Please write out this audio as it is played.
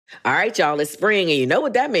All right, y'all, it's spring, and you know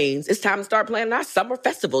what that means. It's time to start planning our summer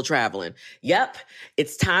festival traveling. Yep,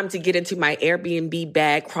 it's time to get into my Airbnb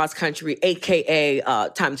bag cross-country, a.k.a.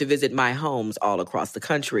 Time to visit my homes all across the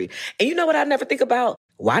country. And you know what I never think about?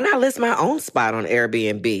 Why not list my own spot on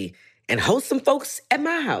Airbnb and host some folks at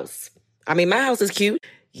my house? I mean, my house is cute.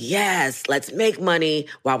 Yes, let's make money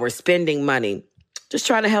while we're spending money. Just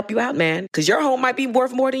trying to help you out, man, because your home might be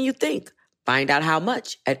worth more than you think. Find out how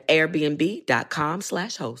much at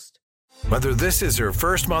airbnb.com/host. Whether this is her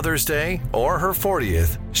first Mother's Day or her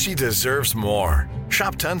 40th, she deserves more.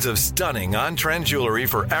 Shop tons of stunning on-trend jewelry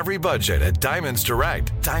for every budget at Diamonds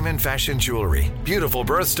Direct. Diamond fashion jewelry, beautiful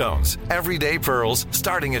birthstones, everyday pearls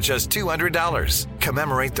starting at just $200.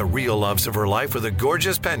 Commemorate the real loves of her life with a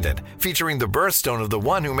gorgeous pendant featuring the birthstone of the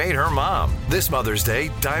one who made her mom. This Mother's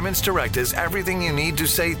Day, Diamonds Direct is everything you need to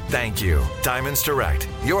say thank you. Diamonds Direct,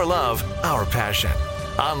 your love, our passion.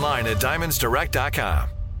 Online at diamondsdirect.com.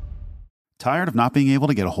 Tired of not being able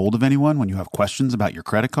to get a hold of anyone when you have questions about your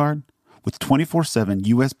credit card? With 24/7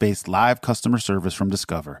 U.S.-based live customer service from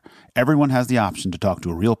Discover, everyone has the option to talk to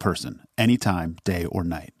a real person anytime, day or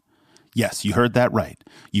night. Yes, you heard that right.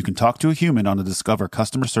 You can talk to a human on the Discover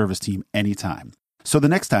customer service team anytime. So the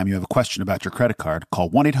next time you have a question about your credit card, call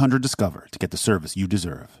 1-800-DISCOVER to get the service you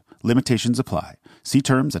deserve. Limitations apply. See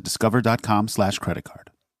terms at discover.com/creditcard.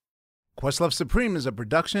 Questlove Supreme is a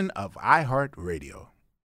production of iHeartRadio.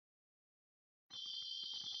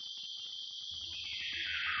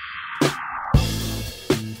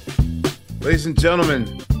 Ladies and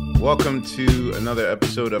gentlemen, welcome to another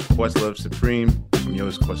episode of Questlove Supreme. I'm your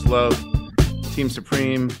host, Questlove. Team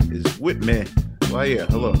Supreme is with me. Well, yeah,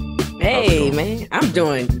 hello. Hey, man. I'm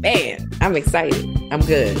excited. I'm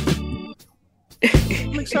good.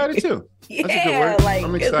 I'm excited too. Yeah, that's a good word. like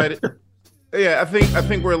I'm excited. Yeah, I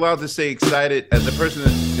think we're allowed to say excited. As a person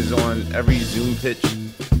that is on every Zoom pitch,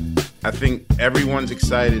 I think everyone's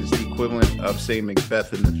excited is the equivalent of saying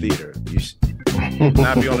Macbeth in the theater. You should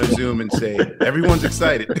not be on a Zoom and say everyone's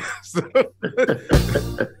excited. So,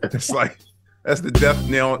 it's like that's the death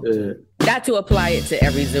knell. Not to apply it to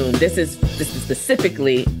every Zoom. This is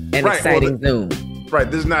specifically an exciting Zoom. Right.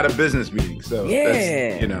 This is not a business meeting. So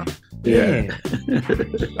that's, Yeah.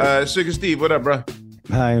 Sugar Steve, what up, bro?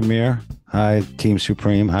 Hi, Amir. Hi, Team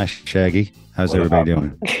Supreme. Hi, Shaggy. How's everybody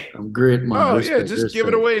doing? I'm great, man. Just give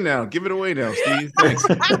it away now. Give it away now, Steve. Thanks.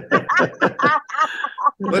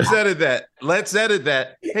 Let's edit that.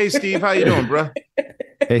 Hey, Steve, how you doing, bro?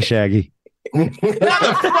 Hey, Shaggy.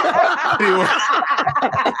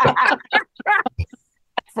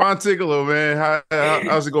 Fontigolo, man.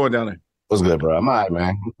 How's it going down there? What's good, bro? I'm all right,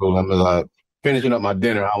 man. I'm cool. I'm finishing up my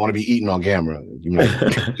dinner. I want to be eating on camera.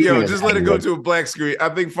 Yo, just let it go to a black screen. I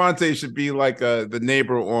think Fonte should be like the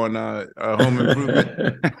neighbor on Home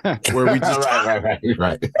Improvement, where we just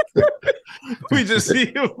right. we just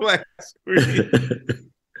see a black screen.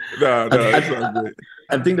 No, it's all good.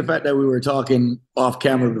 I think the fact that we were talking off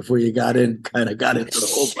camera before you got in kind of got into the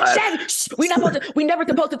whole vibe. We never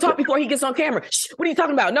supposed to talk before he gets on camera. Shh, what are you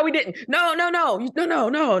talking about? No, we didn't. No.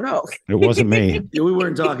 It wasn't me. Yeah, we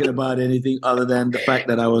weren't talking about anything other than the fact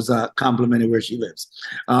that I was complimenting where she lives.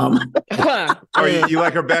 Oh, you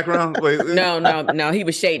like her background? Wait. No. He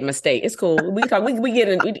was shading my state. It's cool. We talk. We get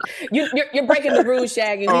in. You're breaking the rules,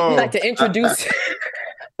 Shaggy. We like to introduce.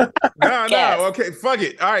 No. Okay, fuck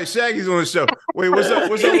it. All right, Shaggy's on the show. Wait, what's up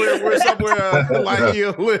where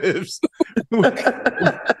Laia lives?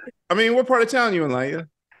 I mean, what part of town you in, Laia?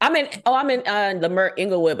 I'm in Lamert,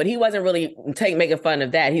 Inglewood, but he wasn't really making fun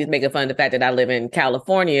of that. He was making fun of the fact that I live in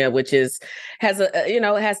California, which has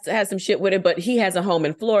some shit with it. But he has a home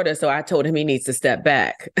in Florida, so I told him he needs to step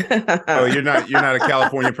back. Oh, you're not a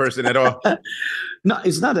California person at all. No,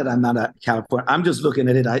 it's not that I'm not a California. I'm just looking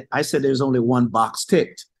at it. I said there's only one box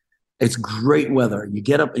ticked. It's great weather. You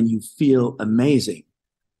get up and you feel amazing.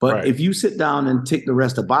 But if you sit down and tick the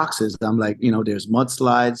rest of the boxes, I'm like, there's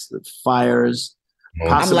mudslides, fires,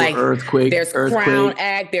 possible earthquake. There's Crown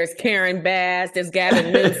Act. There's Karen Bass. There's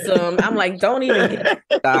Gavin Newsom. I'm like, don't even get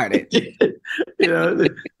started.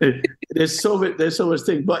 There's so much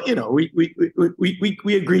thing. But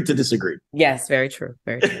we agreed to disagree. Yes, very true.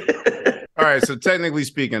 Very true. All right. So technically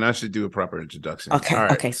speaking, I should do a proper introduction. Okay. All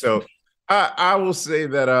right. Okay. So I will say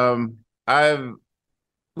that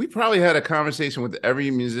we probably had a conversation with every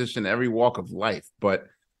musician, every walk of life, but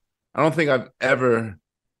I don't think I've ever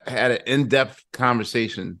had an in-depth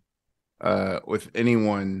conversation with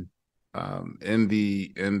anyone in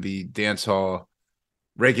the dance hall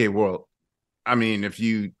reggae world. I mean, if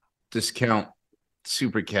you discount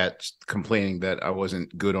Super Cat complaining that I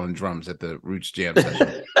wasn't good on drums at the Roots Jam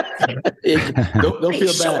session. Don't feel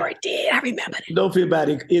bad. Sure did. I remember that. Don't feel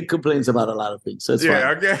bad. He complains about a lot of things. So it's fine.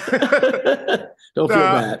 Okay. Don't feel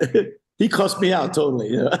bad. He cussed me out totally.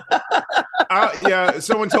 Yeah.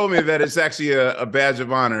 Someone told me that it's actually a badge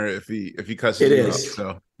of honor if he cusses you out.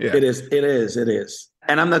 So yeah, it is.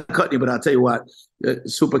 And I'm not cutting you, but I'll tell you what.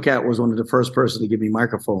 Super Cat was one of the first person to give me a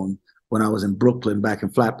microphone when I was in Brooklyn, back in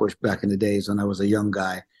Flatbush, back in the days when I was a young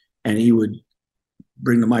guy, and he would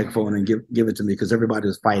bring the microphone and give it to me because everybody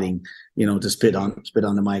was fighting, to spit on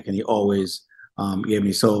the mic, and he always gave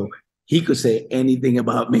me. So he could say anything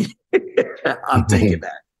about me. I'm taking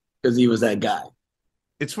that because he was that guy.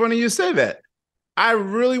 It's funny you say that. I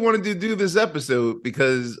really wanted to do this episode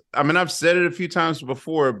because I've said it a few times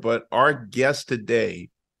before, but our guest today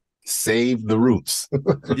saved the Roots.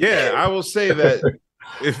 Yeah, I will say that.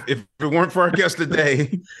 If it weren't for our guest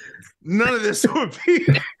today, none of this would be.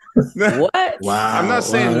 What? Wow. I'm not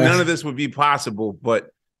saying none of this would be possible, but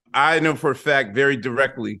I know for a fact very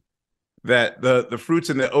directly that the fruits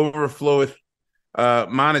and the overfloweth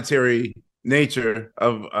monetary nature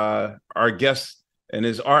of our guest and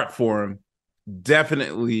his art form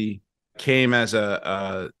definitely came as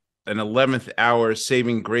an 11th hour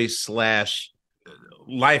saving grace /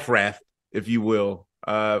 life raft, if you will,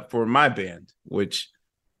 for my band, which,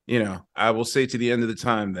 I will say to the end of the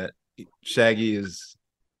time that Shaggy is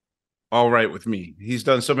all right with me. He's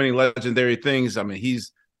done so many legendary things.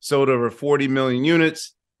 He's sold over 40 million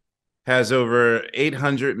units, has over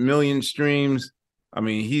 800 million streams.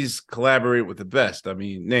 He's collaborated with the best.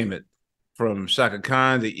 Name it. From Shaka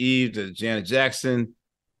Khan to Eve to Janet Jackson,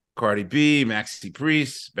 Cardi B, Maxi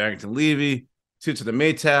Priest, Barrington Levy, to the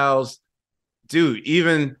Maytals. Dude,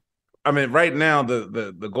 even right now,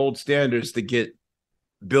 the gold standard is to get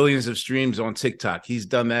billions of streams on TikTok. He's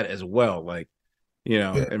done that as well.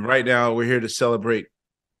 And right now we're here to celebrate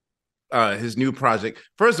his new project.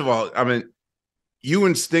 First of all, you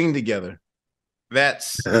and Sting together.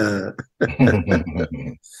 That's all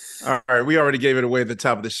right. We already gave it away at the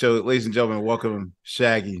top of the show. Ladies and gentlemen, welcome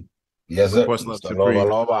Shaggy. Yes, sir.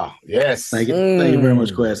 Yes. Thank you very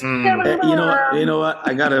much, Quest. You know what?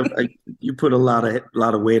 You put a lot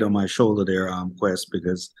of weight on my shoulder there, Quest,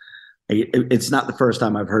 because it's not the first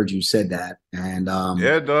time I've heard you said that, and dog.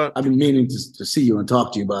 I've been meaning to see you and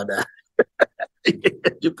talk to you about that.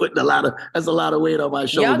 You're putting that's a lot of weight on my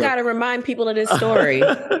shoulder. Y'all got to remind people of this story.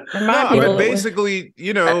 People. Basically,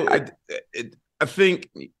 I think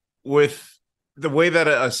with the way that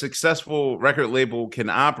a successful record label can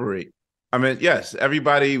operate, yes,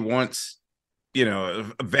 everybody wants, a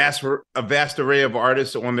vast array of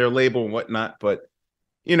artists on their label and whatnot, but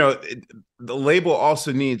the label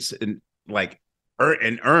also needs an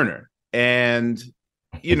earner. And,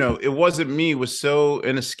 it wasn't me. It was so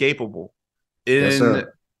inescapable in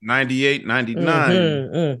 98, 99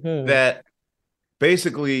 that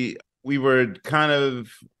basically we were kind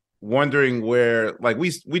of wondering where,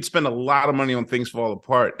 we'd spend a lot of money on Things Fall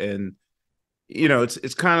Apart. And,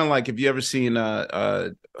 it's kind of like, if you ever seen,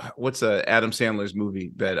 what's Adam Sandler's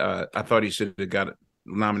movie that I thought he should have got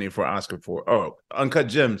nominated for an Oscar for? Oh, Uncut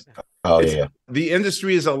Gems. Oh, yeah. The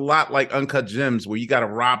industry is a lot like Uncut Gems, where you got to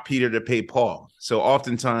rob Peter to pay Paul. So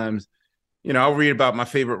oftentimes, I'll read about my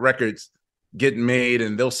favorite records getting made,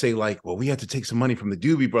 and they'll say well, we had to take some money from the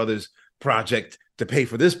Doobie Brothers project to pay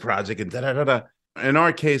for this project, and da-da-da-da. In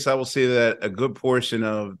our case, I will say that a good portion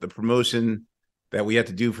of the promotion that we had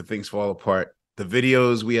to do for Things Fall Apart, the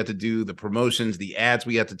videos we had to do, the promotions, the ads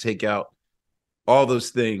we had to take out, all those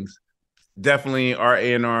things, definitely our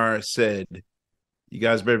A&R said, you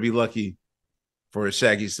guys better be lucky for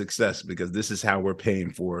Shaggy's success, because this is how we're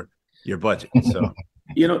paying for your budget. So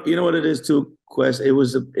you know what it is too, Quest. It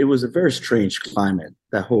was a very strange climate.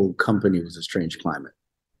 That whole company was a strange climate.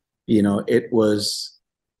 It was,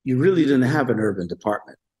 you really didn't have an urban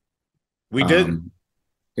department. We didn't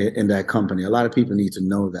in that company. A lot of people need to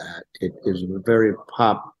know that it was very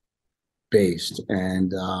pop based,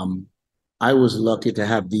 and I was lucky to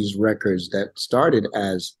have these records that started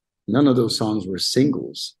as, none of those songs were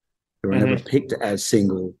singles. They were never picked as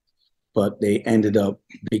single, but they ended up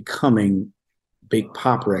becoming big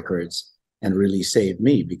pop records and really saved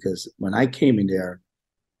me, because when I came in there,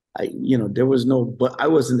 there was but I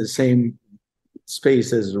was in the same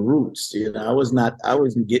space as the Roots. I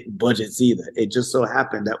wasn't getting budgets either. It just so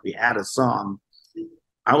happened that we had a song.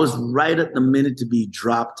 I was right at the minute to be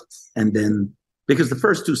dropped, and then, because the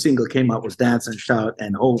first two singles came out was Dance and Shout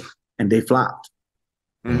and Hope, and they flopped.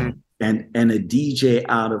 Mm-hmm. And a DJ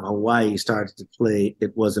out of Hawaii started to play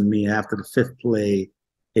It Wasn't Me. After the fifth play,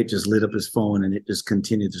 it just lit up his phone and it just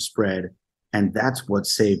continued to spread. And that's what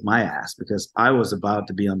saved my ass, because I was about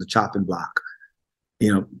to be on the chopping block,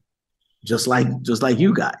 you know, just like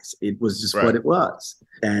you guys. It was just what it was.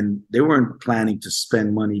 And they weren't planning to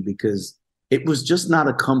spend money because it was just not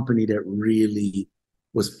a company that really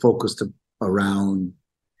was focused around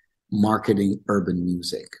marketing urban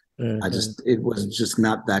music. It was just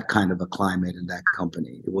not that kind of a climate in that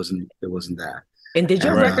company. It wasn't that. And did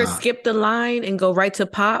your record skip the line and go right to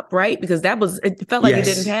pop, right? Because it felt like it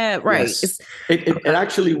didn't have, right? Yes. It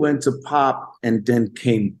actually went to pop and then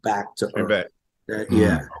came back to urban.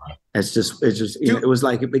 Yeah. It was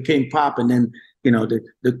like it became pop, and then, you know,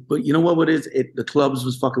 but you know what it is? The clubs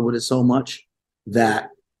was fucking with it so much that,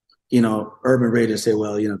 you know, urban radio say,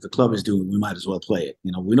 well, you know, if the club is doing, we might as well play it.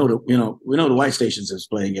 You know, we know the white stations is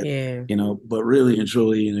playing it, you know, but really and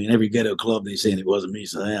truly, you know, in every ghetto club, they saying it wasn't me.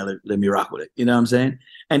 So let me rock with it. You know what I'm saying?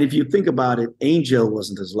 And if you think about it, Angel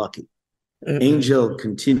wasn't as lucky. Angel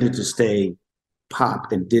continued to stay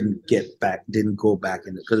pop and didn't go back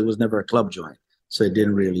in it because it was never a club joint. So it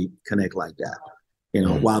didn't really connect like that. You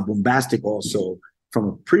know, while Bombastic also, from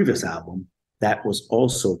a previous album, that was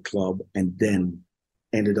also club and then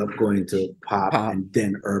ended up going to pop. And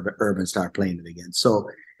then urban started playing it again. So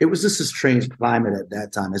it was just a strange climate at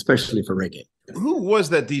that time, especially for reggae. Who was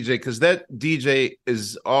that DJ? Because that DJ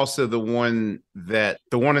is also the one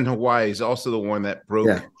in Hawaii is also the one that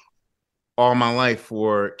broke All My Life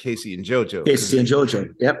for Casey and JoJo. Casey and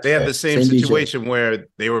JoJo, yep. They had the same situation DJ. Where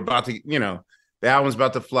they were about to, you know, the album's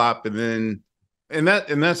about to flop, and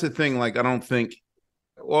that's the thing. Like, I don't think.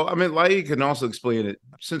 Well, I mean, Lai can also explain it.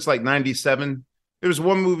 Since like '97, there was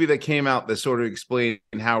one movie that came out that sort of explained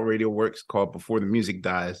how radio works called Before the Music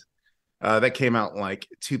Dies. That came out like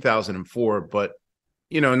 2004. But,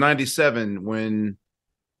 you know, in '97, when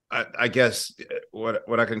I guess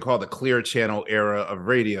what I can call the clear channel era of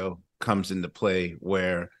radio comes into play,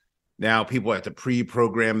 where now people have to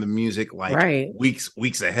pre-program the music like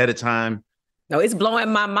weeks ahead of time. No, it's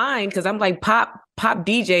blowing my mind because I'm like, pop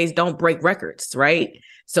DJs don't break records, right?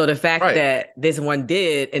 So the fact that this one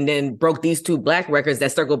did and then broke these two black records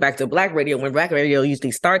that circle back to black radio when black radio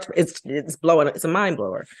usually starts, it's blowing. It's a mind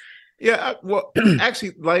blower. Yeah, well,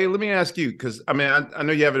 actually, like, let me ask you, because I mean, I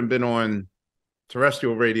know you haven't been on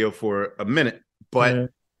terrestrial radio for a minute,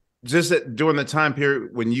 but just during the time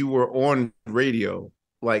period when you were on radio,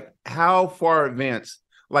 like how far advanced?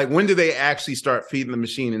 Like, when do they actually start feeding the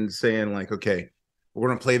machine and saying, like, okay, we're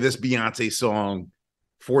going to play this Beyonce song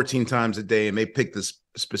 14 times a day, and they pick this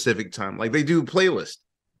specific time? Like, they do a playlist.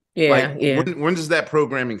 Yeah, When does that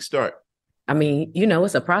programming start? I mean, you know,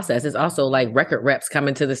 it's a process. It's also like record reps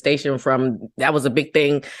coming to the station that was a big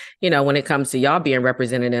thing, you know, when it comes to y'all being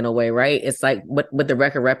represented in a way, right? It's like what the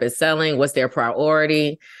record rep is selling, what's their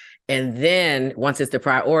priority. And then once it's the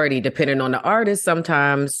priority, depending on the artist,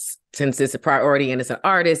 sometimes since it's a priority and it's an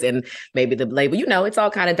artist and maybe the label, you know, it's all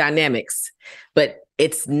kind of dynamics, but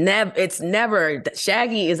it's never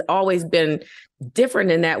Shaggy has always been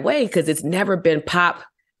different in that way because it's never been pop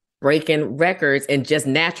breaking records and just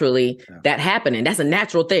naturally that happening. That's a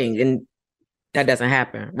natural thing. And that doesn't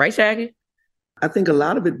happen. Right, Shaggy? I think a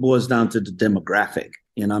lot of it boils down to the demographic.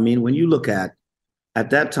 You know, I mean, when you look at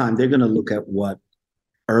that time, they're going to look at what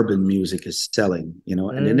urban music is selling, you know,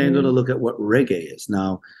 and then they're going to look at what reggae is.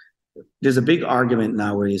 Now, there's a big argument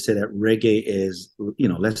now where you say that reggae is, you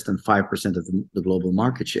know, less than 5% of the global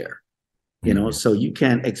market share, you know, so you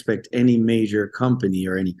can't expect any major company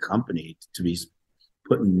or any company to be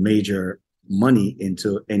putting major money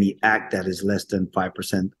into any act that is less than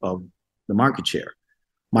 5% of the market share.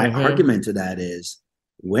 My argument to that is,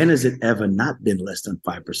 when has it ever not been less than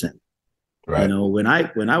 5%? Right. You know, when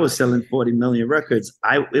I was selling 40 million records,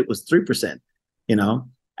 it was 3%, you know.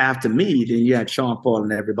 After me, then you had Sean Paul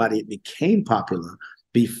and everybody. It became popular.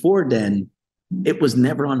 Before then, it was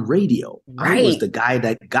never on radio. Right. I was the guy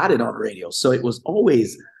that got it on radio. So it was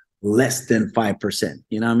always less than 5%.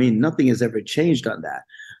 You know what I mean? Nothing has ever changed on that.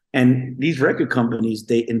 And these record companies,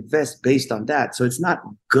 they invest based on that. So it's not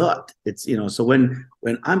gut. It's, you know, so when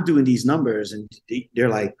I'm doing these numbers and they're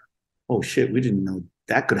like, oh shit, we didn't know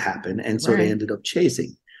that could happen. And so they ended up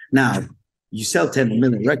chasing. Now, you sell 10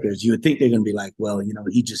 million records, you would think they're going to be like, well, you know,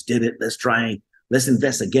 he just did it. Let's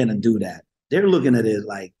invest again and do that. They're looking at it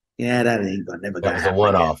like, yeah, that ain't never going to happen. That was a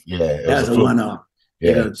one-off. Again. Yeah. That's a one-off.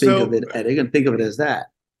 Yeah. They're going to think of it as that.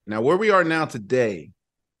 Now, where we are now today,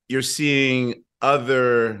 you're seeing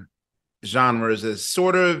other genres as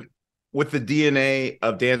sort of with the DNA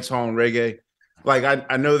of dancehall and reggae. Like,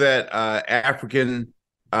 I know that African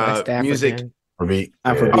music. Afrobeat.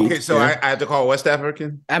 Okay, so I have to call West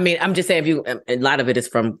African. I mean, I'm just saying, a lot of it is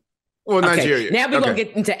from Well, Okay, Nigeria. now we're Okay. gonna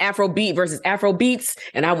get into Afrobeat versus Afro beats,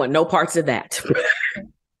 and I want no parts of that.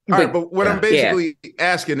 All right, but what I'm Yeah. basically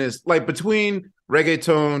asking is, like, between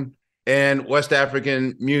reggaeton and West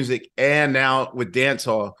African music, and now with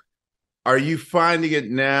dancehall, are you finding it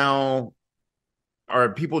now?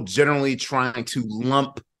 Are people generally trying to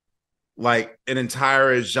lump like an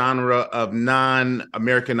entire genre of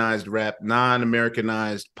non-Americanized rap,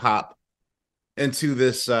 non-Americanized pop into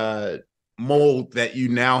this mold that you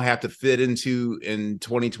now have to fit into in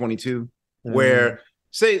 2022, where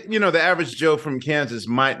say, you know, the average Joe from Kansas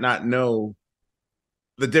might not know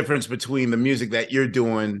the difference between the music that you're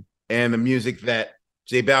doing and the music that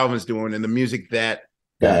J Balvin's doing and the music that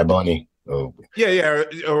Bad Bunny. Oh,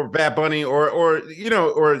 or Bad Bunny or you know,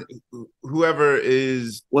 or whoever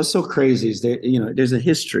is. What's so crazy is there, there's a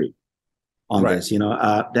history on Right. this.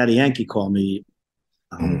 Daddy Yankee called me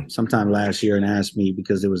sometime last year and asked me,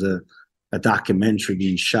 because there was a documentary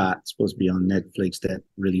being shot, supposed to be on Netflix, that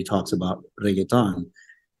really talks about reggaeton.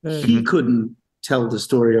 He couldn't tell the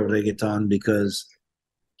story of reggaeton because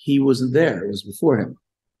he wasn't there. It was before him.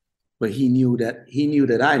 But he knew that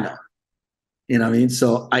I know. You know what I mean?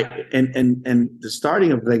 So and the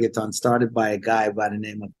starting of reggaeton started by a guy by the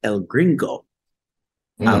name of El Gringo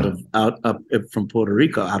out from Puerto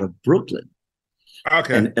Rico, out of Brooklyn.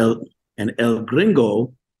 Okay. And El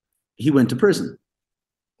Gringo, he went to prison.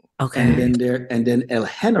 Okay. And then El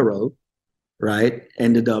General, right,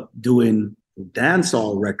 ended up doing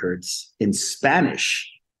dancehall records in Spanish,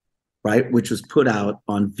 right, which was put out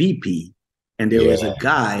on VP. And there was a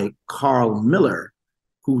guy, Carl Miller,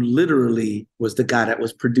 who literally was the guy that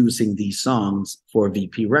was producing these songs for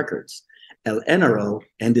VP Records. El General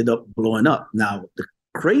ended up blowing up. Now, the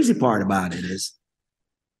crazy part about it is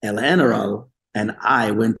El General and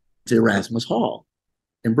I went to Erasmus Hall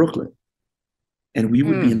in Brooklyn. And we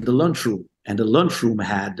would be in the lunchroom. And the lunchroom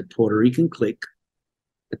had the Puerto Rican clique,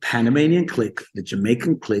 the Panamanian clique, the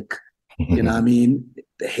Jamaican clique, you know what I mean,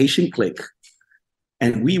 the Haitian clique.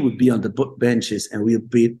 And we would be on the book benches and we would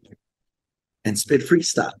be and spit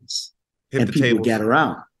freestyles. Hit and the people tables. would get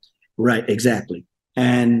around. Right, exactly.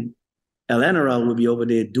 And El General would be over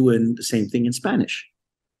there doing the same thing in Spanish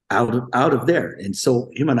out of there. And so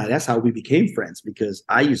him and I, that's how we became friends, because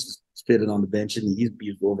I used to spit it on the bench and he'd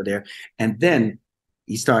be over there. And then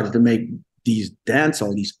he started to make these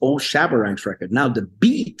dancehall, these old Shabba Ranks records. Now the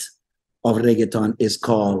beat of reggaeton is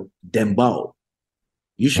called dembow.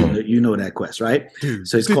 You should you know that, Quest, right?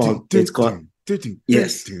 So it's called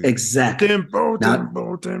yes, exactly. Dembo.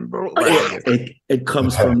 It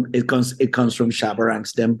comes from Shabba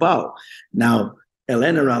Ranks dembow. Now El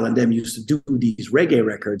General and them used to do these reggae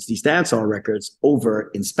records, these dancehall records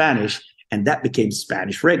over in Spanish, and that became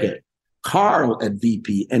Spanish reggae. Carl at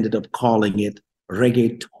VP ended up calling it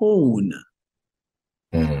reggaeton.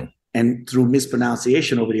 And through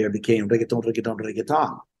mispronunciation over there, it became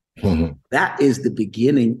reggaeton. That is the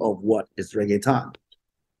beginning of what is reggaeton,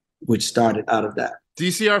 which started out of that. Do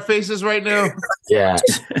you see our faces right now? Yeah.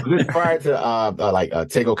 Was this prior to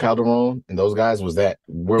Tego Calderon and those guys? Was that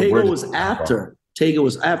Tego was after? Tego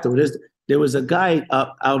was after. There was a guy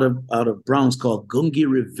out of Bronx called Gungi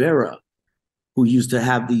Rivera, who used to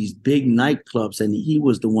have these big nightclubs, and he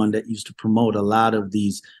was the one that used to promote a lot of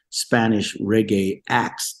these Spanish reggae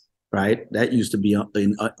acts, right? That used to be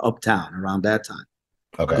in Uptown around that time.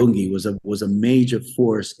 Okay. Gungi was a major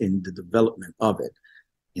force in the development of it.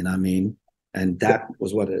 You know what I mean? And that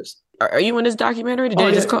was what it is. Are you in this documentary? Did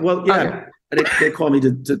they just call? Well, yeah. They call me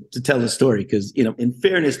to tell the story because, in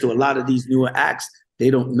fairness to a lot of these newer acts, they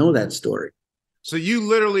don't know that story. So you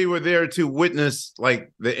literally were there to witness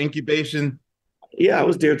like the incubation. Yeah, I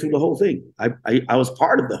was there through the whole thing. I was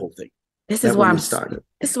part of the whole thing. This is why I'm started.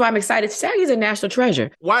 This is why I'm excited. Shaggy's a national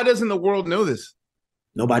treasure. Why doesn't the world know this?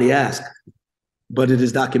 Nobody asked, but it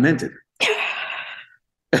is documented.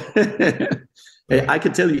 I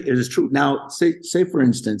can tell you it is true. Now, say for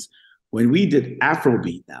instance, when we did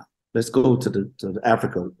Afrobeat, now let's go to the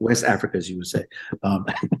Africa, West Africa, as you would say.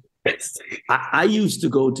 I used to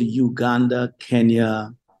go to Uganda,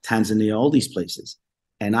 Kenya, Tanzania, all these places,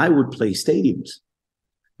 and I would play stadiums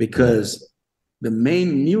because the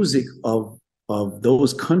main music of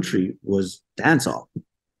those countries was dancehall.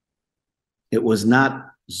 It was not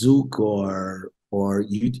Zouk or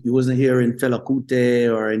you wasn't hearing Fela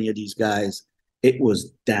Kuti or any of these guys. It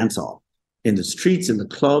was dancehall in the streets, in the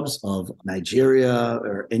clubs of Nigeria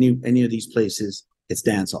or any of these places. It's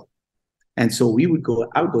dancehall, and so I would go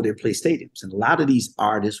there, play stadiums, and a lot of these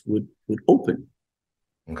artists would open,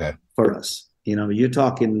 okay, for us. You're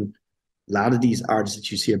talking A lot of these artists that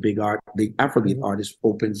you see big Afrobeat artists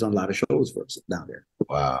opens on a lot of shows for us down there.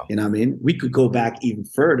 Wow. You know what I mean? We could go back even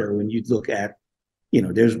further when you look at,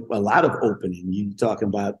 there's a lot of opening. You talking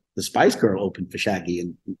about the Spice Girl opened for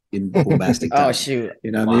Shaggy in Bombastic Time. Oh, shoot.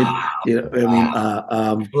 You know what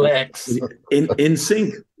I mean? Flex. In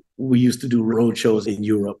Sync, we used to do road shows in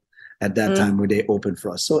Europe at that time where they opened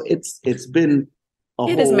for us. So it's been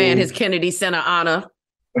Get this man his Kennedy Center honor.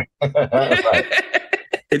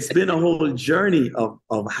 It's been a whole journey of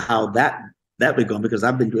how that begun, because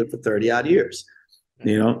I've been doing it for 30 odd years,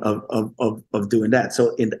 of doing that.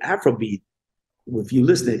 So in the Afrobeat, if you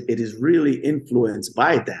listen, it is really influenced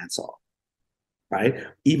by dancehall, right?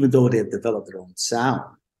 Even though they've developed their own sound,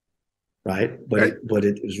 right? But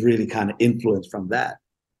it was really kind of influenced from that.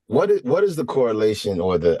 What is the correlation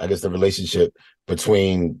or the relationship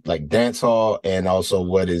between like dancehall and also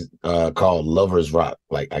what is called lovers rock?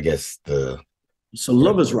 So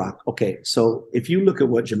lovers rock. Okay, so if you look at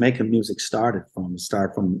what Jamaican music started from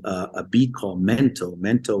a beat called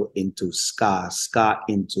mento into ska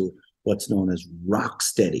into what's known as rock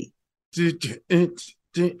steady.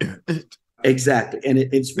 Exactly, and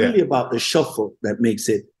it's really about the shuffle that makes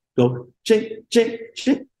it go chick chick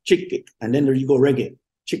chick chick, and then there you go reggae.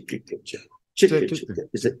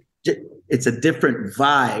 It's a different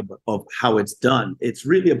vibe of how it's done. It's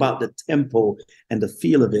really about the tempo and the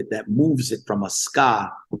feel of it that moves it from a ska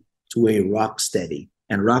to a rock steady.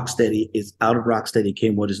 And rock steady is, out of rock steady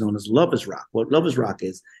came what is known as lovers rock. What lovers rock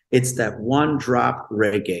is, it's that one drop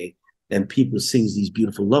reggae and people sing these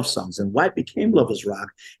beautiful love songs. And why it became lovers rock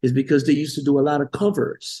is because they used to do a lot of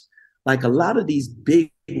covers. Like a lot of these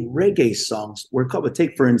big reggae songs were covered.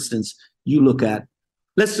 Take, for instance, you look at,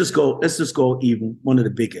 let's just go even one of the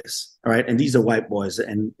biggest, all right? And these are white boys,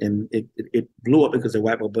 and it blew up because they're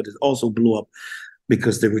white boys, but it also blew up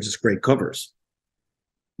because they were just great covers.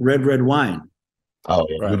 Red, Red Wine. Oh,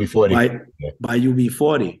 yeah, right. UB40. By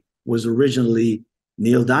UB40 was originally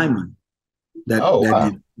Neil Diamond that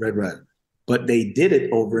did Red, Red. But they did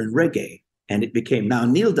it over in reggae, and it became, now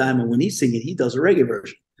Neil Diamond, when he's singing, he does a reggae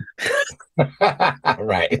version.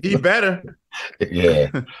 Right. He better. Yeah.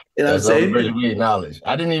 You know what I'm saying? We acknowledge.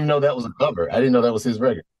 I didn't even know that was a cover. I didn't know that was his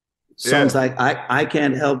record. Songs like I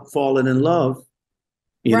Can't Help Falling in Love.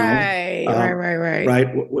 Right.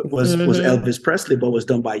 Was Elvis Presley, but was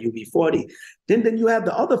done by UB40. Then you have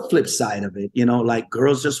the other flip side of it, like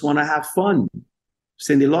Girls Just Want to Have Fun.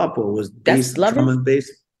 Cyndi Lauper was drum and bass.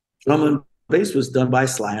 Drum and bass was done by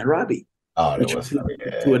Sly and Robbie. Oh, which was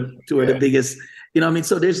two of the biggest. You know what I mean?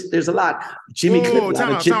 So there's a lot. Jimmy Cliff.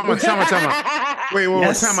 Time out. Wait,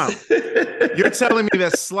 yes. Time out. You're telling me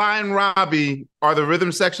that Sly and Robbie are the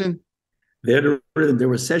rhythm section? They're the rhythm. There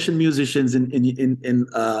were session musicians in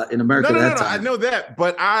America at that time. I know that,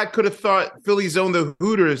 but I could have thought Philly's own the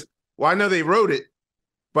Hooters. Well, I know they wrote it,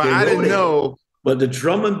 but I didn't know. But the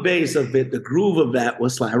drum and bass of it, the groove of that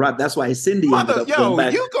was Sly and Robbie. That's why Cindy ended up going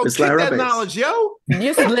back you go to Sly get and that knowledge, yo.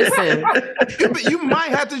 Just listen. you might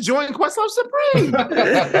have to join Questlove Supreme.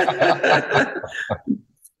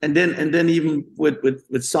 and then even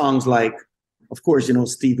with songs like, of course,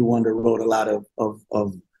 Stevie Wonder wrote a lot of a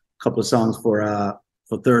couple of songs for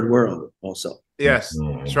Third World also. Yes,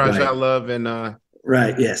 Try Love and.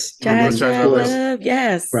 Right. Yes. Love,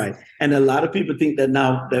 yes. Right. And a lot of people think that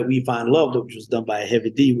now that We Find Love, which was done by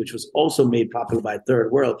Heavy D, which was also made popular by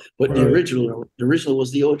Third World, but the original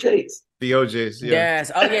was the OJs. The OJs. Yeah.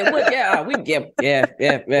 Yes. Oh yeah.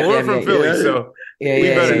 We're from Philly, so we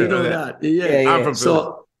better know that. Yeah. I'm from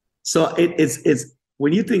Philly. So it's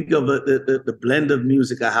when you think of the blend of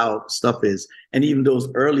music of how stuff is, and even those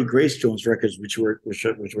early Grace Jones records, which were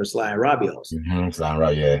Sly and Robbie also. Mm-hmm. Sly and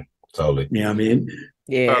Robbie, yeah. Totally. You know what I mean?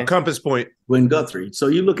 Yeah. Compass Point. Gwen Guthrie. So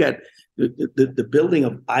you look at the building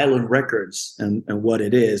of Island Records and what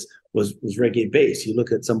it is was reggae based. You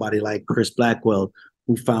look at somebody like Chris Blackwell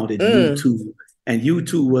who founded U2, and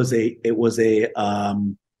U2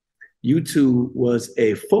 was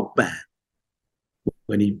a folk band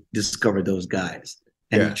when he discovered those guys,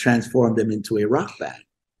 and he transformed them into a rock band.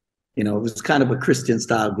 It was kind of a Christian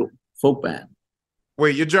style folk band.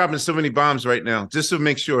 Wait, you're dropping so many bombs right now. Just to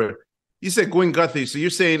make sure. You said Gwen Guthrie, so you're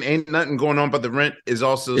saying ain't nothing going on but the rent is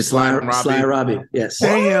also Sly and Robbie? Sly and Robbie, yes.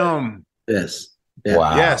 Damn. Yes. Yeah.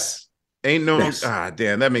 Wow. Yes. Ain't no... Yes.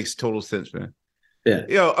 Damn, that makes total sense, man. Yeah.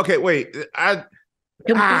 Yo, okay, wait. I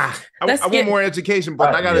want more education,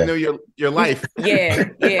 but I got to know your life. Yeah.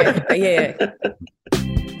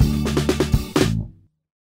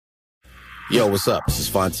 Yo, what's up? This is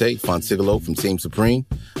Fonte Fontigolo from Team Supreme.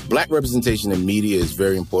 Black representation in media is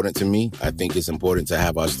very important to me. I think it's important to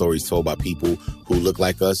have our stories told by people who look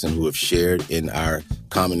like us and who have shared in our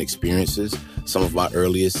common experiences. Some of my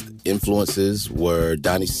earliest influences were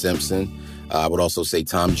Donnie Simpson. I would also say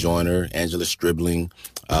Tom Joyner, Angela Stribling,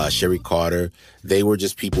 Sherry Carter. They were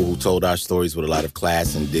just people who told our stories with a lot of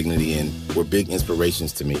class and dignity and were big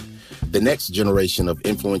inspirations to me. The next generation of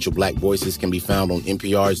influential Black voices can be found on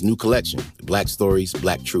NPR's new collection, Black Stories,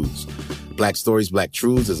 Black Truths. Black Stories, Black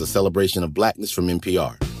Truths is a celebration of Blackness from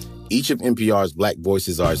NPR. Each of NPR's Black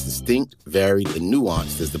voices are as distinct, varied, and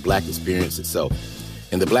nuanced as the Black experience itself.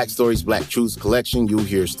 In the Black Stories, Black Truths collection, you'll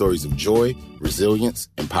hear stories of joy, resilience,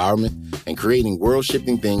 empowerment, and creating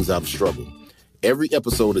world-shifting things out of struggle. Every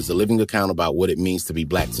episode is a living account about what it means to be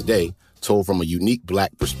Black today, told from a unique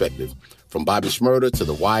Black perspective. From Bobby Shmurda to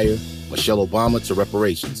The Wire, Michelle Obama to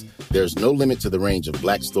reparations, there's no limit to the range of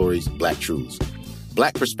Black stories, Black truths.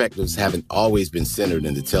 Black perspectives haven't always been centered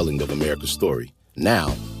in the telling of America's story.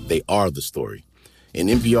 Now, they are the story. In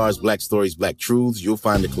NPR's Black Stories, Black Truths, you'll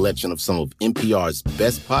find a collection of some of NPR's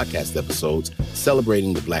best podcast episodes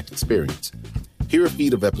celebrating the Black experience. Hear a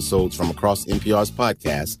feed of episodes from across NPR's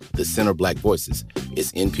podcast, The Center Black Voices.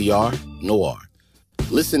 It's NPR Noir.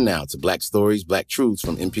 Listen now to Black Stories, Black Truths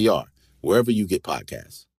from NPR, wherever you get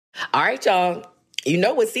podcasts. All right, y'all. You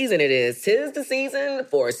know what season it is. 'Tis the season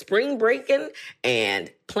for spring breaking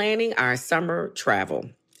and planning our summer travel.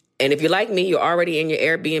 And if you're like me, you're already in your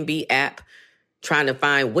Airbnb app trying to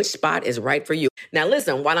find which spot is right for you. Now,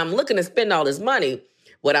 listen, while I'm looking to spend all this money,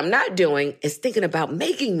 what I'm not doing is thinking about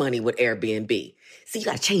making money with Airbnb. See, you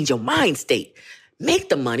got to change your mind state. Make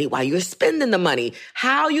the money while you're spending the money.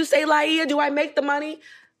 How, you say, Laia, do I make the money?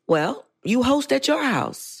 Well, you host at your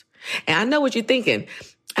house. And I know what you're thinking.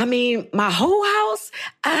 I mean, my whole house?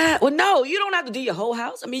 Well, no, you don't have to do your whole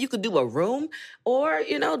house. I mean, you could do a room or,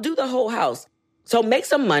 do the whole house. So make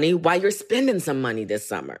some money while you're spending some money this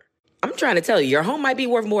summer. I'm trying to tell you, your home might be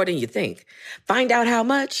worth more than you think. Find out how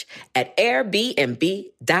much at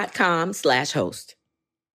airbnb.com/host.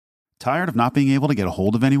 Tired of not being able to get a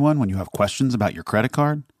hold of anyone when you have questions about your credit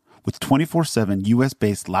card? With 24/7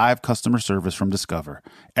 U.S.-based live customer service from Discover,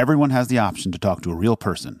 everyone has the option to talk to a real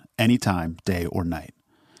person anytime, day or night.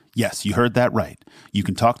 Yes, you heard that right. You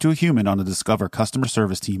can talk to a human on the Discover customer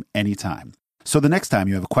service team anytime. So the next time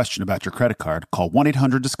you have a question about your credit card, call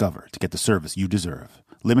 1-800-DISCOVER to get the service you deserve.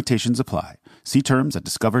 Limitations apply. See terms at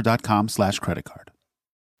discover.com/creditcard.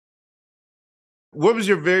 What was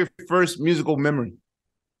your very first musical memory?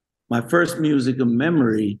 My first musical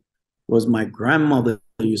memory was my grandmother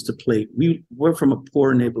used to play. We're from a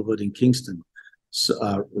poor neighborhood in Kingston,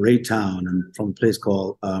 Raytown, and from a place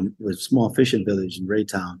called a small fishing village in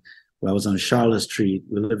Raytown, where I was on Charlotte Street.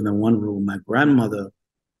 We lived in one room. My grandmother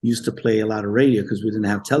used to play a lot of radio because we didn't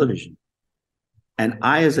have television. And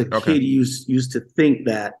I, as a kid, used to think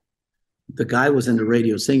that the guy was in the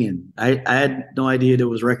radio singing. I had no idea there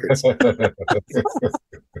was records.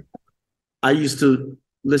 I used to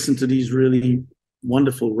listen to these really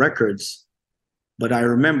wonderful records, but I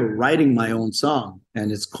remember writing my own song,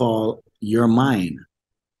 and it's called You're Mine.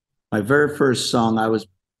 My very first song, I was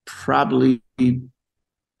probably,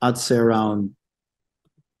 I'd say around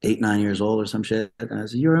 8, 9 years old or some shit. And I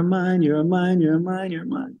said, you're mine, you're mine, you're mine, you're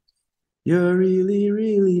mine. You're really,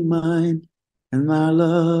 really mine. And my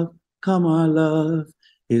love, come our love,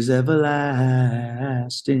 is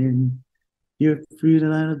everlasting. You're free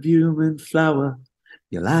like a human flower.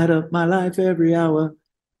 You light up my life every hour.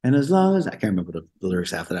 And as long as, I can't remember the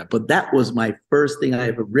lyrics after that, but that was my first thing I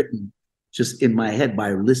ever written just in my head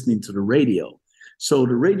by listening to the radio. So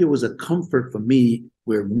the radio was a comfort for me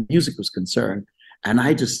where music was concerned. And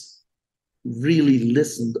I just really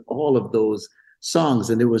listened to all of those songs.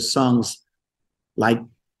 And there were songs like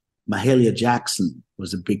Mahalia Jackson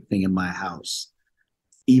was a big thing in my house.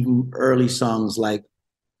 Even early songs like,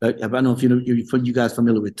 I don't know if you guys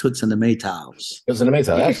familiar with Toots and the Maytals. Toots and the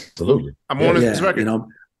Maytals, absolutely. I'm on this record.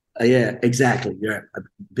 Yeah, exactly. You're a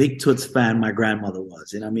big Toots fan, my grandmother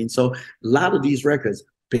was. I mean? So a lot of these records,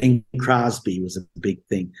 Bing Crosby was a big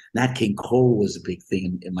thing. Nat King Cole was a big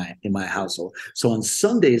thing in my household. So on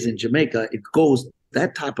Sundays in Jamaica,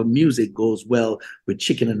 that type of music goes well with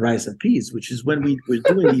chicken and rice and peas, which is when we were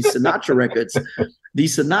doing these Sinatra records.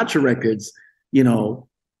 These Sinatra records,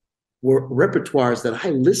 were repertoires that I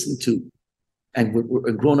listened to and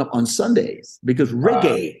were grown up on Sundays, because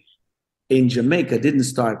reggae in Jamaica didn't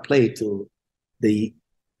start play till I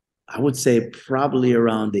would say probably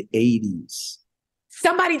around the 80s.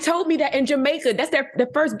 Somebody told me that in Jamaica, that's the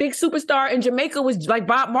first big superstar in Jamaica was like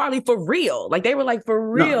Bob Marley for real. Like they were like for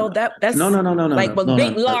real. That's no. Like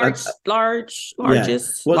big, largest. Well,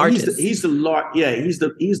 largest. he's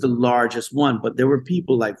the largest one. But there were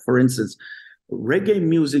people like, for instance, reggae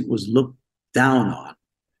music was looked down on.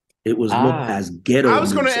 It was looked as ghetto. I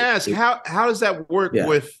was going to ask, how does that work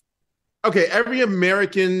with? Okay, every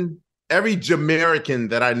Jamaican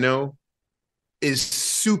that I know is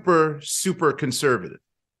super, super conservative.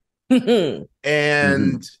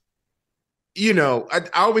 And, you know, I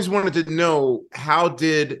always wanted to know, how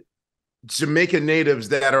did Jamaican natives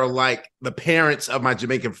that are like the parents of my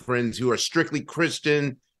Jamaican friends who are strictly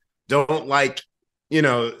Christian, don't like, you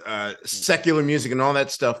know, secular music and all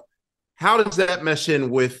that stuff, how does that mesh in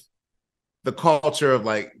with the culture of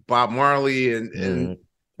like Bob Marley and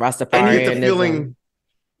Rastafarianism? And you get the feeling,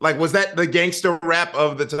 like, was that the gangster rap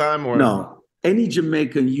of the time? Or no? Any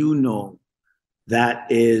Jamaican you know that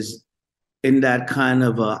is in that kind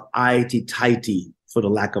of a itty-tighty, for the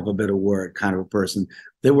lack of a better word, kind of a person,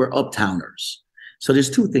 they were uptowners. So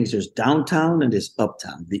there's two things. There's downtown and there's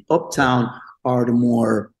uptown. The uptown are the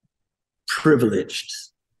more privileged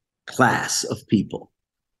class of people.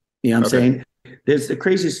 You know what I'm saying? There's the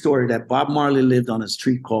crazy story that Bob Marley lived on a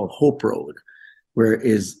street called Hope Road, where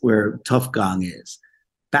Tough Gong is.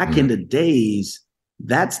 Back in the days,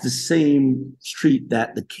 that's the same street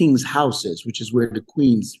that the King's house is, which is where the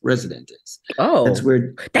Queen's resident is. Oh,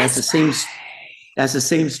 that's the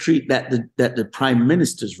same street that the Prime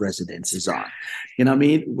Minister's residence is on. You know what I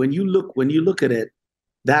mean? When you look at it,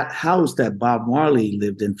 that house that Bob Marley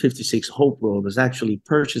lived in, 56 Hope Road, was actually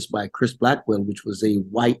purchased by Chris Blackwell, which was a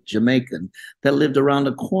white Jamaican that lived around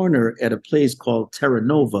the corner at a place called Terra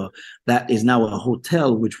Nova that is now a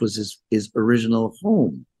hotel, which was his original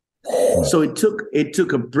home. So it took a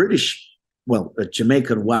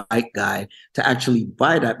Jamaican white guy to actually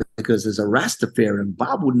buy that, because as a Rastafarian,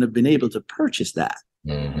 Bob wouldn't have been able to purchase that.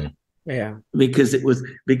 Mm-hmm. Yeah, because it was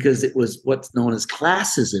what's known as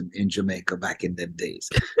classism in Jamaica back in them days.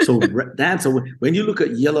 So when you look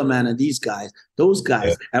at Yellow Man and those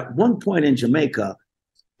guys at one point in Jamaica,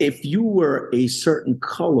 if you were a certain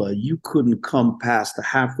color, you couldn't come past the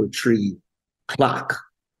halfway tree clock,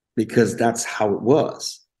 because that's how it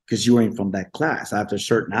was. Because you ain't from that class. After a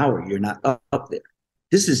certain hour, you're not up there.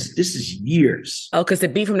 This is years. Oh, because to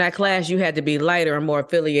be from that class, you had to be lighter and more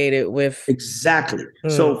affiliated with. Exactly.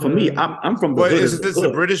 So for me, I'm from the hood. Is this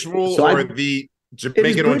the British rule or the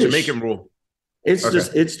Jamaican on Jamaican rule? It's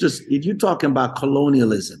just if you're talking about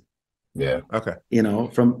colonialism. Yeah. Okay. You know,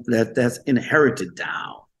 from that's inherited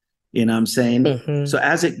down. You know what I'm saying? Mm-hmm. So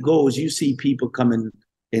as it goes, you see people coming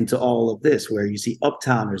into all of this, where you see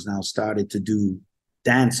uptowners now started to do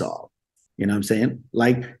dancehall. You know what I'm saying?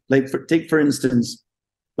 Take for instance,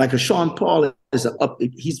 like a Sean Paul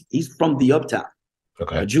he's from the uptown.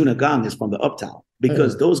 Okay. Juna Gang is from the uptown,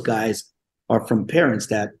 because those guys are from parents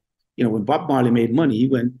that, you know, when Bob Marley made money, he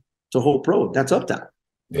went to Hope Road. That's uptown.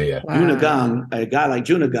 Yeah. Wow. Juna Gang, a guy like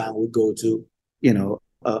Juna Gang would go to, you know,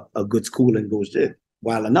 a good school and goes there.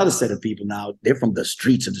 While another set of people now, they're from the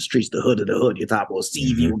streets of the streets, the hood of the hood. You talk about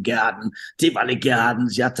Seaview Garden, Tivoli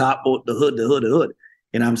Gardens, you talk about the hood.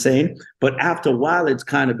 You know what I'm saying? But after a while, it's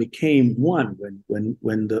kind of became one.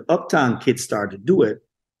 When the uptown kids started to do it,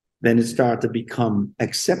 then it started to become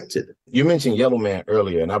accepted. You mentioned Yellow Man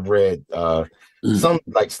earlier, and I've read some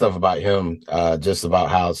like stuff about him, just about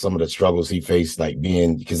how some of the struggles he faced, like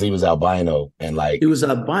being, because he was albino and like he was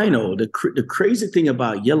albino. The crazy thing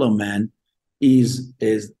about Yellow Man is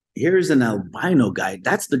here's an albino guy.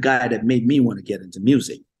 That's the guy that made me want to get into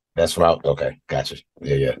music. That's right. Okay, gotcha.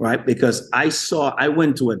 Yeah. Right, because I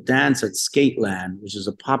went to a dance at Skateland, which is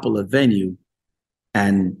a popular venue,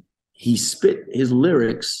 and he spit his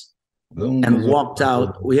lyrics and walked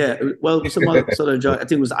out. Yeah, well, some other sort of I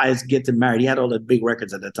think it was Eyes Getting Married. He had all the big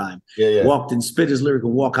records at the time. Yeah. Walked and spit his lyric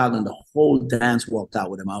and walked out, and the whole dance walked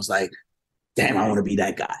out with him. I was like, damn, I want to be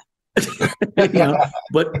that guy. You know?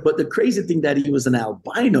 But the crazy thing that he was an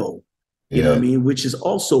albino, you know what I mean, which is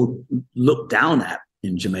also looked down at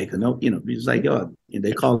in Jamaica. No, you know, he's like, yo,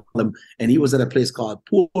 they call him, and he was at a place called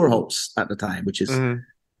Poorhouse at the time, which is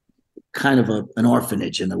kind of an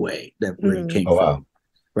orphanage in a way, that where he came from,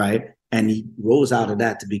 right? And he rose out of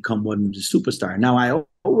that to become one of the superstars. Now, I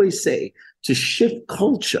always say, to shift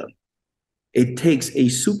culture, it takes a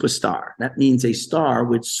superstar. That means a star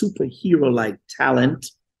with superhero-like talent,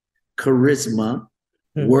 charisma,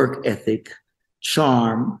 work ethic,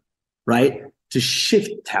 charm, right? To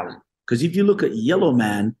shift talent. Because if you look at Yellow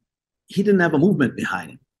Man, he didn't have a movement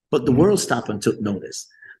behind him, but the world stopped and took notice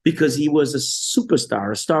because he was a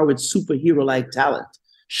superstar, a star with superhero-like talent.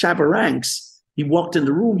 Shabba Ranks, He walked in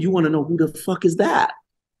the room. You want to know who the fuck is that?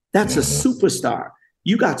 That's a superstar.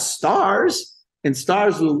 You got stars, and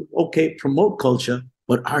stars will, promote culture,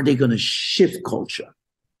 but are they going to shift culture?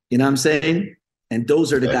 You know what I'm saying? And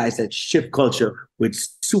those are the guys that shift culture with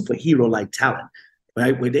superhero-like talent,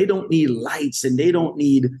 right? Where they don't need lights and they don't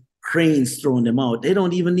need cranes throwing them out. They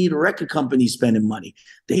don't even need a record company spending money.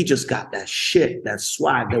 They just got that shit, that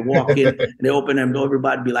swag. They walk in and they open them door,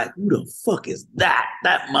 everybody be like, who the fuck is that?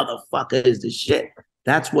 That motherfucker is the shit.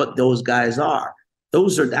 That's what those guys are.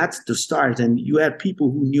 That's the stars. And you had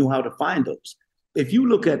people who knew how to find those. If you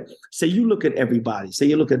look at, everybody, say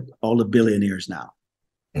you look at all the billionaires now.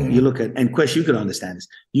 You look at, and Quest, you can understand this.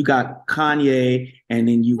 You got Kanye, and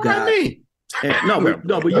then you got me.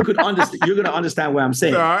 But you could understand. You're gonna understand what I'm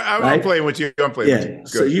saying. No, I'm playing with you. I'm playing with you.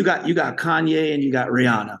 So you got Kanye and you got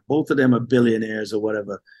Rihanna. Both of them are billionaires or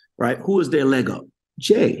whatever, right? Who is their leg up?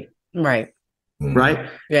 Jay. Right. Right.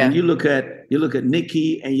 Yeah. And you look at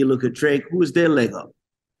Nicki and you look at Drake. Who is their leg up?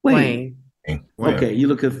 Wayne. Okay. You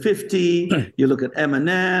look at 50. You look at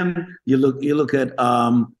Eminem. You look at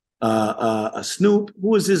Snoop.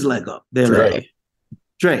 Who is his leg up? Their leg up.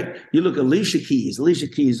 Drake. You look at Alicia Keys. Alicia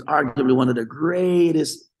Keys, arguably one of the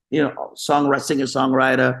greatest,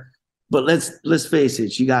 singer-songwriter. But let's face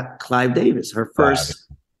it, she got Clive Davis. Her first,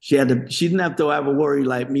 she didn't have to have a worry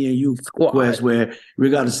like me and you, Quest, where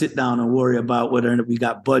we got to sit down and worry about whether we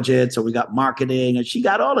got budgets or we got marketing, and she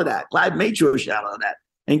got all of that. Clive made sure she had all of that.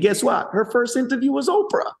 And guess what? Her first interview was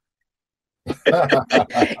Oprah.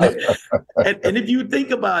 and if you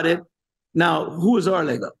think about it, now who is our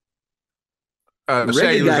leg up?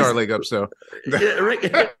 Shaggy was our leg up, so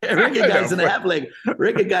reggae guys didn't have leg.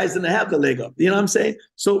 Reggae guys didn't have the leg up. You know what I'm saying?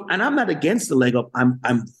 So, and I'm not against the leg up.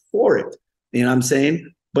 I'm for it. You know what I'm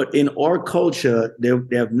saying? But in our culture, there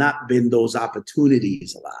have not been those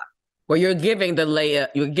opportunities a lot. Well, you're giving the layup.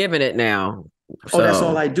 You're giving it now. So. Oh, that's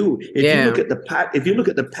all I do. If you look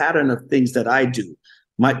at the pattern of things that I do,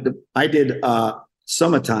 I did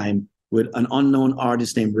Summertime with an unknown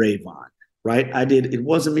artist named Rayvon. Right? It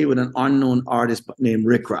wasn't me with an unknown artist named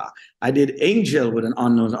Rick Ra. I did Angel with an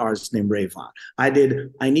unknown artist named Rayvon. I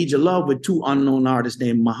did I Need Your Love with two unknown artists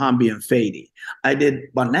named Mohambi and Fady. I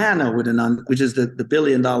did Banana with which is the $2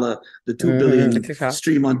 billion TikTok.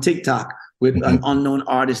 Stream on TikTok with an unknown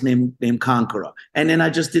artist named Conqueror. And then I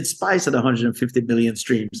just did Spice at 150 million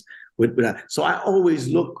streams with that. So I always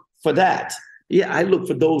look for that. Yeah, I look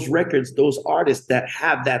for those records, those artists that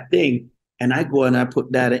have that thing. And I go and I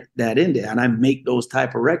put that in there and I make those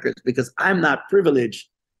type of records because I'm not privileged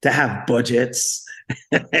to have budgets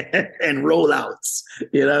and rollouts.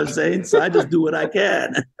 You know what I'm saying? So I just do what I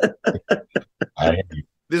can.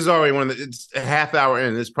 This is already it's a half hour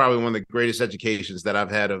in. This is probably one of the greatest educations that I've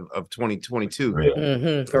had of 2022.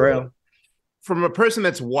 Mm-hmm, for real. From a person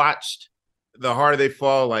that's watched The Harder They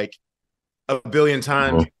Fall like a billion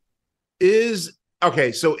times,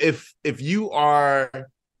 so if you are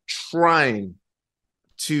trying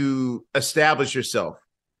to establish yourself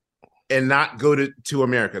and not go to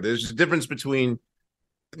America. There's a difference between,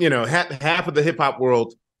 half of the hip hop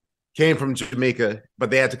world came from Jamaica,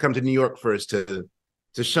 but they had to come to New York first to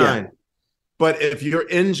shine. Yeah. But if you're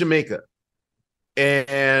in Jamaica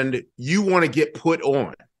and you want to get put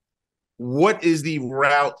on, what is the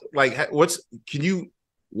route? Like, can you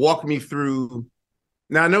walk me through?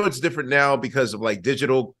 Now I know it's different now because of like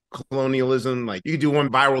digital colonialism. Like you can do one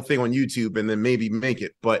viral thing on YouTube and then maybe make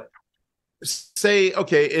it. But say,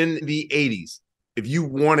 in the 80s, if you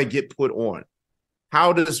want to get put on,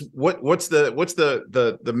 what's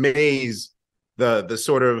the maze, the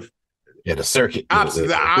sort of the circuit,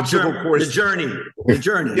 the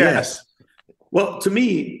journey. Yes. Well, to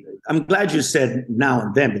me, I'm glad you said now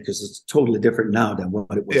and then because it's totally different now than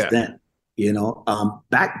what it was then.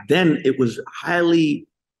 Back then it was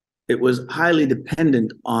highly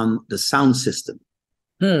dependent on the sound system.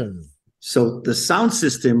 So the sound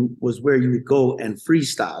system was where you would go and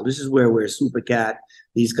freestyle. This is where Supercat,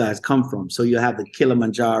 these guys come from. So you have the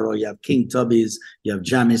Kilimanjaro, you have King Tubby's, you have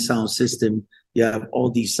Jammy Sound System, you have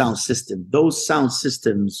all these sound systems. Those sound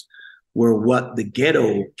systems were what the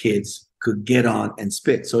ghetto kids could get on and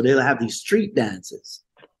spit. So they'll have these street dances.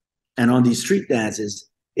 And on these street dances,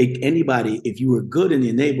 anybody, if you were good in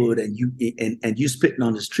your neighborhood and you spitting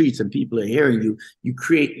on the streets and people are hearing you, you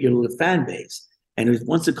create your little fan base. And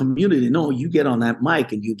once the community you get on that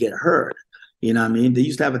mic and you get heard. You know what I mean? They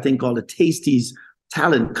used to have a thing called the Tasties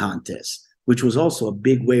Talent Contest, which was also a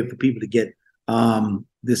big way for people to get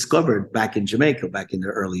discovered back in Jamaica back in the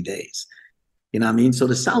early days. You know what I mean? So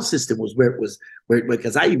the sound system was where it was,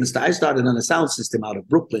 because I started on a sound system out of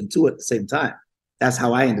Brooklyn too at the same time. that's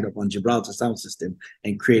how I ended up on Gibraltar Sound System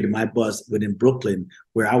and created my buzz within Brooklyn,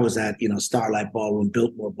 where I was at, Starlight Ballroom,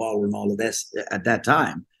 Biltmore Ballroom, all of this at that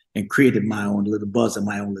time, and created my own little buzz and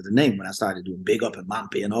my own little name when I started doing Big Up and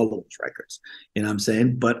Mampi and all those records. You know what I'm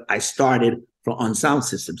saying? But I started on Sound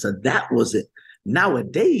System. So that was it.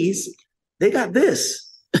 Nowadays, they got this.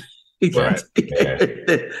 Right.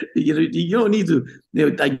 You don't need to,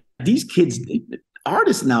 like these kids,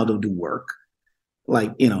 artists now don't do work.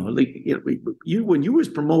 When you was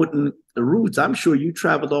promoting the Roots, I'm sure you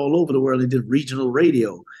traveled all over the world and did regional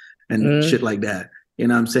radio and shit like that. You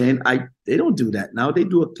know what I'm saying? They don't do that now. They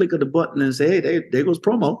do a click of the button and say, hey, there goes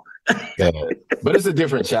promo. Yeah. But it's a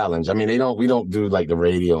different challenge. I mean, we don't do like the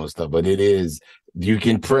radio and stuff, but it is, you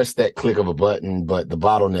can press that click of a button, but the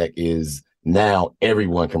bottleneck is now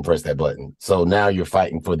everyone can press that button. So now you're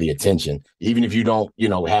fighting for the attention, even if you don't,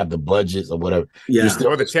 have the budgets or whatever. Yeah. You're still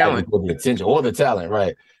or the talent, for the attention, or the talent,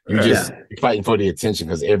 right? You're fighting for the attention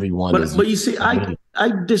because everyone is. But you see, I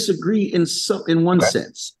disagree in one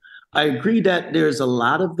sense. I agree that there's a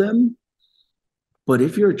lot of them, but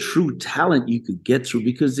if you're a true talent, you could get through,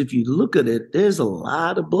 because if you look at it, there's a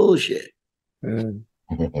lot of bullshit. Yeah.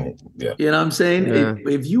 You know what I'm saying? Yeah.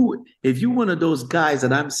 If you one of those guys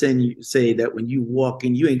that I'm saying, you say that when you walk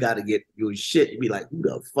in, you ain't got to get your shit. You be like, who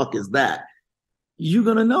the fuck is that? You're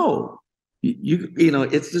gonna know.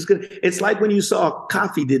 It's just gonna. It's like when you saw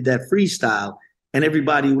Coffee did that freestyle, and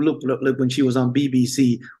everybody looked when she was on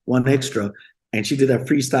BBC One Extra, and she did that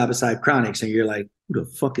freestyle beside Chronix, and you're like, who the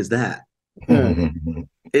fuck is that? You know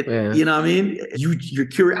what I mean? Your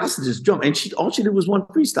curiosity just jumped, and all she did was one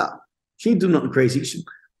freestyle. She didn't do nothing crazy,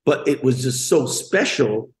 but it was just so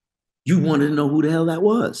special. You wanted to know who the hell that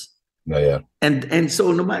was. Oh, yeah. And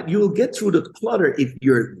so no matter, you'll get through the clutter if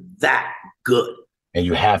you're that good. And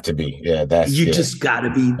you have to be. Yeah, just got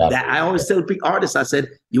to be that. I always tell big artists, I said,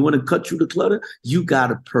 you want to cut through the clutter? You got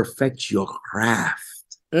to perfect your craft.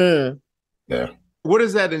 Yeah. What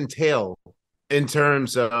does that entail in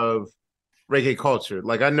terms of reggae culture?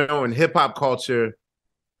 Like I know in hip hop culture,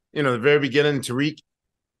 the very beginning, Tariq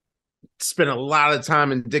spent a lot of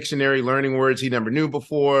time in dictionary learning words he never knew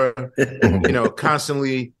before,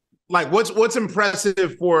 constantly. Like what's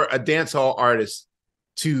impressive for a dancehall artist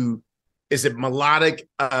is it melodic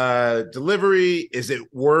delivery? Is it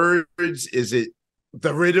words? Is it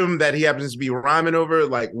the rhythm that he happens to be rhyming over?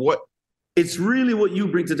 Like what? It's really what you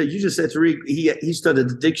bring to the. You just said Tariq, he studied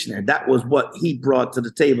the dictionary. That was what he brought to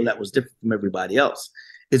the table that was different from everybody else.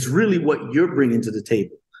 It's really what you're bringing to the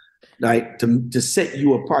table, right? To set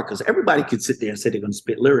you apart, because everybody could sit there and say they're going to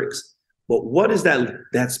spit lyrics, but what is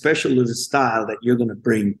that special little style that you're going to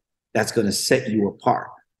bring that's going to set you apart?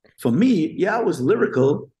 For me, I was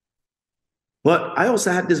lyrical, but I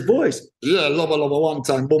also had this voice. Yeah, lover, one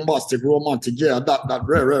time, bombastic, romantic, yeah, that,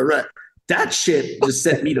 rare. That shit just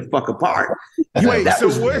set me the fuck apart.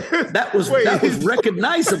 That was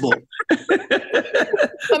recognizable.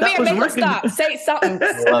 Amir, stop. Say something.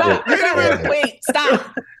 Stop. Wait,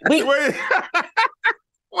 stop. Wait.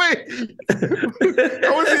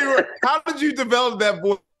 How did you develop that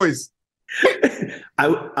voice? I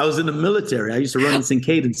was in the military. I used to run and sing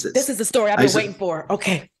cadences. This is the story I've been waiting for.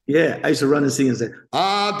 Okay. Yeah, I used to run and sing and say,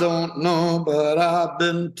 I don't know, but I've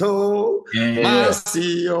been told my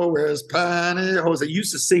CEO wears pantyhose. I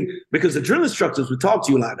used to sing because the drill instructors would talk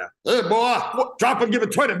to you like that. Hey, boy, drop and give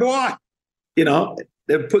it 20, boy.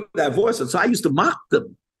 They put that voice on. So I used to mock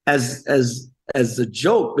them as a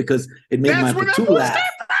joke because it made my platoon laugh.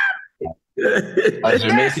 That's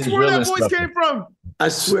where that voice came from. I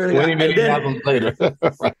swear to God. 20 minutes albums later.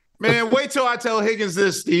 Man, wait till I tell Higgins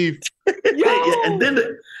this, Steve. And then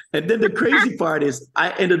the crazy part is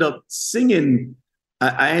I ended up singing.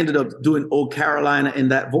 I ended up doing "Old Carolina" in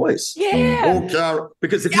that voice. Yeah. Old Carolina.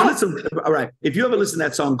 Because if you listen, all right, if you ever listen to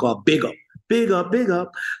that song called "Big Up," big up, big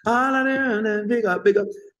up, big up, big up.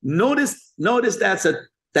 Notice that's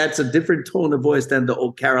a different tone of voice than the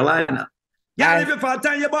 "Old Carolina." Yeah, if you part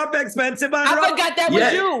time, you're more expensive. I forgot that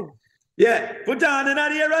was you. Yeah, put down and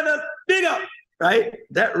out here, run big up. Right?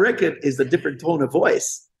 That record is a different tone of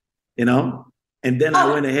voice, And then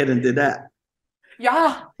I went ahead and did that.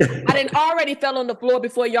 Y'all, I didn't already fell on the floor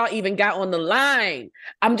before y'all even got on the line.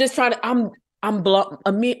 I'm just trying to, my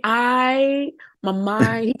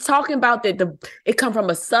mind, he's talking about that it come from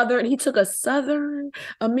he took a Southern,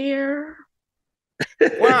 Amir.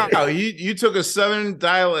 Wow, you took a Southern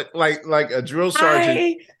dialect like a drill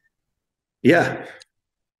sergeant. Yeah.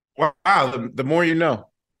 Wow, the more you know.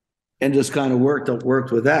 And just kind of worked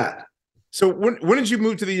with that. So when did you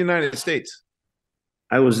move to the United States?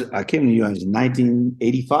 I came to the U.S. in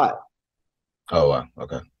 1985. Oh, wow.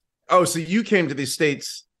 Okay. Oh, so you came to the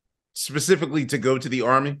States specifically to go to the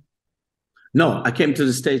Army? No, I came to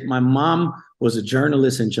the States. My mom was a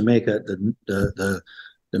journalist in Jamaica, the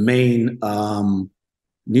main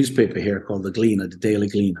newspaper here called the Gleaner, the Daily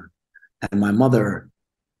Gleaner. And my mother,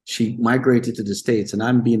 she migrated to the States, and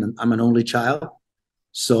I'm an only child.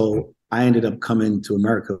 So I ended up coming to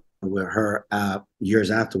America with her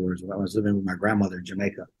years afterwards. I was living with my grandmother in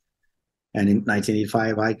Jamaica. And in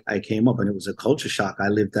 1985, I came up, and it was a culture shock. I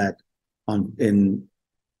lived in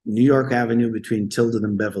New York Avenue between Tilden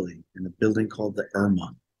and Beverly in a building called the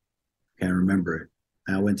Irma. Can't remember it.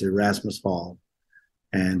 And I went to Erasmus Hall,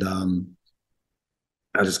 and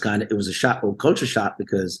I just it was a culture shock,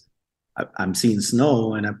 because I'm seeing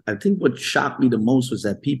snow, and I think what shocked me the most was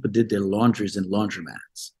that people did their laundries in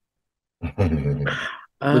laundromats.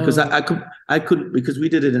 Because I could because we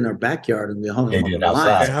did it in our backyard, and we hung it on the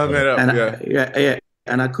line. They hung it up, and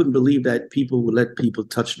and I couldn't believe that people would let people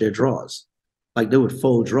touch their drawers, like they would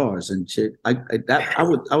fold drawers and shit. I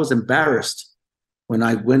was embarrassed when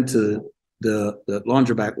I went to the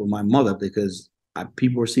laundromat with my mother, because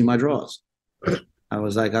people were seeing my drawers. I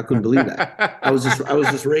was like, I couldn't believe that. I was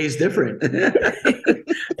just raised different.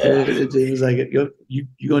 It was like, you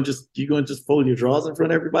gonna just fold your drawers in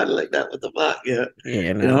front of everybody like that? What the fuck? Yeah. No.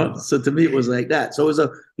 You know. So to me, it was like that. So it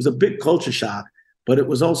was a big culture shock, but it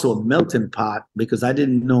was also a melting pot, because I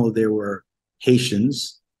didn't know there were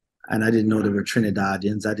Haitians, and I didn't know there were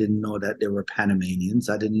Trinidadians. I didn't know that there were Panamanians.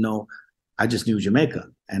 I just knew Jamaica,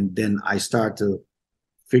 and then I started to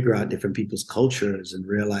figure out different people's cultures and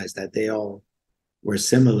realize that they all were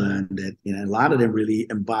similar, and that, you know, a lot of them really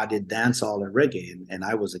embodied dancehall and reggae, and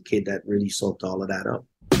I was a kid that really soaked all of that up.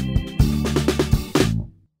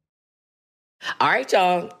 All right,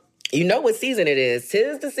 y'all. You know what season it is.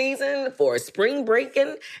 'Tis the season for spring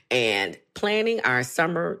breaking and planning our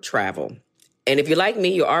summer travel. And if you're like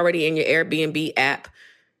me, you're already in your Airbnb app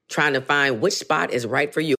trying to find which spot is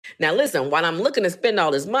right for you. Now listen, while I'm looking to spend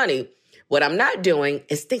all this money, what I'm not doing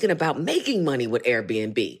is thinking about making money with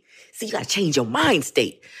Airbnb. See, you got to change your mind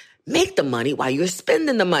state. Make the money while you're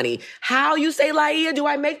spending the money. How, you say, Laia, do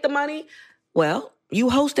I make the money? Well, you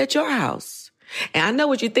host at your house. And I know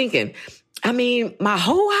what you're thinking. I mean, my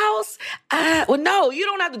whole house? Well, no, you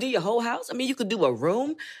don't have to do your whole house. I mean, you could do a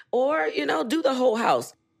room or, do the whole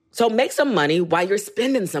house. So make some money while you're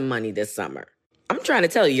spending some money this summer. I'm trying to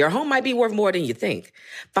tell you, your home might be worth more than you think.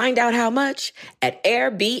 Find out how much at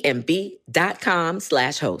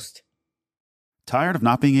airbnb.com/host. Tired of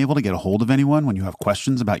not being able to get a hold of anyone when you have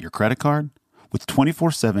questions about your credit card? With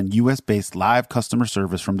 24/7 U.S.-based live customer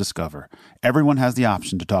service from Discover, everyone has the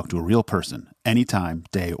option to talk to a real person anytime,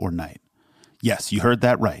 day or night. Yes, you heard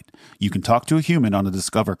that right. You can talk to a human on the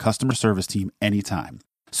Discover customer service team anytime.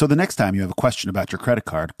 So the next time you have a question about your credit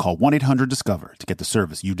card, call 1-800-DISCOVER to get the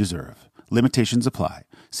service you deserve. Limitations apply.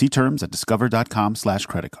 See terms at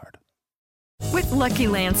discover.com/creditcard. With Lucky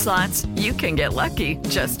Land Slots, you can get lucky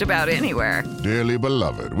just about anywhere. Dearly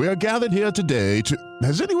beloved, we are gathered here today to...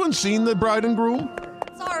 Has anyone seen the bride and groom?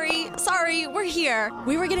 Sorry, we're here.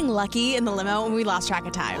 We were getting lucky in the limo and we lost track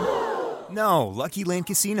of time. No, Lucky Land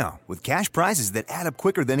Casino, with cash prizes that add up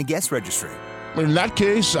quicker than a guest registry. In that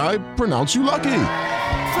case, I pronounce you lucky.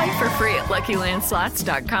 Play for free at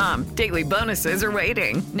LuckyLandSlots.com. Daily bonuses are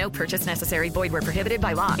waiting. No purchase necessary. Void where prohibited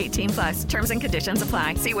by law. 18+. Terms and conditions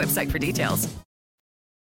apply. See website for details.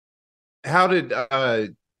 How did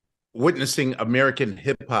witnessing American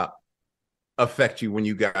hip hop affect you when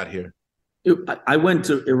you got here? I went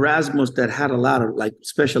to Erasmus that had a lot of, like,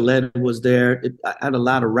 special ed was there. I had a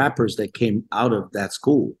lot of rappers that came out of that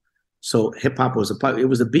school. So hip hop was it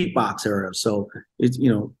was a beatbox era. So it's,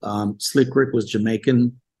 Slick Rick was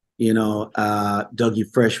Jamaican,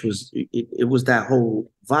 Dougie Fresh was, it was that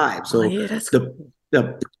whole vibe. So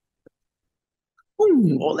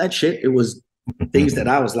all that shit, it was things that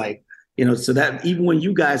I was like, so that even when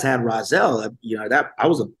you guys had Rozelle, that I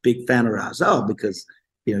was a big fan of Rozelle, because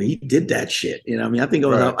he did that shit. I think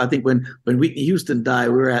I think when Whitney Houston died,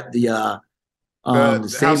 we were at the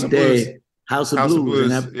same day. House of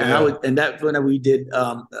Blues. And that's when we did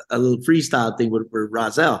a little freestyle thing with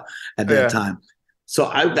Rozelle at that time. So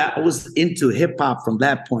I was into hip hop from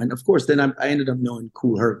that point. Of course, then I ended up knowing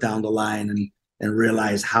Kool Herc down the line and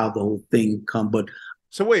realized how the whole thing come. But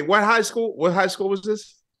so wait, what high school was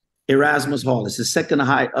this? Erasmus Hall. It's the second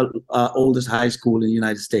oldest high school in the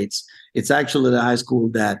United States. It's actually the high school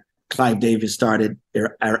that Clive Davis started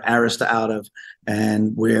Arista out of,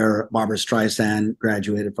 and where Barbra Streisand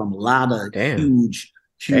graduated from. A lot of huge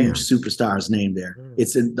superstars named there.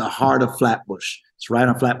 It's in the heart of Flatbush. It's right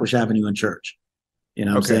on Flatbush Avenue and Church. You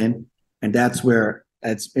know what I'm saying? And that's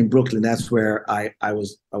in Brooklyn. That's where I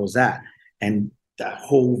was at. And that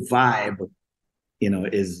whole vibe,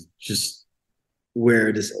 is just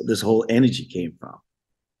where this whole energy came from.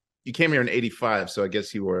 You came here in 85, so I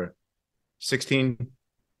guess you were 16?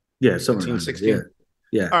 Yeah, 16.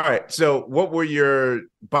 Yeah. All right. So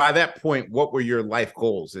by that point, what were your life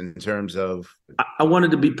goals in terms of? I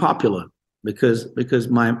wanted to be popular because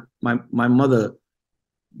my mother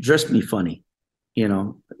dressed me funny,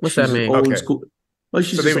 What's that mean? Old school. Well,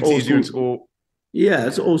 she's so they would tease you in school. Yeah,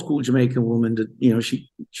 it's an old school Jamaican woman that,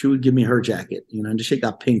 she would give me her jacket, and the shit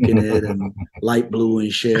got pink in it and light blue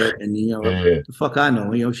and shit. And, the fuck I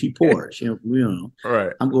know, she poor.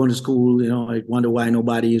 Right. I'm going to school, I wonder why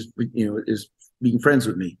nobody is being friends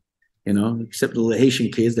with me, except the little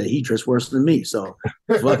Haitian kids that he dressed worse than me. So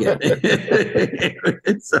fuck it.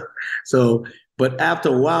 But after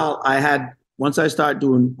a while, once I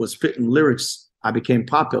started spitting lyrics, I became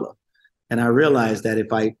popular. And I realized that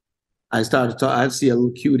if I started to talk, I'd see a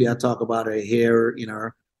little cutie, I talk about her hair,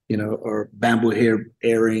 or bamboo hair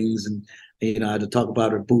earrings, and I had to talk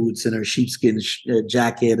about her boots and her sheepskin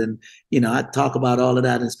jacket, and I'd talk about all of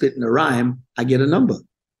that and spit in a rhyme. I get a number,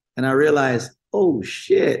 and I realized, oh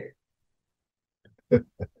shit,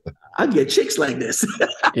 I get chicks like this.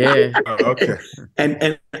 Yeah. Okay.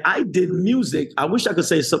 And I did music. I wish I could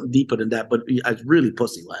say something deeper than that, but I was really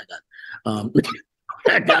pussy when I got.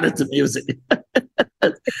 I got into music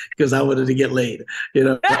because I wanted to get laid.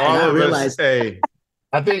 I realized, hey,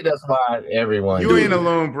 I think that's why everyone. You ain't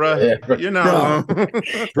alone, bro. Yeah. You're not alone,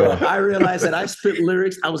 bro. I realized that I spit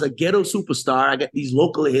lyrics. I was a ghetto superstar. I got these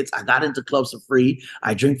local hits. I got into clubs for free.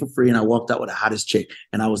 I drink for free, and I walked out with the hottest chick,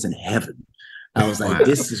 and I was in heaven. I was like,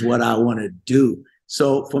 this is what I want to do.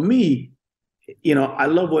 So for me, I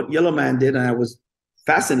love what Yellow Man did, and I was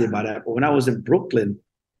fascinated by that. But when I was in Brooklyn,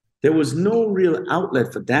 there was no real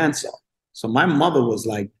outlet for dancehall. So my mother was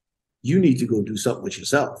like, you need to go do something with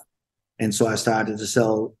yourself. And so I started to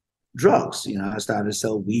sell drugs. I started to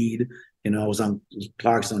sell weed. I was on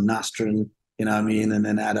Clarkson on Nostrum, and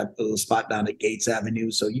then I had a little spot down at Gates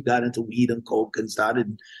Avenue. So you got into weed and coke and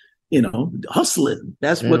started, hustling.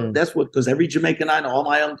 That's what, because every Jamaican I know, all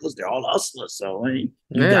my uncles, they're all hustlers. So you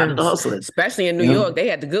got into hustling. Especially in New York, they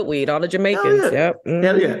had the good weed, all the Jamaicans. Hell yeah. Yep. Mm-hmm.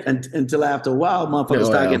 Hell yeah. And until after a while, motherfuckers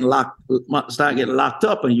start getting locked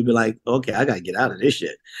up, and you'd be like, okay, I got to get out of this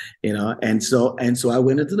shit. And so I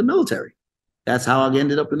went into the military. That's how I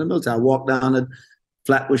ended up in the military. I walked down at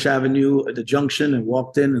Flatbush Avenue at the junction and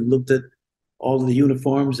walked in and looked at all of the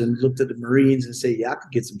uniforms and looked at the Marines and said, yeah, I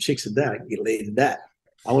could get some chicks in that. I could get laid in that.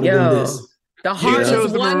 I would have done this. The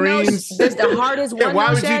hardest one, the hardest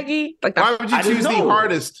one, Shaggy? Why would you choose the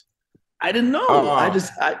hardest? I didn't know.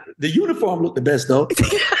 The uniform looked the best, though.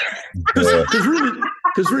 Because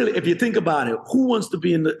really, if you think about it, who wants to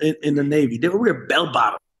be in the Navy? They wear bell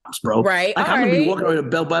bottoms, bro. Right. Like, I remember walking around in a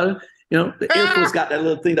bell bottom. The Air Force got that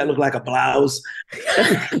little thing that looked like a blouse.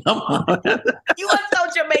 Come on. You are so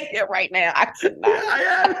Jamaican right now. I am.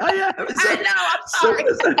 I know. I'm sorry.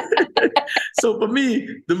 So for me,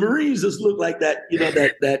 the Marines just look like that,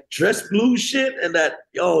 that dress blue shit, and that,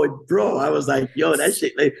 bro, I was like, that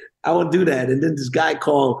shit, I won't do that. And then this guy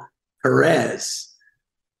called Perez,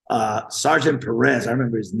 Sergeant Perez, I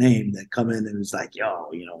remember his name, that come in and was like,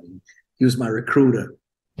 he was my recruiter.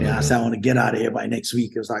 Yeah, I said, I want to get out of here by next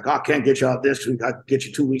week. It was like, I can't get you out this week. I can get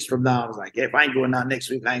you 2 weeks from now. I was like, if I ain't going out next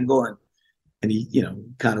week, I ain't going. And he,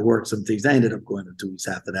 kind of worked some things. I ended up going 2 weeks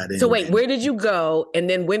after that. Anyway. So wait, where did you go? And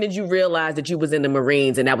then when did you realize that you was in the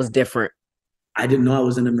Marines and that was different? I didn't know I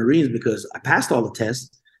was in the Marines because I passed all the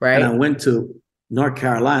tests. Right. And I went to North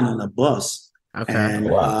Carolina on a bus. Okay. And,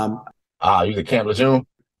 you was at Camp Lejeune?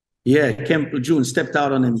 Yeah, Camp Lejeune, stepped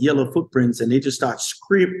out on them yellow footprints, and they just start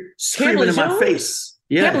screaming in my face.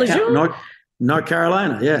 Yeah, North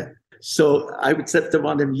Carolina, yeah. So I would set them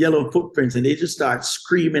on them yellow footprints, and they just start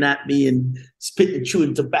screaming at me and spitting and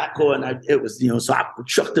chewing tobacco. And it was, so I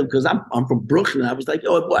chucked them because I'm from Brooklyn. I was like,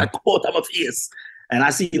 boy, I caught them a face. And I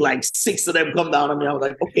see like 6 of them come down on me. I was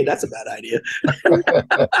like, okay, that's a bad idea.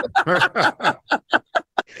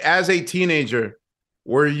 As a teenager,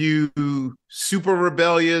 were you super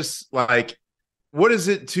rebellious? Like, what is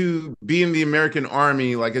it to be in the American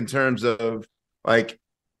Army, like in terms of, like,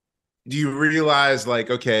 do you realize, like,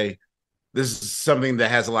 okay, this is something that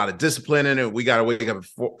has a lot of discipline in it. We got to wake up at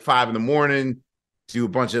 5 a.m, do a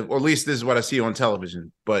bunch of, or at least this is what I see on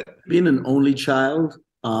television. But being an only child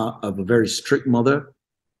of a very strict mother,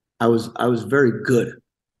 I was very good.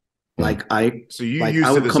 So you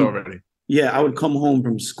used to this already. Yeah, I would come home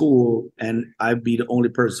from school and I'd be the only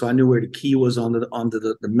person. So I knew where the key was on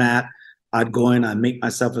the mat. I'd go in, I'd make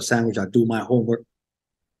myself a sandwich, I'd do my homework.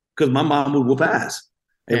 Because my mom would whoop ass.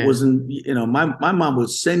 It wasn't, my mom would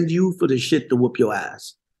send you for the shit to whoop your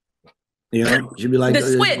ass. She'd be like, the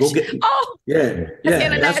switch. Go get,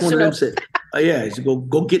 that's one of them said, she'd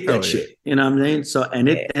go get that shit. You know what I'm saying? So, and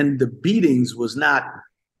the beatings was not,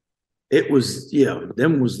 it was,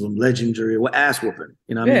 them was the legendary ass whooping.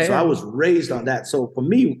 You know what I mean? So I was raised on that. So for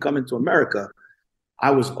me, coming to America,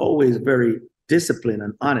 I was always very disciplined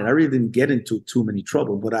and on it. I really didn't get into too many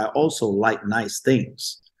trouble, but I also like nice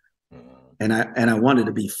things. And I wanted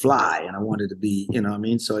to be fly, and I wanted to be, you know what I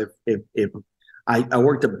mean? So if I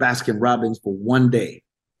worked at Baskin Robbins for one day,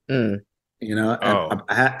 I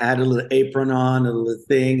had a little apron on, a little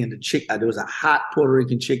thing, and the chick, there was a hot Puerto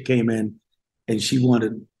Rican chick came in, and she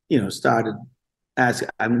wanted, started asking,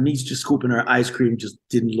 I mean, he's just scooping her ice cream, just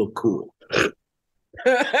didn't look cool.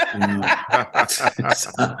 So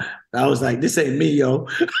I was like, this ain't me, yo.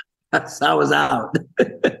 So I was out.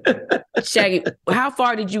 Shaggy, how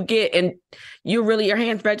far did you get? And your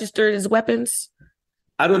hands registered as weapons?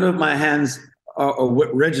 I don't know if my hands are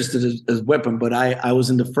registered as weapon, but I was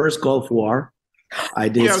in the first Gulf War. I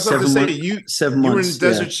did 7 months. You were in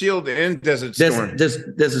Desert Shield and Desert Storm.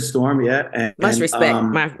 Desert Storm, yeah. And, much respect.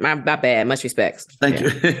 My bad. Much respect. Thank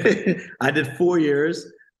you. I did 4 years,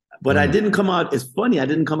 but I didn't come out. It's funny. I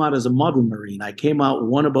didn't come out as a model Marine. I came out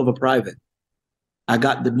one above a private. I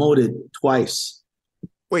got demoted twice.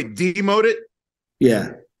 Wait, demoted?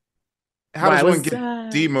 Yeah. How does one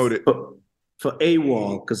get demoted? For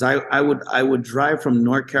AWOL, because I would drive from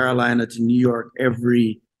North Carolina to New York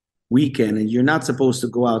every weekend, and you're not supposed to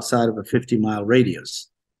go outside of a 50-mile radius.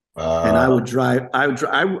 And I would drive.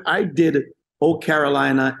 I did Old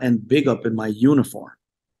Carolina and Big Up in my uniform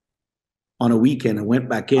on a weekend, and went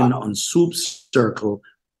back in on Soup Circle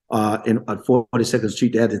at 42nd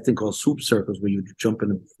Street. They had this thing called Soup Circles where you jump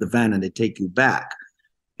in the van and they take you back.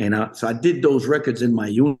 And so I did those records in my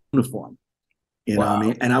uniform. You know what I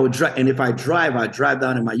mean? And I would drive, and if I drive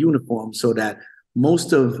down in my uniform, so that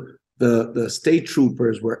most of the state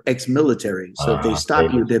troopers were ex-military. So if they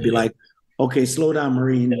stop you, they'd be like, okay, slow down,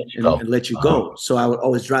 Marine, and let you go. So I would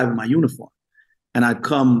always drive in my uniform. And I'd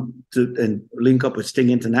come to and link up with Sting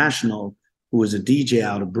International, who was a DJ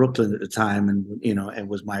out of Brooklyn at the time, and and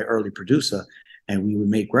was my early producer. And we would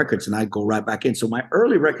make records, and I'd go right back in. So my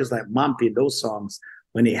early records, like Mompi and those songs,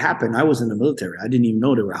 when they happened, I was in the military. I didn't even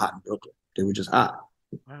know they were hot in Brooklyn. They were just hot.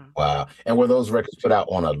 Wow. And were those records put out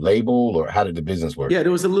on a label, or how did the business work? Yeah,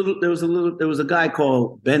 there was a guy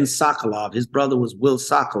called Ben Sokolov. His brother was Will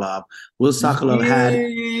Sokolov. Will Sokolov had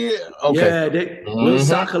Will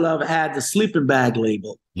Sokolov had the Sleeping Bag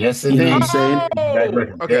label. Yes, you know what I'm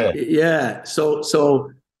saying? Okay. Yeah.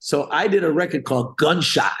 So I did a record called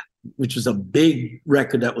Gunshot, which was a big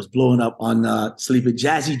record that was blowing up on Sleeping.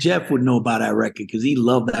 Jazzy Jeff would know about that record because he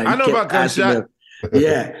loved that. I know about Gunshot.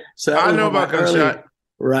 Yeah. So I know about Gunshot.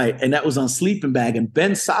 Right. And that was on Sleeping Bag. And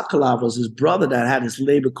Ben Sokolov was his brother that had his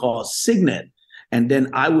label called Signet. And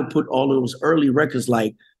then I would put all those early records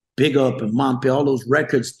like Big Up and Mompi, all those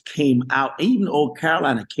records came out. Even Old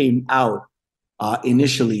Carolina came out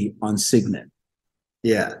initially on Signet.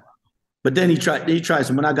 Yeah. But then he tried.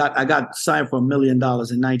 So when I got signed for $1 million in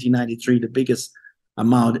 1993, the biggest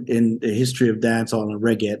amount in the history of dancehall and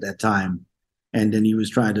reggae at that time. And then he was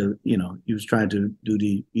trying to do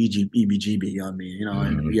the EBGB on me,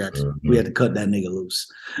 and we had to cut that nigga loose.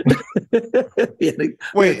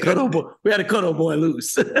 we had to cut old boy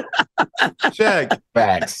loose. Shag.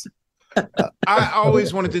 Facts. I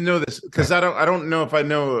always wanted to know this because I don't know if I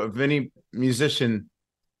know of any musician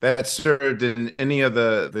that served in any of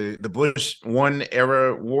the Bush 1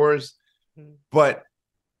 era wars, but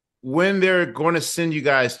when they're going to send you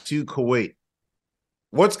guys to Kuwait,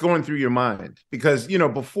 what's going through your mind? Because,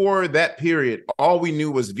 before that period, all we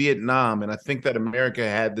knew was Vietnam. And I think that America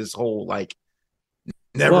had this whole,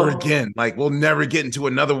 never again. We'll never get into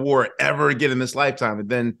another war ever again in this lifetime. And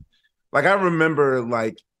then, I remember,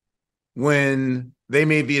 when they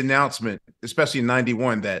made the announcement, especially in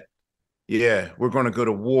 91, that, we're going to go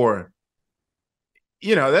to war.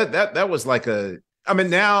 That was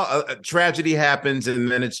now a tragedy happens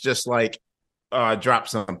and then it's just drop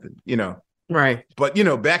something, Right. But,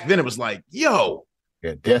 back then it was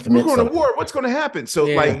death we're going to war. What's going to happen? So,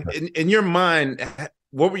 in your mind,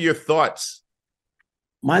 what were your thoughts?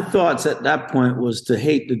 My thoughts at that point was to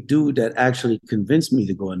hate the dude that actually convinced me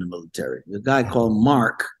to go in the military. The guy called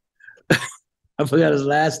Mark. I forgot his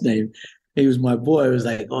last name. He was my boy. He was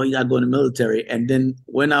like, oh, you got to go in the military. And then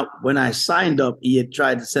when I signed up, he had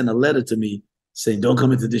tried to send a letter to me saying, don't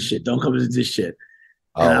come into this shit. Don't come into this shit.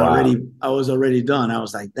 And I was already done. I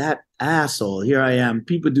was like, that asshole, here I am.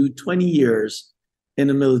 People do 20 years in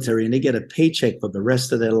the military and they get a paycheck for the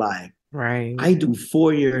rest of their life. Right. I do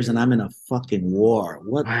 4 years and I'm in a fucking war.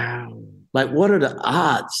 What? Wow. Like, what are the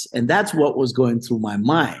odds? And that's what was going through my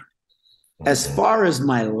mind. As far as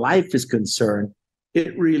my life is concerned,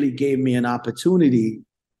 it really gave me an opportunity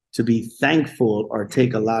to be thankful or not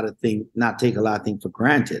take a lot of things for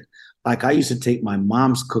granted. Like I used to take my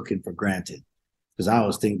mom's cooking for granted because I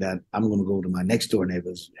always think that I'm going to go to my next door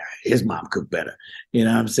neighbor's, his mom cooked better, you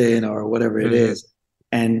know what I'm saying, or whatever it is.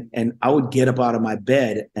 And I would get up out of my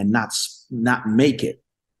bed and not make it.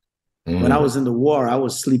 When I was in the war, I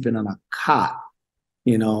was sleeping on a cot,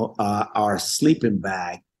 or a sleeping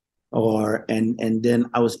bag, and then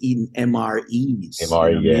I was eating MREs.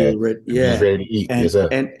 Ready to eat.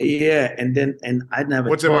 And I never.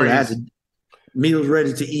 What's MREs? Meals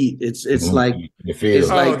ready to eat. It's like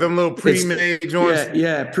them little pre-made joints.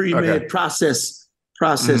 Pre-made processed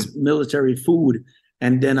military food,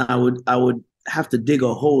 and then I would have to dig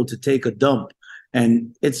a hole to take a dump.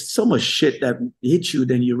 And it's so much shit that hits you,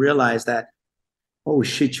 then you realize that, oh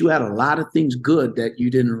shit, you had a lot of things good that you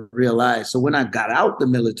didn't realize. So when I got out the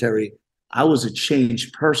military, I was a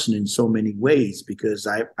changed person in so many ways because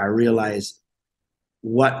I realized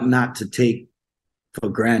what not to take for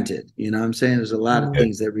granted. You know what I'm saying? There's a lot of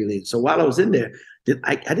things that really, so while I was in there,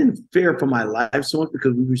 I didn't fear for my life so much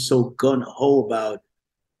because we were so gun-ho about,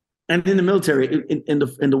 and in the military, in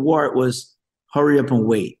the war, it was, hurry up and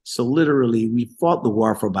wait. So literally, we fought the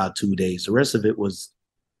war for about 2 days. The rest of it was,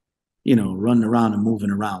 running around and moving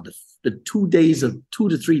around. The 2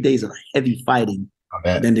 to 3 days of heavy fighting,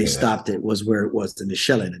 then they stopped it, was where it was in the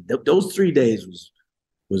shelling. And those 3 days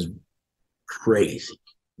was crazy.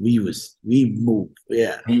 We moved,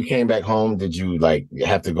 yeah. When you came back home, did you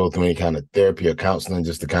have to go through any kind of therapy or counseling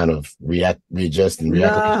just to kind of readjust and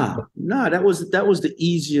react? No, that was the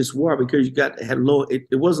easiest war because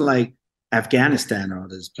it wasn't like Afghanistan or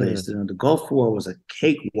this place. The Gulf War was a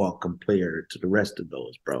cakewalk compared to the rest of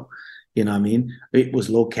those, bro. You know what I mean? It was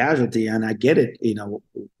low casualty, and I get it.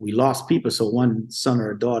 We lost people, so one son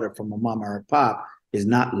or a daughter from a mom or a pop is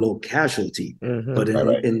not low casualty. But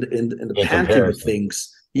in the pantheon of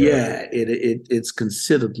things, it's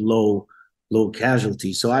considered low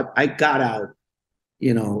casualty. So I got out,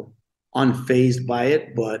 unfazed by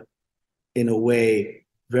it, but in a way,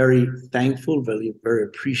 very thankful, very, very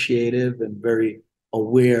appreciative, and very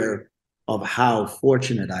aware of how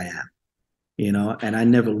fortunate I am, and I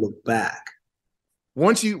never look back.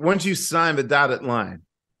 Once you sign the dotted line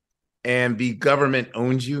and the government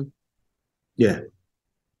owns you,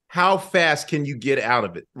 how fast can you get out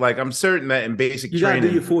of it? Like, I'm certain that in basic training, you gotta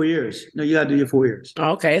do your 4 years. No, you gotta do your 4 years.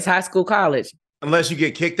 Okay, it's high school, college. Unless you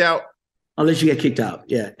get kicked out? Unless you get kicked out,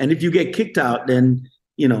 yeah. And if you get kicked out, then,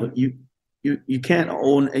 you can't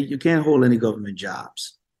hold any government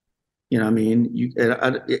jobs. You know what I mean?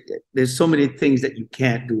 There's so many things that you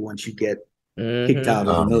can't do once you get kicked out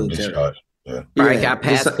of the military. Right, got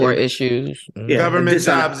passport issues. Government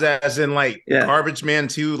jobs as in garbage man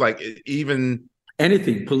too, even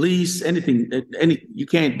anything, police, anything, you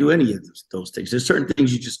can't do any of those things. There's certain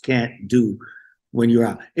things you just can't do when you're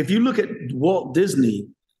out. If you look at Walt Disney,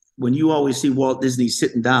 when you always see Walt Disney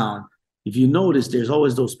sitting down, if you notice, there's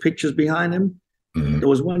always those pictures behind him. There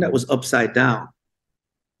was one that was upside down.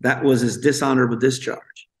 That was his dishonorable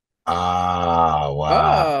discharge. Ah,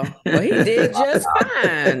 wow. Oh, well, he did just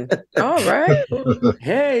fine. All right.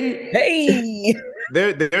 Hey.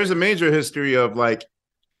 There's a major history of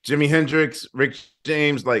Jimi Hendrix, Rick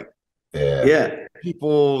James,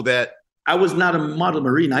 people that. I was not a model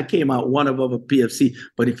Marine. I came out one above a PFC.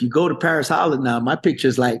 But if you go to Paris Holland now, my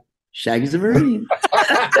picture's like Shaggy's a Marine.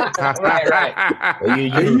 right.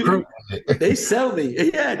 They sell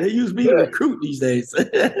me. Yeah, they use me to recruit these days.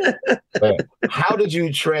 How did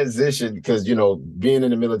you transition? Because, being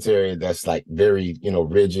in the military, that's very,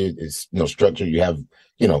 rigid, it's, structured. You have,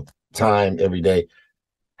 time every day.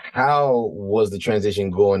 How was the transition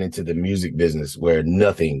going into the music business where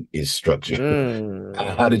nothing is structured?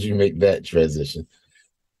 How did you make that transition?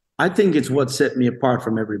 I think it's what set me apart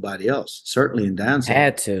from everybody else, certainly in dancing.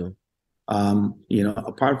 Had to.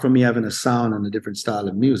 Apart from me having a sound and a different style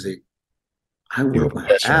of music, I worked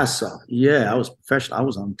my ass off. Yeah, I was professional. I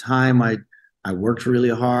was on time. I worked really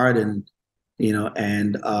hard, and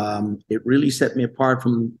it really set me apart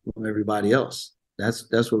from everybody else.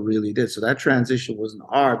 That's what really did. So that transition wasn't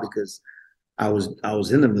hard because I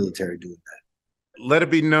was in the military doing that. Let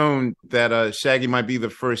it be known that Shaggy might be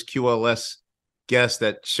the first QLS guest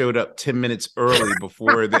that showed up 10 minutes early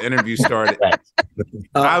before the interview started.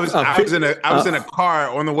 I was in a car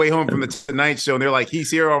on the way home from the Tonight Show, and they're like,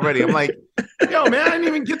 "He's here already." I'm like, "Yo, man, I didn't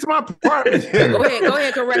even get to my apartment yet." Go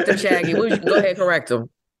ahead, correct him, Shaggy. Go ahead, correct him.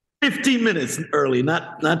 15 minutes early,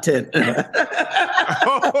 not 10. You're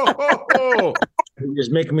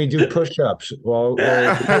just making me do push-ups. All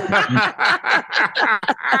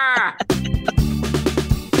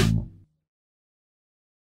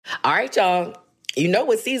right, y'all. You know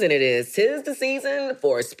what season it is. 'Tis the season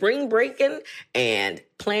for spring breaking and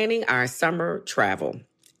planning our summer travel.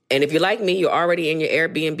 And if you're like me, you're already in your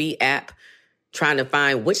Airbnb app trying to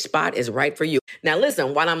find which spot is right for you. Now,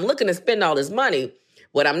 listen, while I'm looking to spend all this money,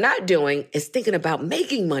 what I'm not doing is thinking about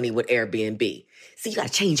making money with Airbnb. See, you got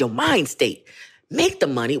to change your mind state. Make the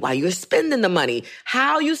money while you're spending the money.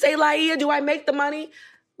 How, you say, Laia, do I make the money?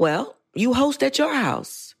 Well, you host at your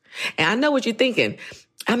house. And I know what you're thinking.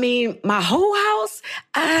 I mean, my whole house?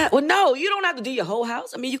 Well, no, you don't have to do your whole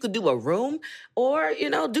house. I mean, you could do a room or,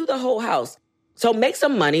 do the whole house. So make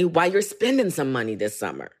some money while you're spending some money this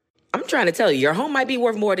summer. I'm trying to tell you, your home might be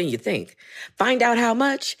worth more than you think. Find out how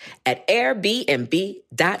much at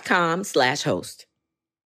airbnb.com/host.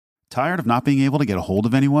 Tired of not being able to get a hold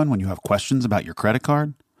of anyone when you have questions about your credit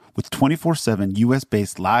card? With 24/7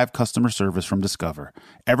 U.S.-based live customer service from Discover,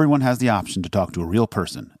 everyone has the option to talk to a real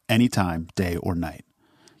person anytime, day or night.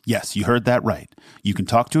 Yes, you heard that right. You can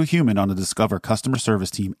talk to a human on the Discover customer service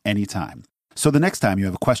team anytime. So the next time you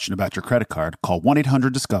have a question about your credit card, call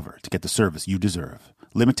 1-800-DISCOVER to get the service you deserve.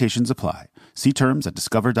 Limitations apply. See terms at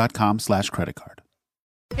discover.com/creditcard.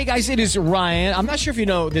 Hey guys, it is Ryan. I'm not sure if you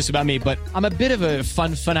know this about me, but I'm a bit of a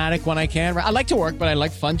fun fanatic when I can. I like to work, but I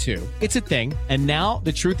like fun too. It's a thing. And now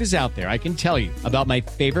the truth is out there. I can tell you about my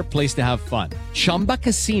favorite place to have fun. Chumba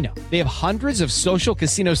Casino. They have hundreds of social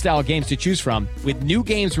casino style games to choose from with new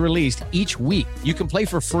games released each week. You can play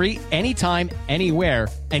for free anytime, anywhere.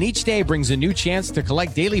 And each day brings a new chance to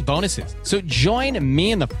collect daily bonuses. So join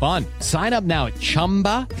me in the fun. Sign up now at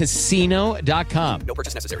ChumbaCasino.com. No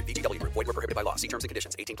purchase necessary. VGW Group. Void where prohibited by law. See terms and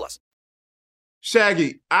conditions. 18+.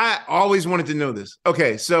 Shaggy, I always wanted to know this.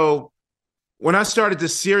 Okay, so when I started to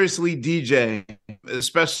seriously DJ,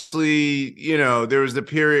 especially, there was the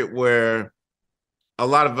period where a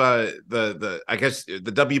lot of the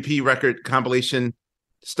WP record compilation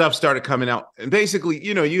stuff started coming out. And basically,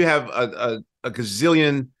 you have a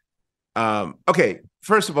gazillion. Okay,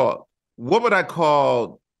 first of all, what would I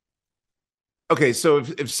call? Okay, so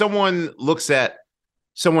if someone looks at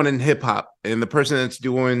someone in hip hop and the person that's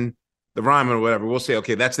doing the rhyme or whatever, we'll say,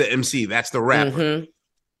 okay, that's the MC, that's the rapper. Mm-hmm.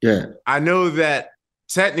 Yeah. I know that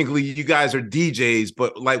technically you guys are DJs,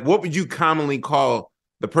 but like, what would you commonly call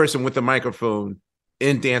the person with the microphone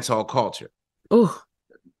in dancehall culture? Oh,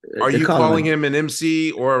 are you calling him an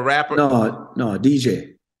MC or a rapper? No,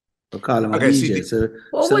 DJ. They call him a DJ. So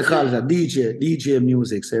they call it a DJ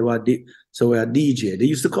music. So we're a DJ. They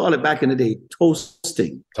used to call it back in the day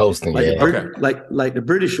toasting. Toasting, like yeah. Like the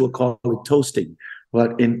British would call it toasting.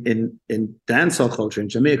 But in dancehall culture in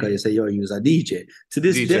Jamaica, you say, yo, use a DJ. To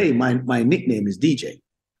this day, my nickname is DJ.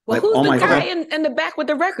 Well, who's the guy in the back with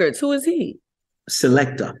the records? Who is he?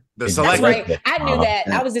 Selector. The Selector. That's right. I knew that.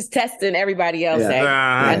 Yeah. I was just testing everybody else.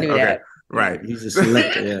 I knew that. Right. He's a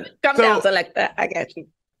Selector, yeah. Come down, Selector. I got you.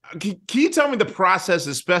 Can you tell me the process,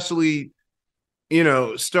 especially,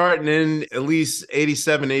 starting in at least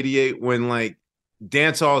 87, 88, when like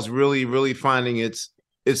dancehall is really, really finding its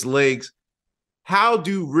legs? How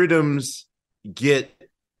do rhythms get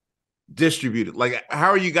distributed? Like, how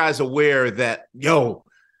are you guys aware that,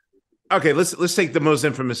 okay, let's take the most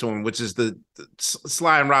infamous one, which is the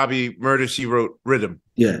Sly and Robbie Murder, She Wrote rhythm.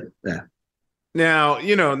 Yeah. Now,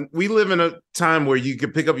 we live in a time where you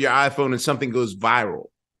can pick up your iPhone and something goes viral.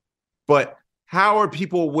 But how are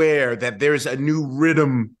people aware that there's a new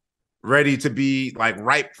rhythm ready to be like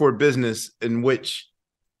ripe for business in which,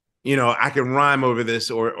 I can rhyme over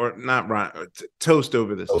this or not rhyme, or toast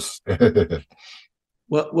over this?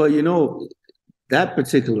 Well, that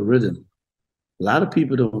particular rhythm, a lot of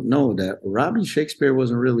people don't know that Robbie Shakespeare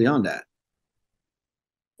wasn't really on that.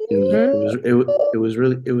 It was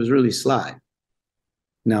really Sly.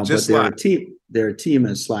 Now, just but they're a team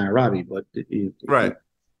as Sly and Robbie, but right.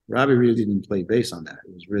 Robbie really didn't play bass on that.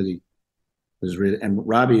 It was really, and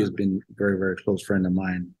Robbie has been a very, very close friend of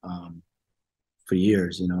mine for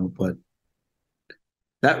years, but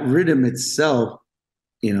that rhythm itself,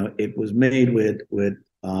 it was made with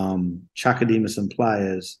Chaka Demus and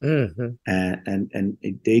Pliers, and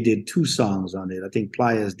they did 2 songs on it. I think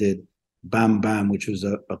Pliers did Bam Bam, which was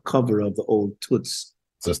a cover of the old Toots.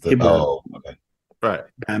 Okay. Right.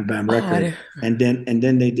 Bam Bam record. And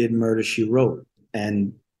then they did Murder, She Wrote.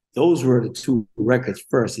 And those were the 2 records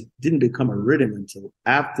first. It didn't become a rhythm until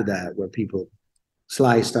after that, where people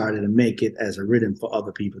Sly started to make it as a rhythm for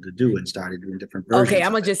other people to do and started doing different versions. Okay,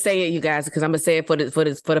 I'm gonna just say it, you guys, because I'm gonna say it for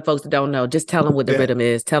the folks that don't know. Just tell them what the rhythm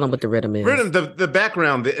is. Tell them what the rhythm is. Rhythm, the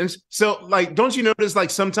background. So, like, don't you notice, like,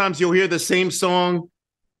 sometimes you'll hear the same song,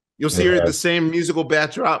 you'll hear the same musical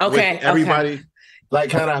backdrop with everybody. Okay.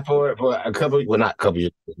 Like, kind of for a couple, well, not a couple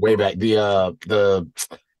years, way back. What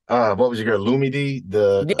was your girl, Lumidee?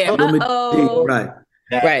 Right.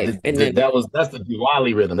 That's the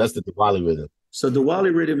Diwali rhythm. That's the Diwali rhythm. So the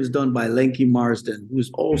Diwali rhythm is done by Lenky Marsden, who's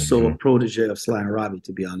also a protege of Sly and Robbie,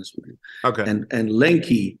 to be honest with you. Okay. And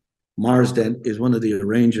Lenky Marsden is one of the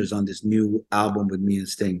arrangers on this new album with me and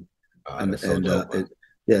Sting.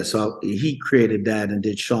 So he created that and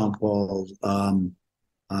did Sean Paul's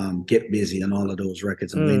Get Busy and all of those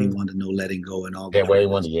records. And Wayne Wonder, No Letting Go, and all that. Yeah, Wayne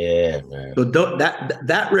Wonder, man. So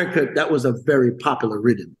that record, that was a very popular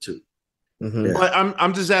rhythm too. Mm-hmm. Yeah. But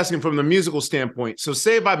I'm just asking from the musical standpoint. So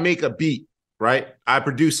say if I make a beat, right? I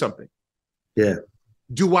produce something. Yeah.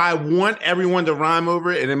 Do I want everyone to rhyme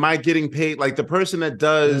over it? And am I getting paid? Like the person that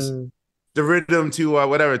does the rhythm to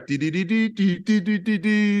whatever.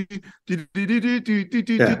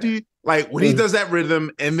 Like when he does that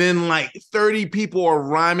rhythm and then like 30 people are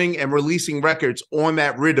rhyming and releasing records on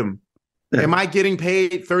that rhythm. Yeah. Am I getting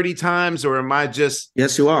paid 30 times or am I just?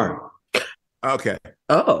 Yes, you are. Okay.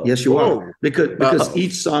 Oh, yes, you are. Because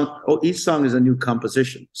each song is a new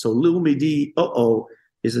composition. So Lumidee,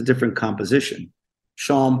 is a different composition.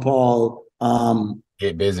 Sean Paul,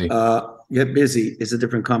 Get Busy. Get Busy is a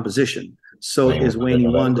different composition. So is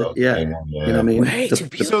Wayne Wonder. Yeah. You know what I mean?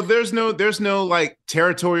 So there's no like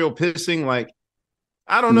territorial pissing. Like,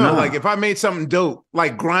 I don't know. No. Like if I made something dope,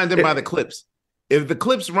 like Grinding by the Clips, if the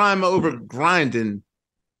Clips rhyme over Grinding,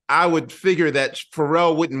 I would figure that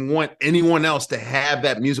Pharrell wouldn't want anyone else to have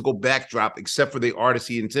that musical backdrop except for the artist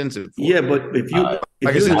he intends it for. Yeah, but if you're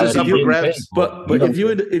in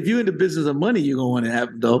the business of money, you're gonna want to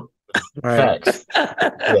have dope. Right.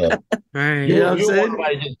 Yeah. Right. You know what I'm saying?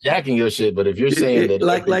 Somebody just jacking your shit, but if you're saying that, all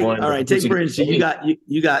right, take for instance,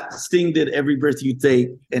 you got Sting did Every Breath You Take,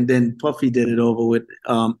 and then Puffy did it over with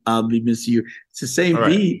I'll Be Missing You. It's the same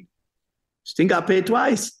beat. Sting got paid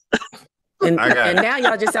twice. And now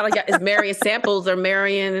y'all just sound like it's marrying samples or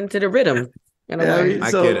marrying into the rhythm. You know I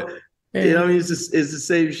get it. You know what I mean? It's the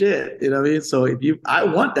same shit. You know what I mean? So I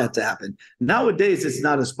want that to happen. Nowadays, it's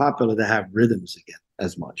not as popular to have rhythms again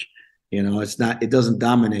as much. You know, it doesn't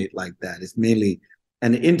dominate like that. It's mainly,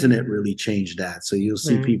 and the internet really changed that. So you'll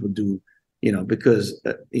see people do, because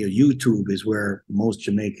YouTube is where most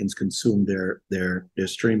Jamaicans consume their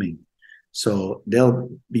streaming. So they'll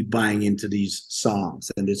be buying into these songs,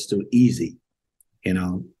 and it's too easy,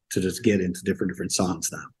 to just get into different songs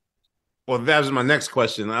now. Well, that was my next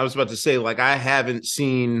question. I was about to say, like, I haven't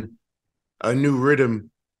seen a new rhythm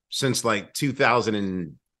since like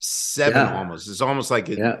 2007 almost. It's almost like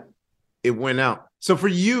it went out. So for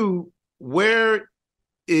you, where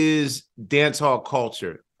is dancehall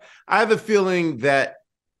culture? I have the feeling that,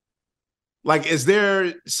 like, is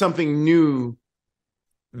there something new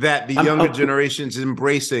that the younger generation's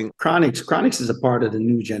embracing? Chronix is a part of the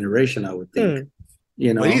new generation, I would think.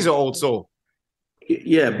 But he's an old soul.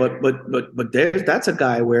 Yeah, but that's a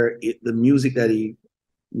guy where the music that he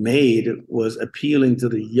made was appealing to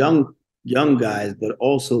the young guys, but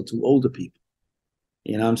also to older people.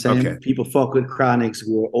 You know what I'm saying? Okay. People fuck with Chronix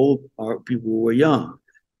who are old or people who are young.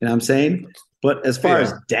 You know what I'm saying? But as far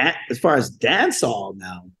as dancehall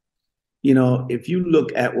now, if you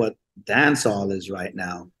look at what dancehall is right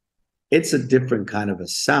now, it's a different kind of a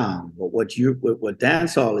sound. But what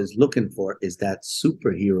dancehall is looking for is that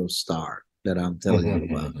superhero star that I'm telling you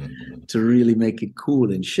about, to really make it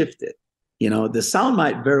cool and shift it. The sound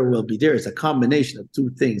might very well be there. It's a combination of two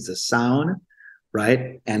things: the sound,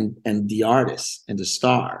 right, and the artist and the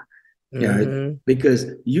star. Right? Because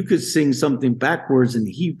you could sing something backwards in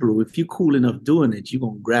Hebrew. If you're cool enough doing it, you're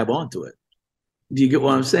gonna grab onto it. Do you get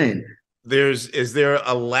what I'm saying? Is there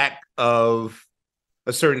a lack of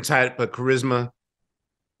a certain type of charisma?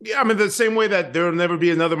 Yeah, I mean, the same way that there'll never be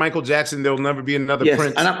another Michael Jackson, there'll never be another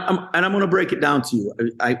Prince. And I'm going to break it down to you.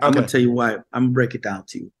 I'm going to tell you why. I'm going to break it down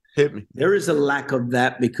to you. Hit me. There is a lack of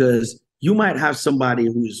that because you might have somebody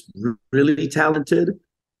who's really talented,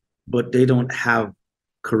 but they don't have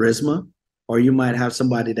charisma. Or you might have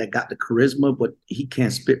somebody that got the charisma, but he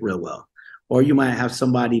can't spit real well. Or you might have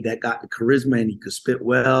somebody that got the charisma and he could spit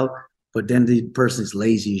well, but then the person's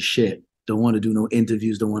lazy as shit. Don't want to do no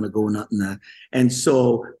interviews, don't want to go nothing. And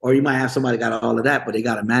so, or you might have somebody got all of that, but they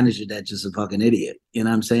got a manager that's just a fucking idiot. You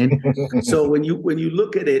know what I'm saying? So when you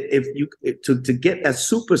look at it, to get that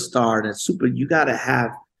superstar, you got to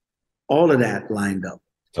have all of that lined up.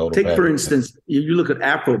 Take, for instance, you look at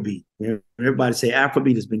Afrobeat. Everybody say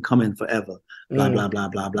Afrobeat has been coming forever. Blah, blah, blah,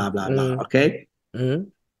 blah, blah, blah, blah. Okay?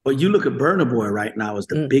 But you look at Burna Boy right now as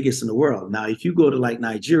the biggest in the world. Now, if you go to like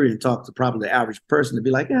Nigeria and talk to probably the average person, they'd be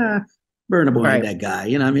like, Burna Boy ain't that guy.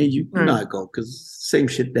 You know what I mean? You know how it go, because same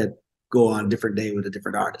shit that go on a different day with a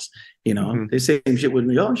different artist. You know, they say same shit with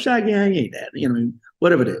me. Oh, Shaggy, I ain't that. You know what I mean?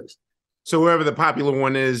 Whatever it is. So whoever the popular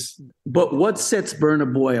one is. But what sets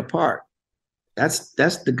Burna Boy apart? That's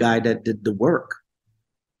the guy that did the work.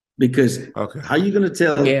 Because how are you going to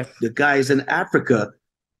tell the guys in Africa?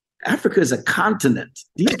 Africa is a continent.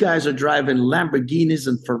 These guys are driving Lamborghinis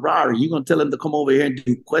and Ferrari. You going to tell them to come over here and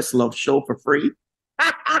do Questlove show for free?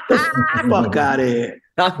 Fuck out of here.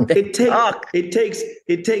 It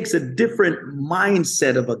takes a different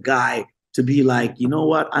mindset of a guy to be like, you know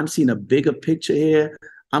what? I'm seeing a bigger picture here.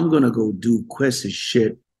 I'm going to go do Quest's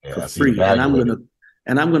shit for free.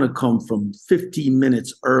 And I'm gonna come from 15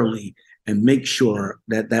 minutes early and make sure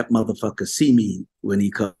that motherfucker see me when he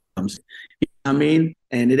comes. You know what I mean?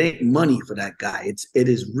 And it ain't money for that guy. It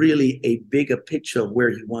is really a bigger picture of where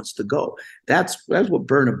he wants to go. That's what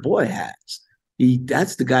Burna Boy has.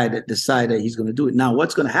 That's the guy that decided he's gonna do it. Now,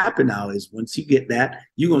 what's gonna happen now is once you get that,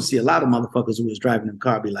 you're gonna see a lot of motherfuckers who was driving in the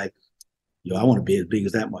car be like, yo, I want to be as big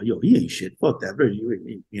as that. Yo, he ain't shit. Fuck that.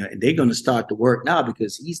 You know, and they're gonna start to work now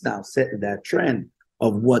because he's now setting that trend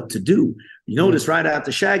of what to do. You notice right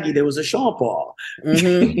after Shaggy, there was a Sean Paul. You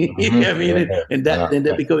know what I mean? And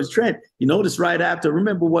that becomes trend. You notice right after,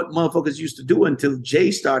 remember what motherfuckers used to do until Jay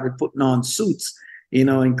started putting on suits, you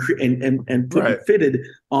know, and putting fitted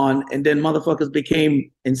on, and then motherfuckers became,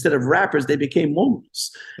 instead of rappers, they became models,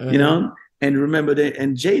 you know? And remember that,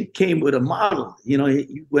 and Jay came with a model, you know,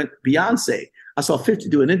 he went Beyonce. I saw 50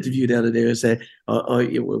 do an interview the other day and said,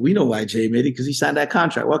 we know why Jay made it, because he signed that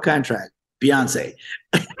contract. What contract? Beyonce.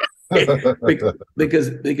 because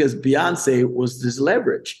Beyonce was this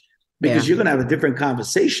leverage. Because you're gonna have a different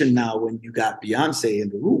conversation now when you got Beyonce in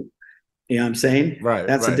the room. You know what I'm saying? Right.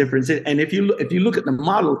 That's the difference. And if you look at the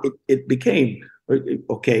model, it became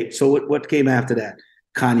okay. So what came after that?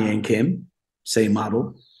 Kanye and Kim, same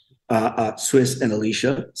model. Swiss and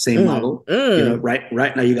Alicia, same model. You know,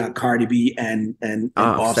 right now you got Cardi B and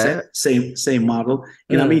Offset, same model.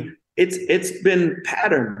 You know what I mean? It's been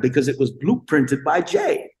patterned because it was blueprinted by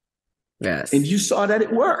Jay. Yes. And you saw that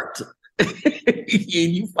it worked. And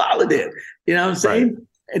you followed it. You know what I'm saying? Right.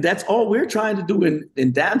 And that's all we're trying to do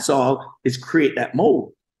in dancehall is create that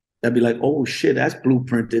mold. That'd be like, oh shit, that's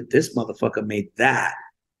blueprinted. This motherfucker made that.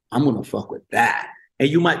 I'm gonna fuck with that. And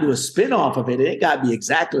you might do a spin-off of it. It ain't gotta be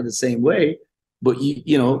exactly the same way, but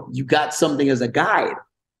you got something as a guide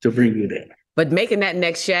to bring you there. But making that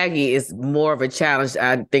next Shaggy is more of a challenge,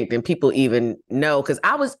 I think, than people even know. Because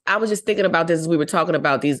I was just thinking about this as we were talking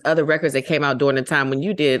about these other records that came out during the time when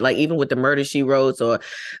you did, like even with the Murder, She Wrote or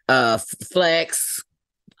Flex.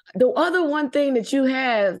 The other one thing that you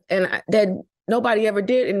have and that nobody ever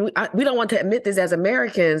did, and we don't want to admit this as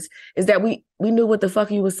Americans, is that we knew what the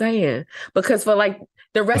fuck you were saying. Because for like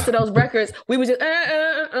the rest of those records, we were just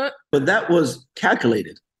But that was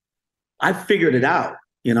calculated. I figured it out.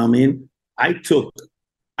 You know what I mean? I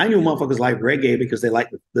knew motherfuckers like reggae because they like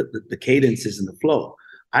the cadences and the flow.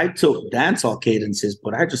 I took dancehall cadences,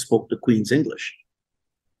 but I just spoke the Queen's English.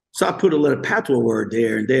 So I put a little patois word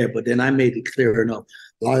there and there, but then I made it clear enough.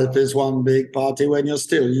 Life is one big party when you're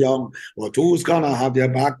still young. But who's gonna have your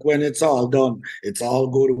back when it's all done? It's all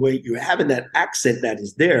good when you're having that accent that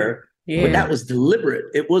is there, but that was deliberate.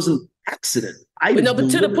 It wasn't accident. But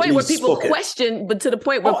to the point where people question,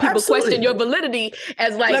 question your validity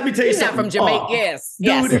as like, let me tell you something. Not from Jamaica.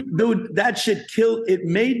 Yes. Dude, that shit it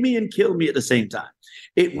made me and killed me at the same time.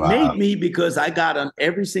 It made me because I got on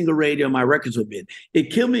every single radio my records would be.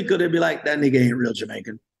 It killed me because they'd be like, that nigga ain't real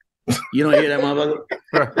Jamaican. You don't hear that motherfucker?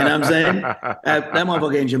 You know what I'm saying? That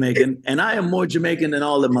motherfucker ain't Jamaican. And I am more Jamaican than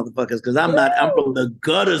all the motherfuckers because I'm from the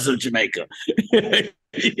gutters of Jamaica.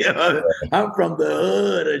 You know, I'm from the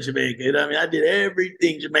hood of Jamaica. You know what I mean? I did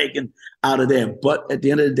everything Jamaican out of there. But at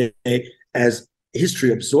the end of the day, as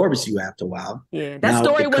history absorbs you after a while. Yeah, that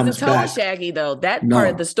story wasn't told, Shaggy, though. That part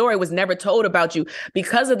of the story was never told about you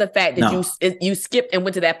because of the fact that you skipped and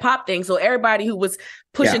went to that pop thing. So everybody who was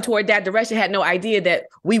pushing toward that direction had no idea that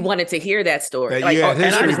we wanted to hear that story. And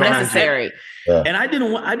it was necessary. Yeah. And I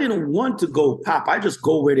didn't want to go pop. I just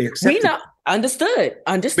go where they accept it. Understood.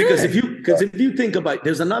 Because if you think about it,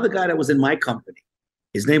 there's another guy that was in my company.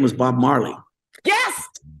 His name was Bob Marley. Yes.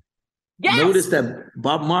 Notice that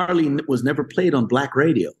Bob Marley was never played on black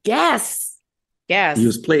radio. Yes. He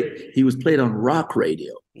was played on rock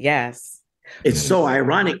radio. Yes. It's so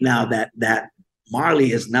ironic now that Marley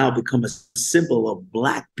has now become a symbol of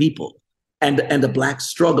Black people and the Black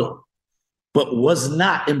struggle, but was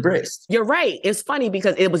not embraced. You're right. It's funny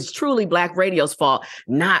because it was truly Black radio's fault,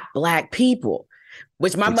 not Black people.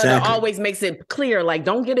 Which my mother always makes it clear, like,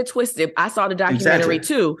 don't get it twisted. I saw the documentary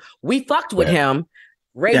too. We fucked with him.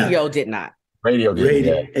 Radio did not. Radio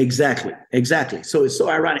did. Exactly. So it's so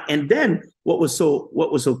ironic. And then what was so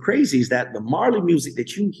crazy is that the Marley music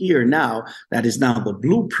that you hear now, that is now the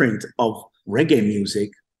blueprint of reggae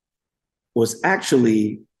music, was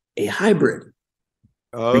actually a hybrid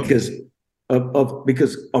because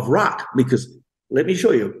of rock. Because let me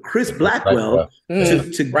show you, Chris Blackwell,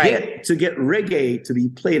 to get reggae to be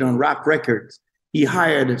played on rock records, he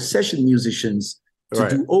hired session musicians to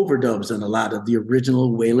do overdubs on a lot of the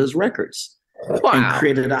original Wailers records. Wow. And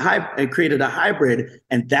created a hybrid,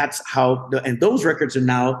 and that's how. And those records are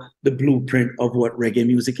now the blueprint of what reggae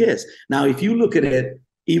music is. Now, if you look at it,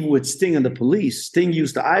 even with Sting and the Police, Sting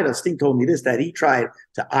used to idol. Sting told me this, that he tried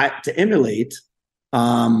to emulate.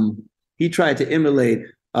 He tried to emulate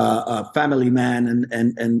Family Man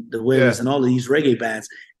and the Wailers and all of these reggae bands.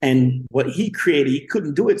 And what he created, he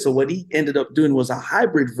couldn't do it. So what he ended up doing was a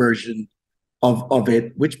hybrid version of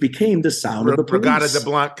it, which became the sound of the Police. Reggatta de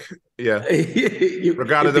Blanc. Yeah.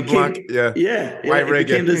 Reggatta de Blanc. Yeah. White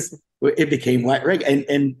reggae. It became white reggae.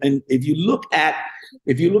 And if you look at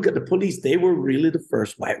the Police, they were really the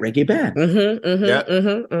first white reggae band.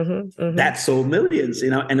 That sold millions,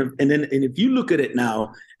 you know. And if you look at it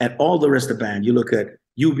now, at all the rest of the band, you look at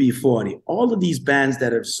UB40, all of these bands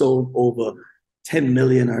that have sold over 10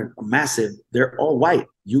 million are massive. They're all white.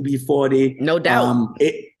 UB40, no doubt.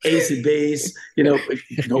 AC Bass, you know,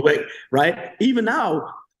 no way, right? Even now,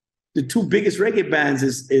 the two biggest reggae bands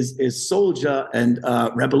is Soulja and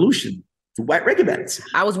Revolution, two white reggae bands.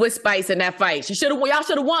 I was with Spice in that fight. Y'all should have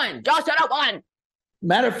won. Y'all should have won.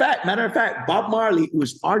 Matter of fact, Bob Marley, who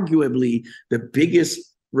is arguably the biggest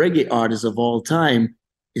reggae artist of all time,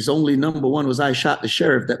 his only number one was "I Shot the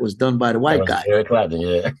Sheriff," that was done by the white guy. Eric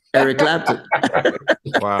Clapton, Eric Clapton.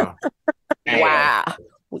 Wow. Wow.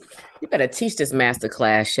 You better teach this master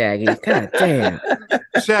class, Shaggy. God damn.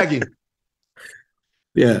 Shaggy.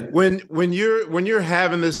 Yeah. When you're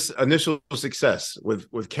having this initial success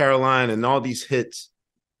with Caroline and all these hits,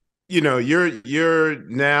 you know, you're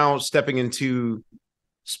now stepping into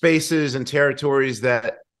spaces and territories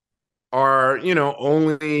that are, you know,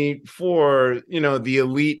 only for, you know, the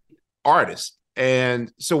elite artists.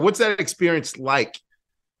 And so what's that experience like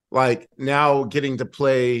now getting to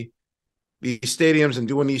play these stadiums and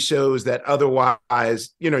doing these shows that otherwise,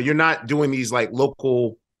 you know, you're not doing these like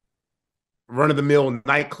local run-of-the-mill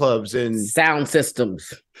nightclubs and sound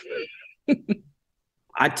systems.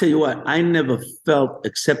 I tell you what, I never felt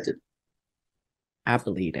accepted. I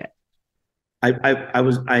believe that.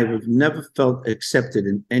 I've never felt accepted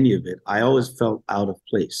in any of it. I always felt out of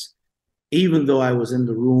place. Even though I was in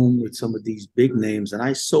the room with some of these big names and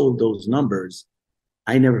I sold those numbers,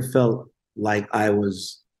 I never felt like I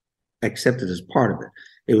was accepted as part of it.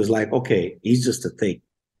 It was like, okay, he's just a thing.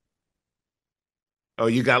 Oh,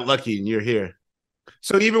 you got lucky and you're here.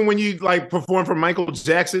 So even when you like perform for Michael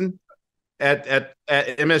Jackson at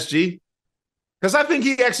MSG, because I think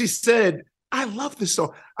he actually said, I love this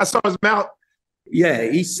song. I saw his mouth. Yeah,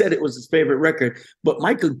 he said it was his favorite record, but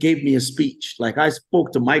Michael gave me a speech. Like I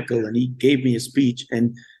spoke to Michael and he gave me a speech.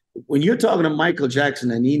 And when you're talking to Michael Jackson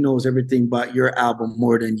and he knows everything about your album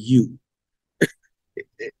more than you,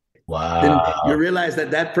 wow, then you realize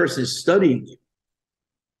that person is studying you.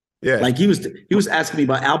 Yeah, like he was asking me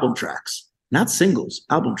about album tracks, not singles,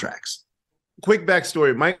 album tracks. Quick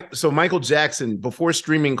backstory, Michael Jackson, before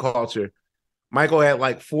streaming culture, Michael had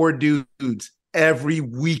like 4 dudes every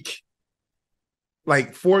week.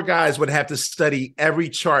 Like 4 guys would have to study every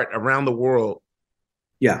chart around the world.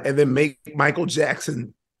 Yeah. And then make Michael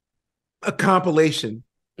Jackson a compilation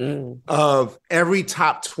of every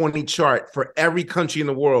top 20 chart for every country in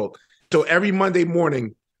the world. So every Monday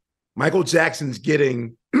morning, Michael Jackson's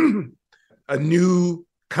getting a new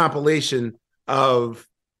compilation of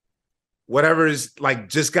whatever is like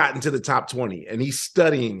just gotten to the top 20 and he's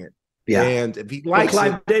studying it. Yeah. And if he likes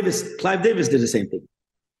Clive Davis did the same thing.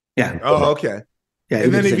 Yeah. Oh, okay. Yeah.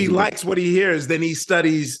 And then if he likes what he hears, then he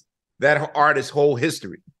studies that artist's whole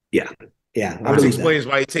history. Yeah. Yeah. Which explains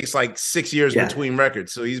why it takes like 6 years between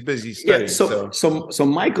records. So he's busy studying. Yeah. So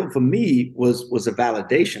Michael for me was a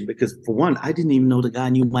validation because for one, I didn't even know the guy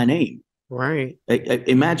knew my name. Right.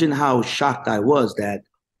 Imagine how shocked I was that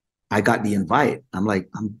I got the invite. I'm like,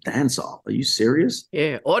 I'm dancehall. Are you serious?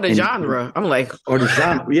 Yeah. Or the genre. I'm like, or the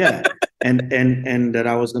genre. Yeah. and that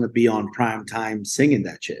I was going to be on prime time singing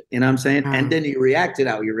that shit. You know what I'm saying? And then he reacted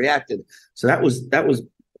how he reacted. So that was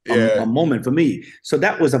a moment for me. So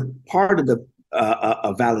that was a part of the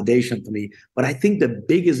a validation for me. But I think the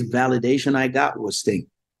biggest validation I got was Sting.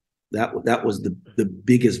 That was the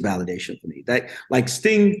biggest validation for me. That, like,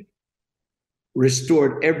 Sting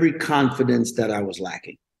restored every confidence that I was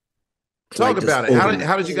lacking. Talk about it.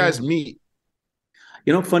 How did you guys meet?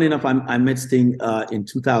 You know, funny enough, I met Sting in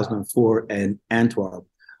 2004 in Antwerp,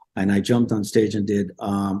 and I jumped on stage and did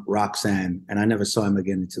Roxanne, and I never saw him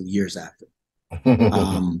again until years after.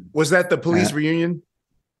 Was that the Police reunion?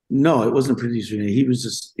 No, it wasn't a Police reunion. He was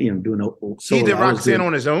just, doing a solo. He did Roxanne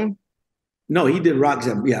on his own? No, he did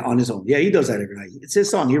Roxanne, on his own. Yeah, he does that every night. It's his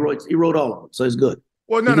song. He wrote all of them, so it's good.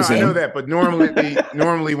 Well, no, I know that, but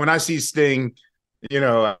normally when I see Sting,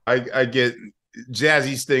 I get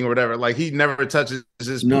Jazzy Sting or whatever. Like, he never touches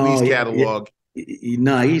his Police catalog.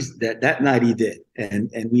 He's that night he did,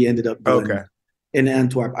 and we ended up doing in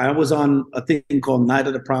Antwerp. I was on a thing called Night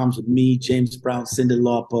of the Proms with me, James Brown, Cyndi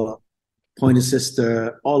Lauper, Pointer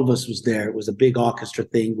Sister. All of us was there. It was a big orchestra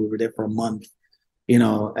thing. We were there for a month,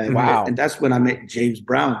 and that's when I met James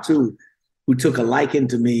Brown too, who took a liking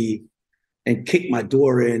to me and kicked my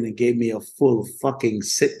door in and gave me a full fucking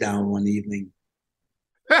sit down one evening.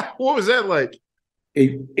 What was that like?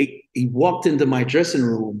 He walked into my dressing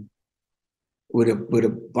room with a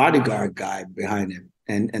bodyguard guy behind him,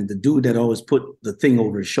 and the dude that always put the thing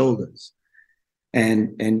over his shoulders.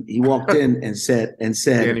 And he walked in and said, he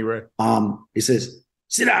says,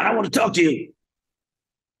 "Sit down, I want to talk to you."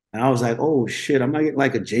 And I was like, "Oh shit, am I getting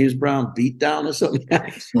like a James Brown beat down or something?"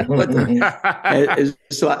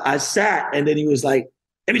 So I sat, and then he was like,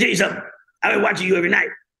 "Let me tell you something. I've been watching you every night.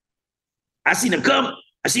 I see them come,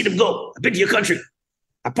 I see them go. I've been to your country.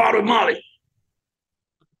 I parted with Marley.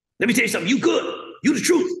 Let me tell you something. You good. You the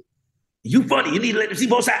truth. You funny. You need to let them see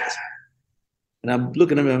both sides." And I'm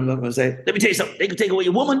looking at him and I'm going to say, "Let me tell you something. They can take away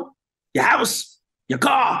your woman, your house, your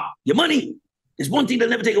car, your money. There's one thing they'll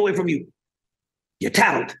never take away from you: your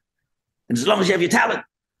talent. And as long as you have your talent,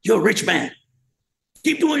 you're a rich man.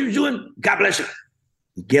 Keep doing what you're doing. God bless you."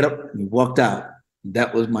 He get up and he walked out.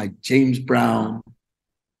 That was my James Brown,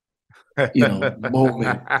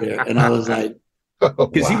 moment there. And I was like,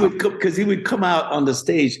 because he would come out on the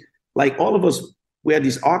stage, like all of us, we had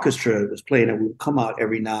this orchestra that was playing, and we would come out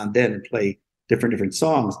every now and then and play different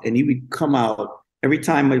songs. And he would come out every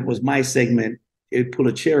time it was my segment. He'd pull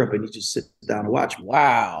a chair up and he'd just sit down and watch me.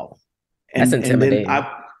 Wow, that's intimidating.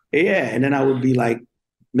 And then I would be like,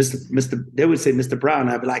 Mr. They would say Mr. Brown.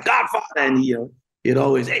 I'd be like, "Godfather," and he'd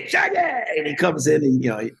always, "Hey, Shaggy," and he comes in and he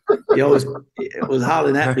always was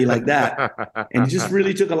hollering at me like that, and he just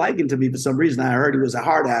really took a liking to me for some reason. I heard he was a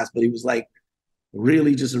hard ass, but he was like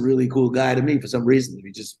really just a really cool guy to me for some reason.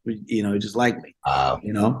 He just liked me.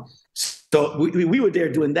 So we were there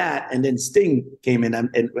doing that, and then Sting came in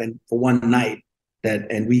and for one night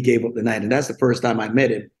and we gave up the night, and that's the first time I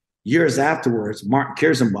met him. Years afterwards, Martin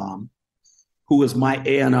Kirsenbaum, who was my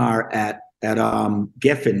A&R at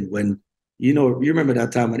Geffen, when you remember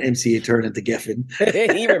that time when MCA turned into Geffen.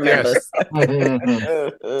 He remembers.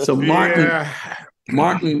 So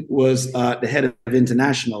Martin was the head of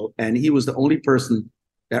International, and he was the only person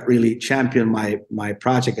that really championed my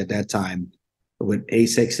project at that time with A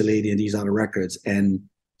Sexy Lady and these other records. And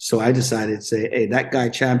so I decided to say, "Hey, that guy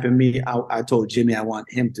championed me." I told Jimmy I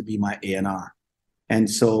want him to be my A&R. And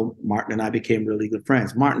so Martin and I became really good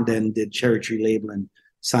friends. Martin then did Cherry Tree Label and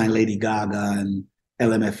signed Lady Gaga and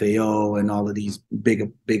LMFAO and all of these bigger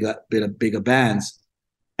bands.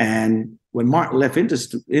 And when Martin left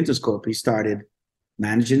Interscope, he started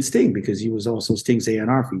managing Sting because he was also Sting's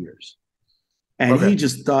A&R for years. And he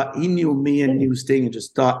just thought, he knew me and knew Sting and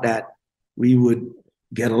just thought that we would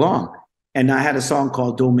get along. And I had a song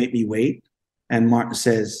called "Don't Make Me Wait." And Martin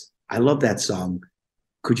says, "I love that song.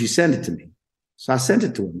 Could you send it to me?" So I sent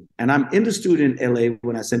it to him. And I'm in the studio in LA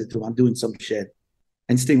when I sent it to him. I'm doing some shit.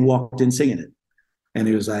 And Sting walked in singing it. And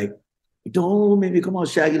he was like, "Don't make me, come on,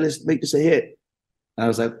 Shaggy, let's make this a hit." And I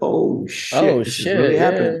was like, "Oh shit. Oh this shit. Really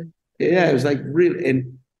happened." Yeah, it was like really.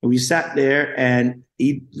 And we sat there and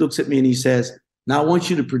he looks at me and he says, "Now I want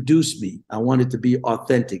you to produce me. I want it to be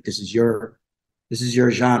authentic. This is your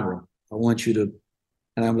genre. I want you to,"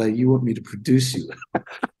 and I'm like, "You want me to produce you?"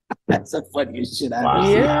 That's the funniest shit I've ever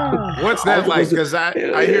seen. Yeah. What's that like? Because I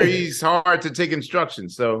hear he's hard to take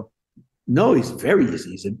instructions. So no, he's very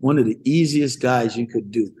easy. He's one of the easiest guys you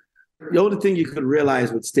could do. The only thing you could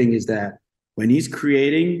realize with Sting is that when he's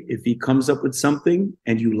creating, if he comes up with something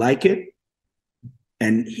and you like it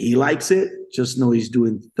and he likes it, just know he's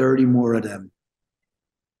doing 30 more of them.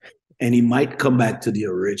 and he might come back to the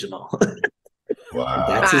original. Wow.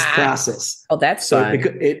 That's his process. Oh, that's so fun.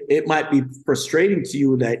 It might be frustrating to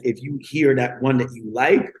you that if you hear that one that you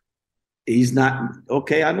like, he's not,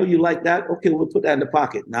 okay, I know you like that. Okay, we'll put that in the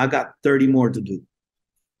pocket. Now I got 30 more to do.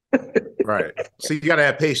 Right. So you got to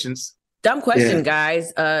have patience. Dumb question,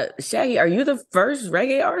 guys. Shaggy, are you the first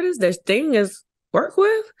reggae artist that Sting has worked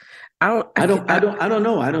with? I don't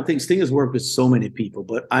know. I don't think Sting has worked with so many people,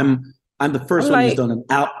 but I'm the first one who's done an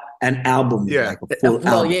album. Yeah. Like a full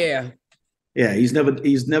album. Yeah. Yeah, he's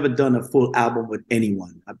never done a full album with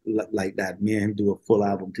anyone like that. Me and him do a full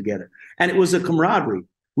album together, and it was a camaraderie.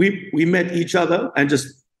 We met each other and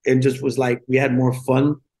just was like, we had more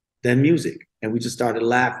fun than music, and we just started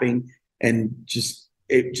laughing, and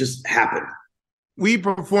it just happened. We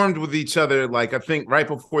performed with each other, like I think right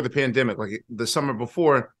before the pandemic, like the summer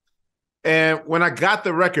before, and when I got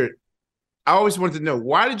the record, I always wanted to know,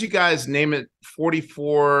 why did you guys name it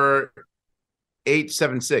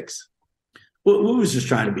 44876? Well, we was just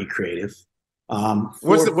trying to be creative.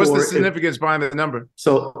 What's the significance behind the number?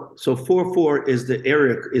 So 44 is the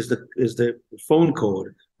area, is the phone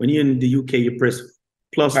code. When you're in the UK, you press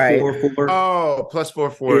 +44. Oh,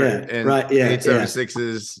 +44. Yeah, and right. Yeah, 876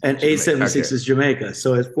 is and 876 is Jamaica.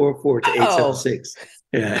 So it's 44 to 876.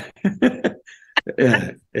 Yeah,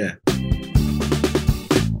 yeah.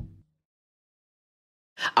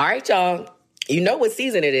 All right, y'all. You know what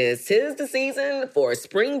season it is. 'Tis the season for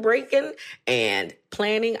spring breaking and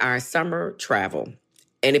planning our summer travel.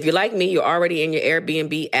 And if you're like me, you're already in your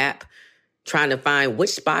Airbnb app trying to find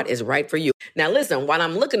which spot is right for you. Now, listen, while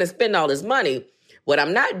I'm looking to spend all this money, what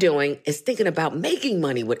I'm not doing is thinking about making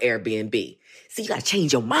money with Airbnb. See, you got to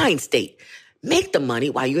change your mind state. Make the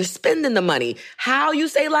money while you're spending the money. How, you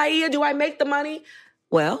say, Laia, do I make the money?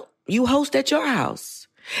 Well, you host at your house.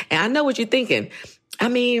 And I know what you're thinking. I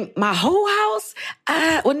mean, my whole house?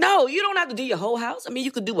 Well, no, you don't have to do your whole house. I mean,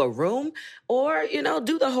 you could do a room or,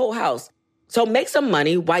 do the whole house. So make some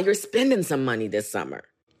money while you're spending some money this summer.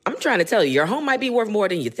 I'm trying to tell you, your home might be worth more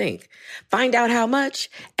than you think. Find out how much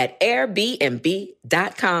at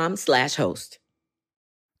airbnb.com/host.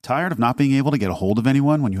 Tired of not being able to get a hold of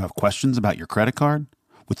anyone when you have questions about your credit card?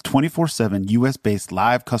 With 24/7 U.S.-based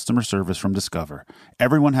live customer service from Discover,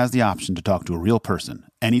 everyone has the option to talk to a real person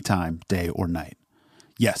anytime, day or night.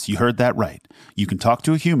 Yes, you heard that right. You can talk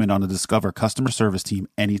to a human on the Discover customer service team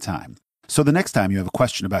anytime. So the next time you have a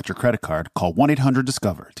question about your credit card, call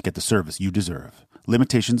 1-800-DISCOVER to get the service you deserve.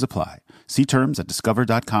 Limitations apply. See terms at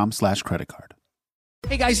discover.com/creditcard.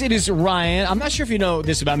 Hey guys, it is Ryan. I'm not sure if you know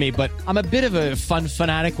this about me, but I'm a bit of a fun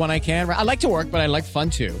fanatic when I can. I like to work, but I like fun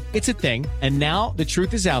too. It's a thing. And now the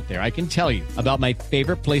truth is out there. I can tell you about my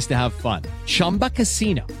favorite place to have fun. Chumba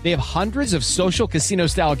Casino. They have hundreds of social casino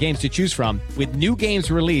style games to choose from with new games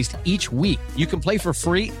released each week. You can play for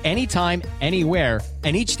free anytime, anywhere.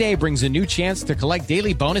 And each day brings a new chance to collect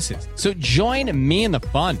daily bonuses. So join me in the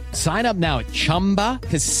fun. Sign up now at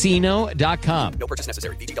ChumbaCasino.com. No purchase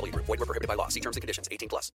necessary. VGW Group. Void where prohibited by law. See terms and conditions.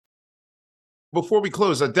 18+. Before we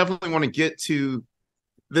close, I definitely want to get to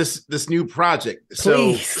this new project.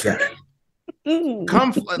 Please. So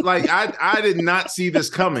I did not see this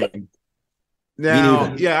coming.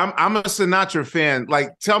 Now, yeah, I'm a Sinatra fan.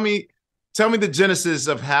 Like, tell me the genesis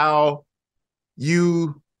of how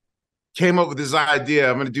you came up with this idea.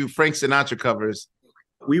 I'm going to do Frank Sinatra covers.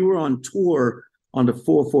 We were on tour on the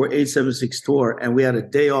 44876 tour, and we had a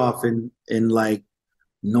day off in like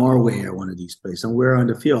Norway or one of these places, and we're on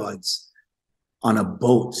the fjords on a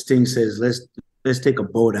boat. Sting says, let's take a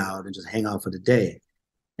boat out and just hang out for the day.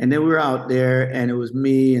 And then we were out there, and it was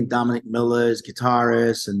me and Dominic Miller, his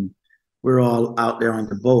guitarist, and we were all out there on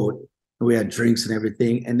the boat, and we had drinks and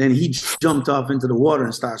everything. And then he jumped off into the water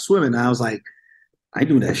and started swimming. And I was like, I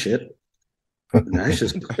do that shit. That's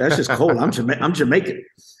just cold. I'm Jamaican.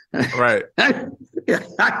 Right. That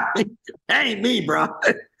ain't me, bro.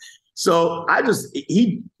 So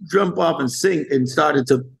he jumped off and sing and started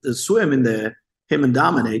to swim in there, him and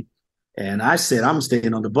Dominic. And I said, I'm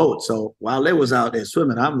staying on the boat. So while they was out there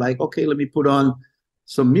swimming, I'm like, okay, let me put on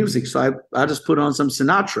some music. So I just put on some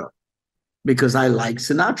Sinatra because I like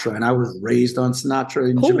Sinatra and I was raised on Sinatra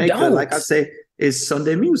in Jamaica. Don't? Like I say, it's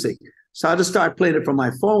Sunday music. So I just started playing it from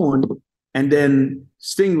my phone. And then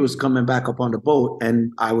Sting was coming back up on the boat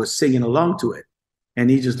and I was singing along to it. And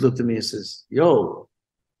he just looked at me and says, yo,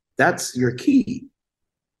 that's your key.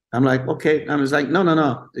 I'm like, okay. I was like,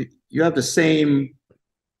 no. You have the same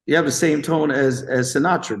tone as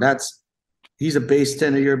Sinatra. He's a bass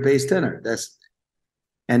tenor, you're a bass tenor.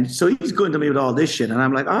 And so he's going to me with all this shit. And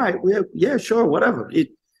I'm like, all right, yeah, sure, whatever. And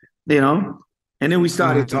then we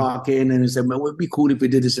started talking and he said, well, it would be cool if we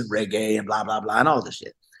did this in reggae and blah, blah, blah, and all this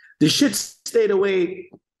shit. the shit stayed away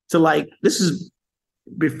to like, this is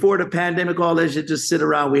before the pandemic, all that shit, just sit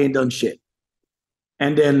around, we ain't done shit.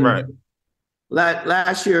 And then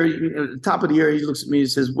last year, the top of the year, he looks at me and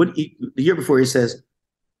says, the year before he says,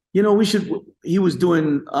 he was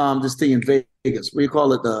doing this thing in Vegas. We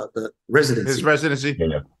call it the residency. His residency.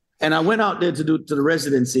 Yeah. And I went out there to the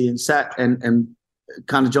residency and sat and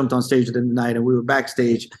kind of jumped on stage with him tonight. And we were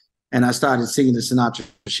backstage and I started singing the Sinatra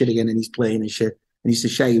shit again and he's playing and shit. And he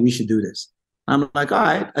said, Shaggy, we should do this. I'm like, all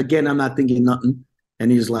right. Again, I'm not thinking nothing.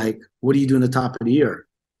 And he's like, what are you doing the top of the year?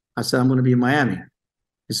 I said, I'm going to be in Miami.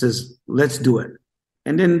 He says, let's do it.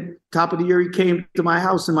 And then top of the year, he came to my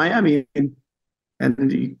house in Miami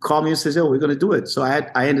and he called me and says, we're going to do it. So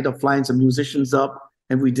I ended up flying some musicians up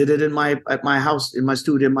and we did it at my house, in my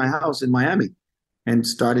studio, in my house in Miami and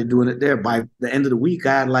started doing it there. By the end of the week,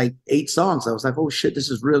 I had like 8 songs. I was like, oh shit,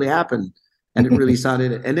 this is really happening. And it really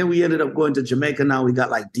started. And then we ended up going to Jamaica. Now we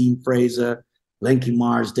got like Dean Fraser, Lenky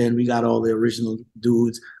Marsden. We got all the original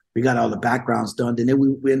dudes. We got all the backgrounds done. And then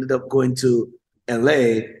we ended up going to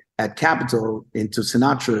LA at Capitol into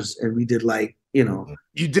Sinatra's, and we did like, you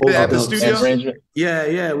did it at the studio?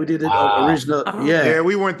 Yeah, we did it original. Yeah,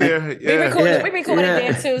 we weren't there. We recorded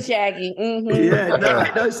there too, Shaggy. Mm-hmm. Yeah, no,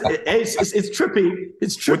 it's trippy.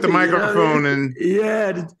 It's trippy with the microphone and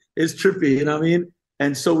it's trippy. You know what I mean?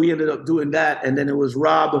 And so we ended up doing that, and then it was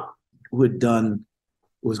Rob who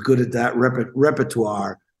was good at that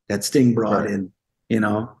repertoire that Sting brought in.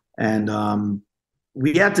 And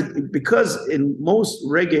we had to, because in most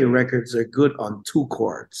reggae records are good on 2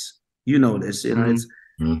 chords. You know this,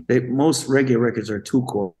 most reggae records are 2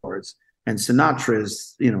 chords, and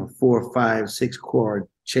Sinatra's, 4, 5, 6 chord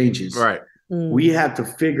changes. Right. We had to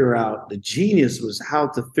figure out, the genius was how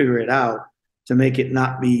to figure it out to make it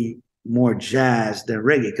not be more jazz than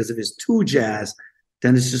reggae. Because if it's too jazz,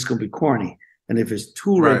 then it's just going to be corny. And if it's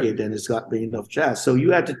too reggae, then it's got to be enough jazz. So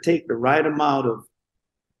you had to take the right amount of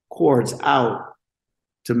chords out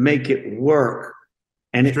to make it work.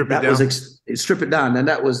 And strip it down. And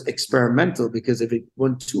that was experimental, because if it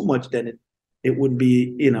went too much, then it would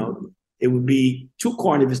be, it would be too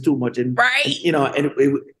corny if it's too much. And, and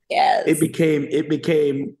it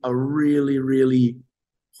became a really, really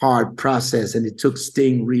hard process. And it took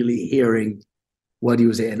Sting really hearing what he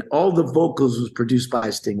was saying. And all the vocals was produced by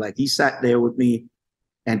Sting. Like, he sat there with me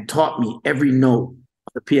and taught me every note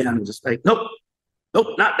on the piano. Just like, nope,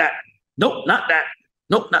 not that. Nope, not that.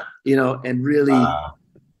 Nope, not, and really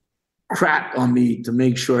cracked on me to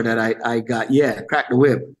make sure that I got, crack the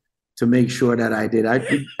whip to make sure that I did. I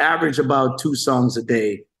average about 2 songs a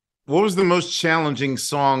day. What was the most challenging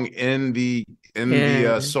song in the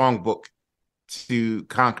songbook to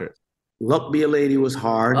conquer? Luck Be a Lady was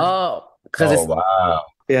hard. Wow.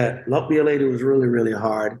 Yeah, Luck Be a Lady was really, really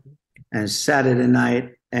hard. And Saturday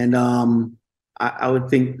Night. And I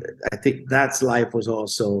think That's Life was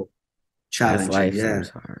also challenging.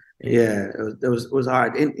 It was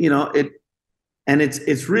hard. And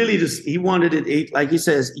it's really just, he wanted it, like he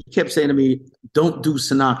says, he kept saying to me, don't do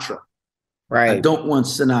Sinatra. Right. I don't want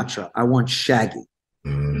Sinatra. I want Shaggy.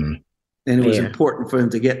 Mm-hmm. And it was important for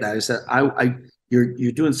him to get that. He said,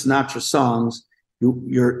 you're doing Sinatra songs,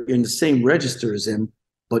 you're in the same register as him,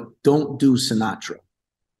 but don't do Sinatra.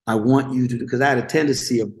 I want you to, because I had a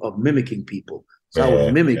tendency of mimicking people. So I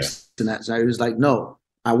would mimic Sinatra. So he was like, no,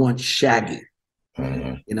 I want Shaggy.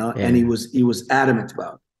 And he was adamant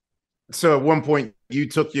about it. So at one point you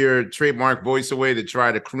took your trademark voice away to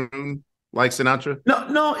try to croon like Sinatra?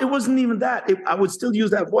 No, it wasn't even that. I would still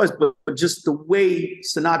use that voice, but just the way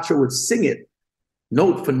Sinatra would sing it,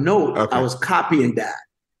 note for note, I was copying that.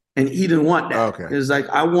 And he didn't want that. It was like,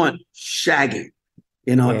 I want Shaggy.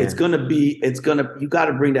 You got to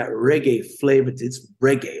bring that reggae flavor. It's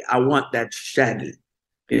reggae. I want that Shaggy,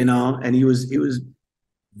 and he was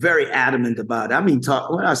very adamant about it. I mean,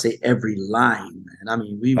 when I say every line, man, I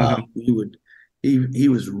mean, he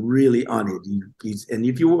was really on it. And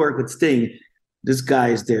if you work with Sting, this guy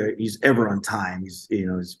is there. He's ever on time. He's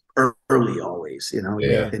early always,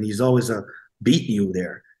 and he's always beating you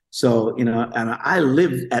there. So, and I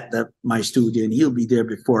live at my studio and he'll be there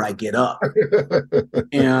before I get up.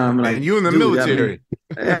 And I'm like, and you in the military.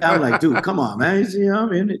 I'm like, dude, come on, man.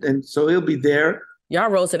 And so he'll be there. Y'all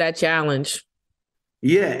rose to that challenge.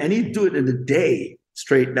 Yeah. And he'd do it in the day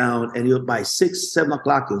straight down, and by 6, 7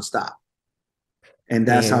 o'clock, he'll stop. And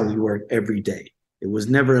that's how we work every day. It was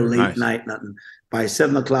never a late night, nothing. By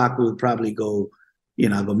 7 o'clock, we would probably go,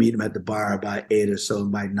 I'll go meet him at the bar by 8 or so.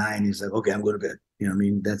 And by 9, he's like, okay, I'm going to bed. You know what I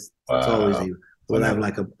mean? That's always we'll have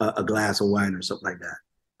like a glass of wine or something like that.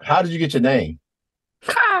 How did you get your name?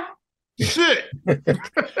 Shit.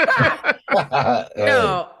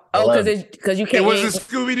 No, Oh, because you can't. It wasn't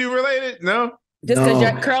Scooby Doo related. No, just because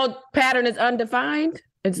your curl pattern is undefined.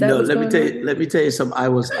 Is that let me tell you something. I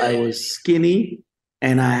was skinny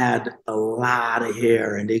and I had a lot of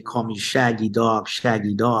hair, and they call me Shaggy Dog.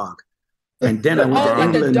 And then I went to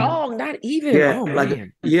England. Like a dog, not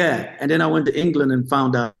even. Yeah, and then I went to England and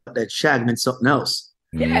found out that shag meant something else.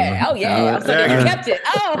 Yeah. Oh yeah. So you kept it.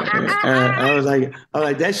 Oh. I was like,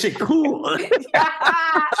 that shit cool.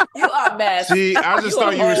 You are a mess. See, I just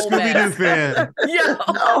thought you were a Scooby Doo fan. Yo,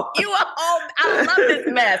 you are old. I love this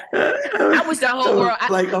mess. I wish the whole world.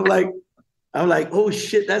 I'm like, oh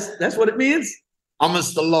shit, that's what it means. I'm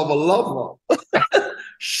Mr. Lover.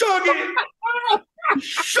 Shuggy.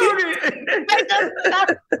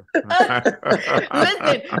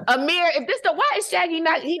 Listen, Amir, if this why is Shaggy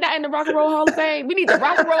not in the Rock and Roll Hall of Fame? We need the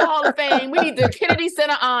Rock and Roll Hall of Fame. We need the Kennedy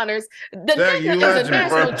Center honors. The nigga is a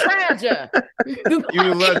national treasure. You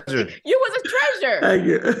a legend. You was a treasure. Thank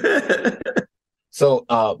you. So,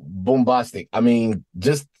 Boombastic, I mean,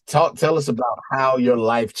 just tell us about how your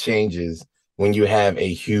life changes when you have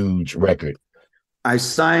a huge record. I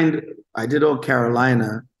did all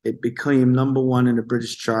Carolina. It became number one in the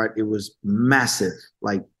British chart. It was massive,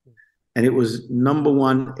 and it was number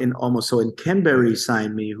one in almost. So, and Ken Berry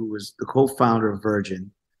signed me, who was the co-founder of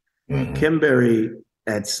Virgin. Mm-hmm. Ken Berry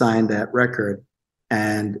had signed that record,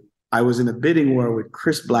 and I was in a bidding war with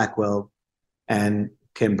Chris Blackwell and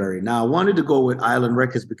Ken Berry. Now, I wanted to go with Island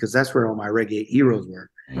Records because that's where all my reggae heroes were.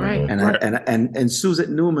 Right. And Suzette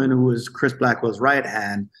Newman, who was Chris Blackwell's right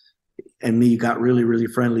hand, and me got really, really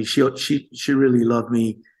friendly. She really loved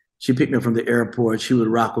me. She picked me up from the airport. She would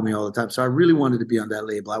rock with me all the time. So I really wanted to be on that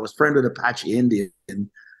label. I was friend with Apache Indian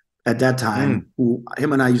at that time, who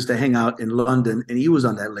him and I used to hang out in London, and he was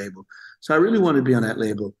on that label. So I really wanted to be on that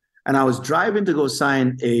label. And I was driving to go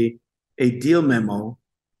sign a deal memo,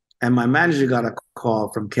 and my manager got a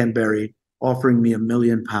call from Ken Berry offering me £1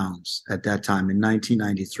 million at that time in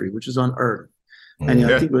 1993, which was unheard of. And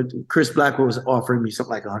I think Chris Blackwell was offering me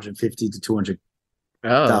something like 150 to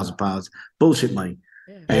 200,000 pounds, bullshit money.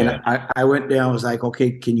 And I went there. I was like,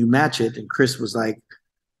 okay, can you match it? And Chris was like,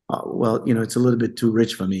 well, it's a little bit too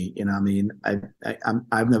rich for me. I mean,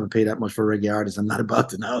 I've never paid that much for a reggae artist. I'm not about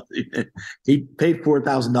to know. He paid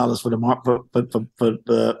 $4,000 for the mark.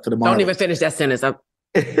 Don't even finish that sentence. So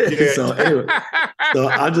anyway, so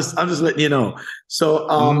I'm just letting you know.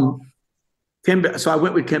 So so I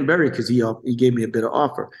went with Ken Berry because he gave me a better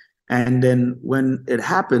offer. And then when it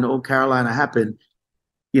happened, Old Carolina happened,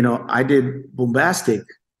 I did Boombastic.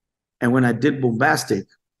 And when I did Boombastic,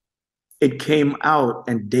 it came out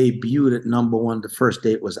and debuted at number one the first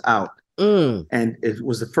day it was out. And it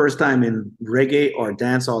was the first time in reggae or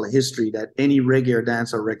dancehall history that any reggae or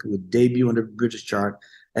dancehall record would debut on the British chart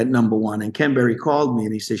at number one. And Ken Berry called me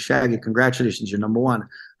and he said, Shaggy, congratulations, you're number one.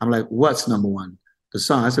 I'm like, what's number one? The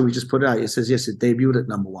song. I said, we just put it out. He says, yes, it debuted at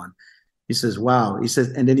number one. He says, wow. He says,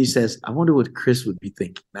 and then he says, I wonder what Chris would be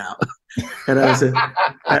thinking now. And I said,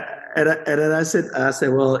 and then I said,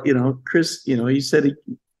 well, Chris, he said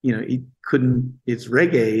he couldn't, it's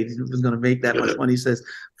reggae. He was going to make that much money. He says,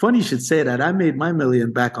 funny you should say that. I made my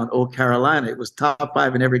million back on Old Carolina. It was top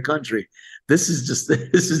 5 in every country. This is just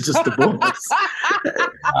the bonus.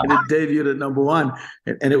 And it debuted at number one.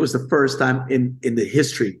 And it was the first time in the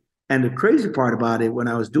history. And the crazy part about it, when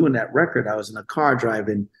I was doing that record, I was in a car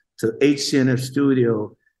driving to HCNF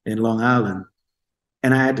studio in Long Island,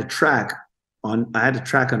 and I had the track on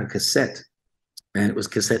a cassette, and it was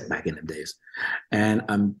cassette back in the days. And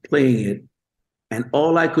I'm playing it, and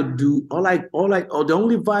all I could do, the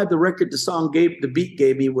only vibe the beat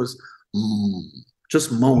gave me was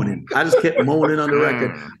just moaning. I just kept moaning on the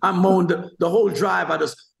record. I moaned the whole drive. I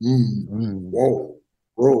just whoa,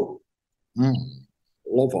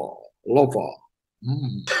 lover,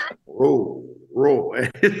 roll.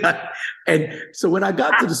 And so when I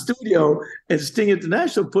got to the studio and Sting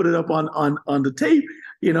International put it up on the tape,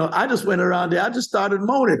 I just went around there. I just started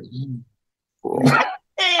moaning.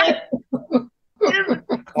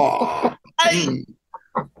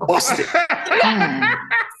 Busted.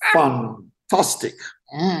 Fantastic.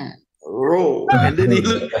 Roll. And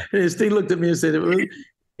then Sting looked at me and said,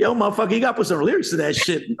 yo, motherfucker, you got to put some lyrics to that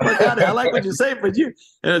shit. I like what you say, but and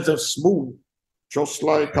it's a smooth, just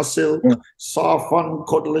like a silk, soft and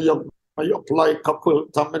cuddly, up like a quilt.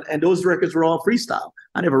 And those records were all freestyle.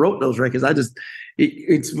 I never wrote those records.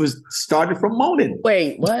 It was started from moaning.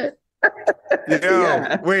 Wait, what?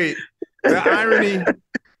 Wait.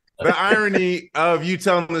 The irony of you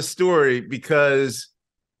telling the story, because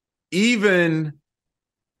even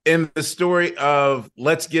in the story of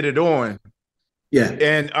Let's Get It On,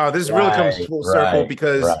 and this really comes full circle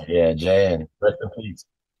because Jan, rest in peace.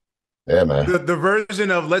 Yeah, man. The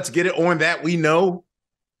version of Let's Get It On That We Know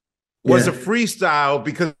was a freestyle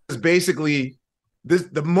because basically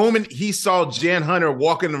the moment he saw Jan Hunter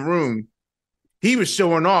walk in the room, he was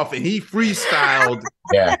showing off and he freestyled.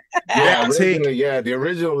 The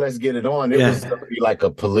original Let's Get It On. It was going to be like a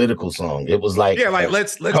political song. It was like,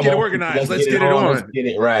 let's get it organized. Let's get it on. Let's get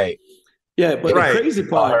it right. Yeah, but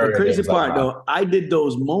the crazy part though, I did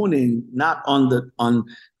those moaning not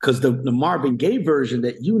because the Marvin Gaye version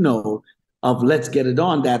that you know of Let's Get It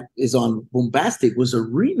On that is on Boombastic was a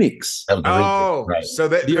remix. So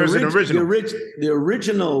there's an original. The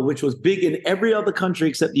original, which was big in every other country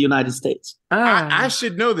except the United States. I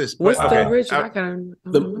should know this. What's the original?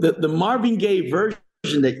 The Marvin Gaye version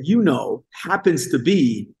that you know happens to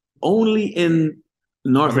be only in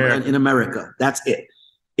in America. That's it.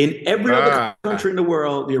 In every other country in the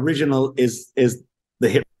world, the original is the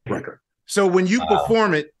hit record. So when you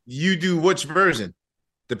perform it, you do which version?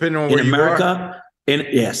 Depending on where you are?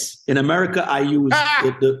 In America, I use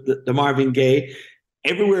the Marvin Gaye.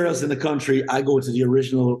 Everywhere else in the country, I go to the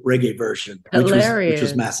original reggae version, which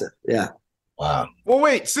was massive. Yeah. Wow. Well,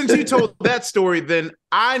 wait, since you told that story, then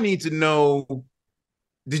I need to know,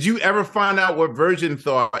 did you ever find out what Virgin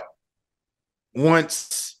thought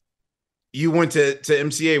once you went to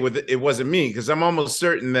MCA with It Wasn't Me? Because I'm almost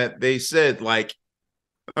certain that they said, like,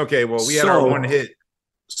 okay, well, we had our one hit.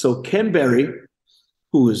 So Ken Berry,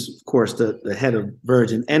 who is, of course, the head of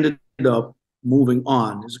Virgin, ended up moving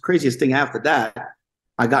on. It was the craziest thing after that.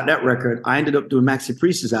 I got that record. I ended up doing Maxi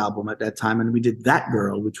Priest's album at that time, and we did That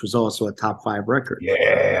Girl, which was also a top 5 record.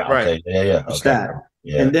 Yeah, right. Yeah. Okay. That.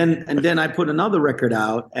 Yeah. And then I put another record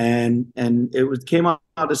out, and it came out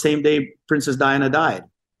the same day Princess Diana died,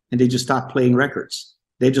 and they just stopped playing records.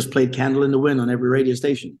 They just played Candle in the Wind on every radio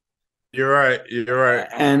station. You're right.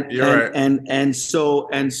 And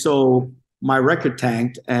so my record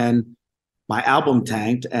tanked and my album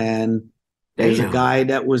tanked, and there's a guy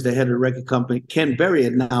that was the head of the record company. Ken Berry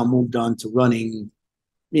had now moved on to running,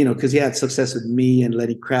 because he had success with me and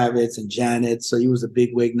Lenny Kravitz and Janet, so he was a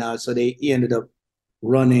big wig now. So he ended up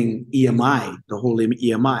running EMI, the whole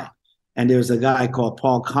EMI. And there was a guy called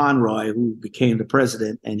Paul Conroy who became the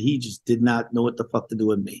president, and he just did not know what the fuck to do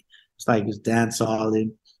with me. It's like his dance hall.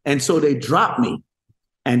 And so they dropped me.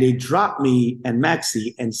 And they dropped me and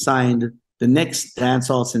Maxi and signed the next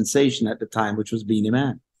dancehall sensation at the time, which was Beenie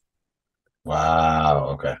Man. Wow.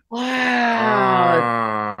 Okay.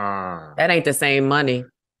 Wow. That ain't the same money.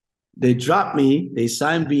 They dropped me, they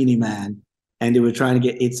signed Beenie Man, and they were trying to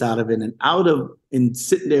get hits out of it. And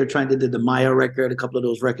sitting there trying to do the Maya record, a couple of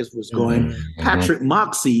those records was going. Mm-hmm. Patrick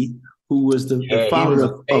Moxie, who was the founder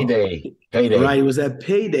of Payday. Right, he was at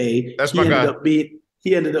Payday. That's my guy.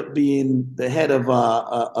 He ended up being the head of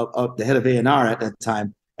A&R at that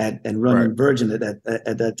time, and running Virgin at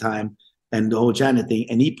that time, and the whole Janet thing.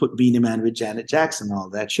 And he put Beenie Man with Janet Jackson and all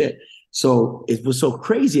that shit. So it was so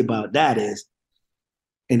crazy about that is,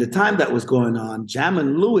 in the time that was going on,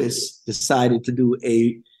 Jammin' Lewis decided to do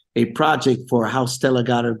a project for How Stella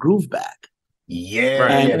Got Her Groove Back.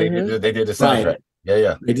 Yeah, they did the soundtrack. Right.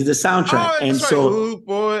 Yeah. They did the soundtrack. And so, ooh,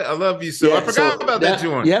 boy, I love you so. Yeah, I forgot about that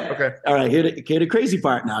joint. Yep. Okay. All right. Here the crazy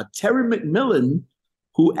part now. Terry McMillan,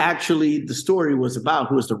 who actually the story was about,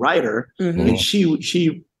 who was the writer, and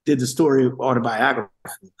she did the story autobiography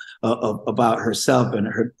about herself and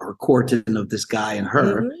her courting of this guy and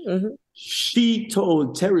her. She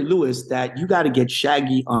told Terry Lewis that you got to get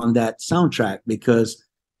Shaggy on that soundtrack because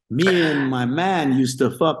me and my man used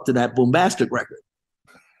to fuck to that Boombastic record.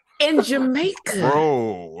 In Jamaica.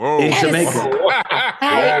 In Jamaica.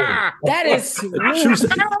 That is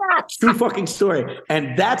true fucking story.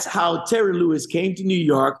 And that's how Terry Lewis came to New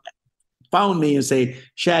York, found me and say,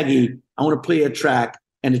 Shaggy, I want to play a track.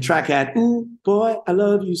 And the track had, ooh, boy, I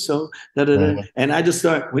love you so. Da, da, da. And I just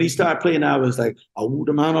when he started playing, I was like, I would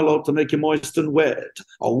the man allowed to make you moist and wet.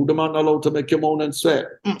 I would the man allowed to make you moan and sweat.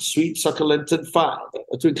 Sweet, succulent, and fine.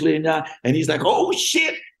 A twinkle in your eye. And he's like, oh,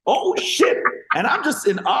 shit. And I'm just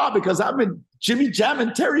in awe because I'm in Jimmy Jam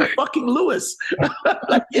and Terry fucking Lewis.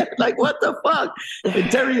 like, what the fuck?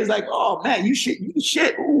 And Terry is like, oh, man, you shit.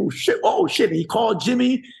 Oh, shit. And he called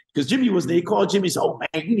Jimmy. Because Jimmy was there, he called Jimmy and said, oh,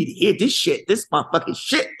 man, you need to hear this shit, this motherfucking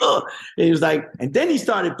shit. And he was like, and then he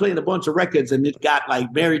started playing a bunch of records, and it got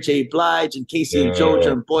like Mary J. Blige and Casey and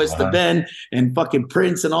Georgia and Boyz II Men and fucking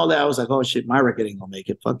Prince and all that. I was like, oh, shit, my record ain't gonna make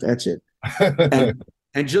it. Fuck that shit.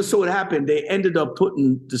 and just so it happened, they ended up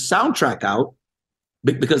putting the soundtrack out,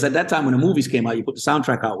 because at that time when the movies came out, you put the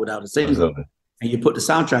soundtrack out without a single. And you put the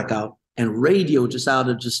soundtrack out, and radio just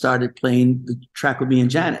started playing the track with me and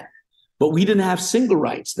Janet. But we didn't have single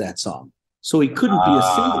rights to that song. so he couldn't be a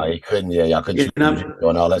single. He couldn't. Yeah, y'all couldn't shoot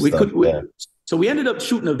and all that stuff. So we ended up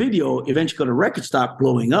shooting a video. Eventually, the record stopped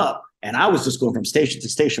blowing up, and I was just going from station to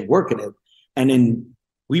station working it. And then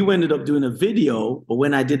we ended up doing a video. But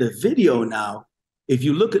when I did a video now, if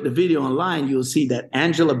you look at the video online, you'll see that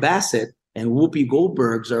Angela Bassett and Whoopi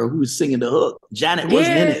Goldberg's are who's singing the hook. Janet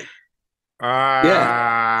wasn't in it.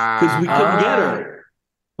 Because we couldn't get her.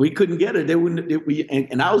 We couldn't get her. They wouldn't.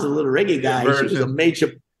 And I was a little reggae guy. She was a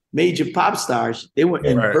major pop star. They were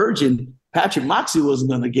in Virgin. Patrick Moxey wasn't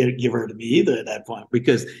going to give her to me either at that point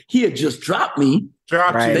because he had just dropped me.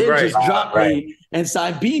 Dropped me and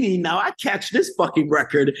signed Beanie. Now I catch this fucking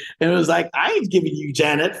record and it was like, I ain't giving you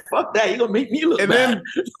Janet. Fuck that. You're going to make me look bad.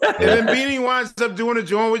 And then Beanie winds up doing a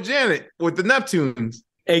joint with Janet with the Neptunes.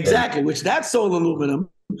 Exactly, which that's Soul Aluminum.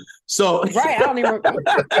 So I don't even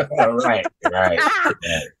right.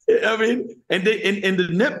 I mean, and the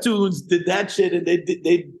Neptunes did that shit, and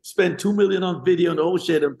they spent $2 million on video and the whole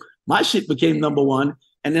shit. And my shit became number one.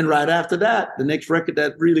 And then right after that, the next record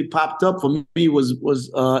that really popped up for me was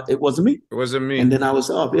It Wasn't Me. It Wasn't Me. And then I was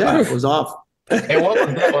off. Yeah, it was off. And what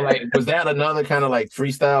was that? Like, was that another kind of like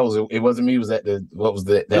freestyle? It Wasn't Me. Was that what was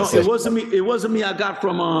that? No, It Wasn't Me. It Wasn't Me. I got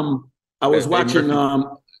from I was watching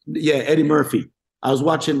Eddie Murphy. I was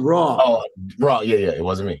watching Raw. Oh, Raw. Yeah. It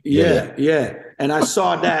Wasn't Me. Yeah. And I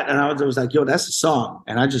saw that, and I was like, "Yo, that's a song."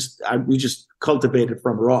 And we just cultivated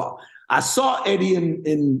from Raw. I saw Eddie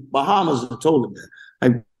in Bahamas and told him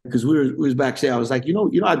that, because we was backstage. I was like, you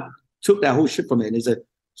know, I took that whole shit from him. And he said,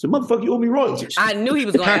 "So motherfucker, you owe me royalties." I knew he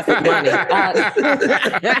was going to ask for money.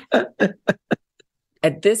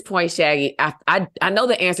 At this point, Shaggy, I know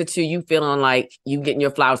the answer to you feeling like you getting your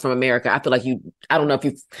flowers from America. I feel like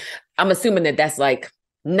I'm assuming that's like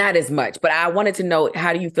not as much, but I wanted to know,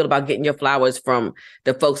 how do you feel about getting your flowers from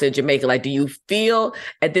the folks in Jamaica? Like, do you feel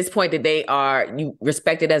at this point that you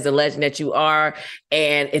respected as a legend that you are?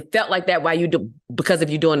 And it felt like that because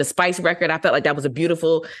of you doing the Spice record. I felt like that was a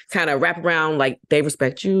beautiful kind of wraparound, like they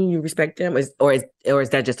respect you, you respect them, or is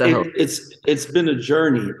that just a hope? It's been a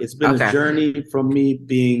journey. It's been a journey from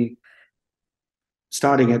me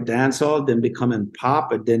starting at dancehall, then becoming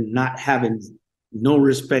pop, and then not having no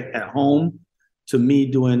respect at home, to me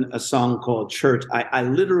doing a song called Church. I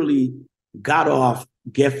literally got off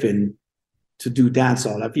Geffen to do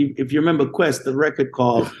dancehall. If you remember Quest, the record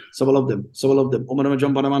called Some of Them, with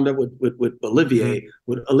Olivia,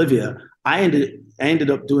 I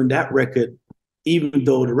ended up doing that record, even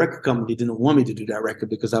though the record company didn't want me to do that record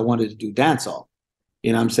because I wanted to do dancehall.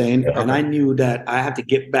 You know what I'm saying? Yeah. And I knew that I had to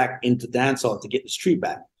get back into dancehall to get the street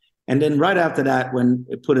back. And then right after that, when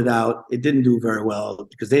it put it out, it didn't do very well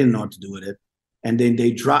because they didn't know what to do with it. And then they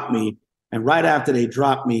dropped me. And right after they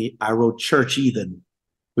dropped me, I wrote Church Heathen,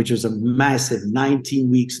 which was a massive 19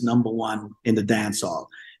 weeks number one in the dance hall.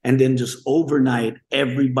 And then just overnight,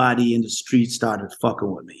 everybody in the street started fucking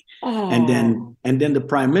with me. Oh. And then the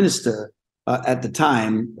prime minister at the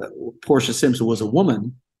time, Portia Simpson, was a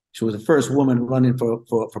woman. She was the first woman running for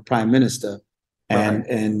prime minister.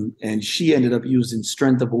 And she ended up using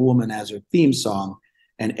Strength of a Woman as her theme song.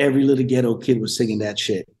 And every little ghetto kid was singing that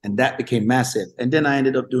shit. And that became massive. And then I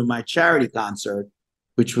ended up doing my charity concert,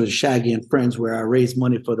 which was Shaggy and Friends, where I raised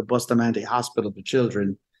money for the Bustamante Hospital for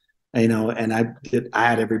Children. You know, and I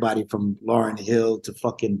had everybody from Lauryn Hill to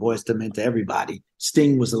fucking Boyz II Men to everybody.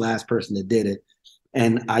 Sting was the last person that did it.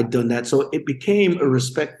 And I'd done that. So it became a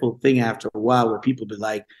respectful thing after a while, where people be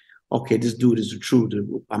like, okay, this dude is a true dude.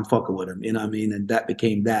 I'm fucking with him. You know what I mean? And that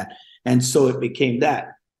became that. And so it became that.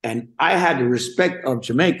 And I had the respect of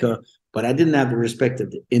Jamaica, but I didn't have the respect of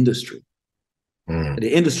the industry.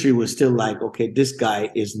 The industry was still like, okay, this guy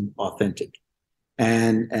isn't authentic.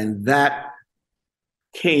 And that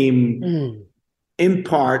came in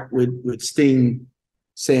part with Sting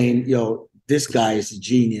saying, yo, this guy is a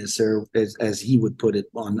genius, or as he would put it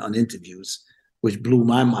on interviews, which blew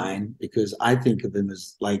my mind because I think of him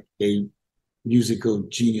as like a musical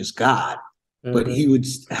genius god. But he would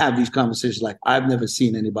have these conversations like, I've never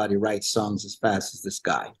seen anybody write songs as fast as this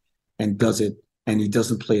guy, and does it, and he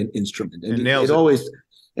doesn't play an instrument. And it always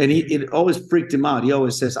freaked him out. He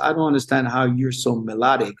always says, I don't understand how you're so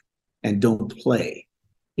melodic and don't play.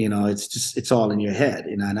 You know, it's all in your head.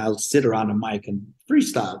 You know, and I'll sit around the mic and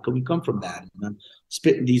freestyle because we come from that. And I'm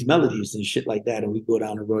spitting these melodies and shit like that. And we go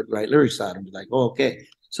down and write lyrics out and be like, oh, okay.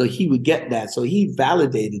 So he would get that. So he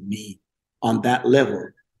validated me on that level.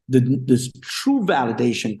 This true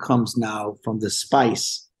validation comes now from the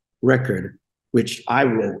Spice record, which I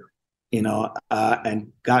wrote, you know,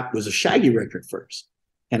 and was a Shaggy record first.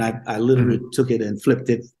 And I literally took it and flipped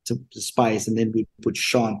it to Spice, and then we put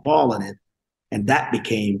Sean Paul in it. And that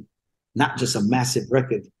became not just a massive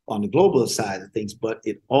record on the global side of things, but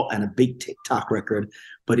it all and a big TikTok record,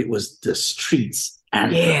 but it was the streets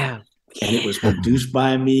and and it was produced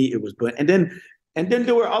by me. It was and then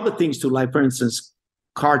there were other things too, like for instance,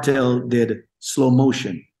 Cartel did Slow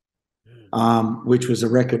Motion, which was a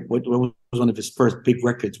record, which was one of his first big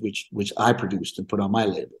records, which I produced and put on my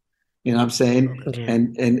label. You know what I'm saying?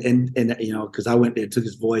 And you know, because I went there, took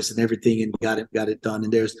his voice and everything, and got it done.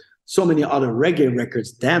 And there's so many other reggae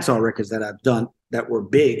records, dancehall records that I've done that were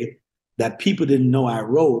big that people didn't know I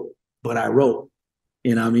wrote, but I wrote.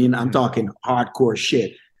 You know what I mean? I'm talking hardcore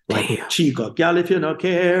shit. Like Chico, girl, if you don't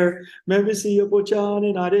care, maybe see you put on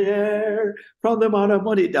in the air from the amount of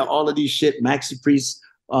money. All of these shit, Maxi Priest,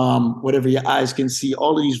 whatever your eyes can see,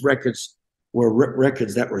 all of these records were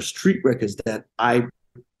records that were street records that I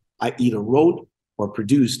either wrote or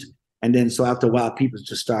produced. And then so after a while, people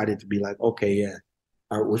just started to be like, okay, yeah,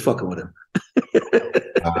 all right, we're fucking with him.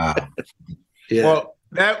 Yeah. Well,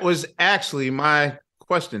 that was actually my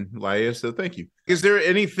question, Laia. So thank you. Is there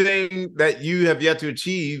anything that you have yet to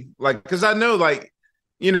achieve? Like, because I know, like,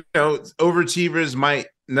 you know, overachievers might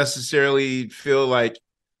necessarily feel like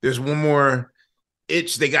there's one more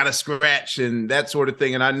itch they got to scratch and that sort of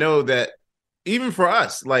thing. And I know that even for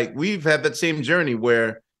us, like, we've had that same journey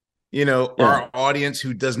where, you know, our audience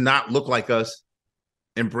who does not look like us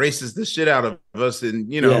embraces the shit out of us.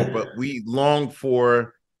 And, you know, but we long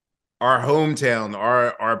for our hometown,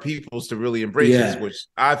 our peoples to really embrace us, which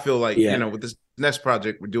I feel like, you know, with this next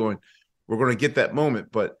project we're doing, we're going to get that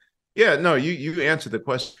moment. But yeah, no, you answered the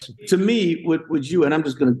question. To me, with you, and I'm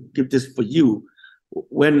just going to give this for you.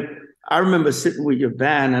 When I remember sitting with your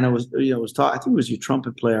band and I was talking, I think it was your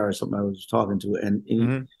trumpet player or something I was talking to,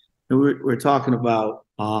 and we're talking about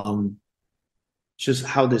just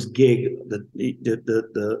how this gig,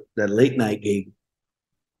 the late night gig,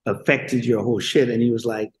 affected your whole shit. And he was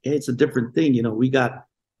like, hey, it's a different thing. You know, we got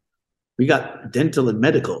dental and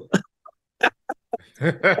medical.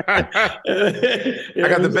 I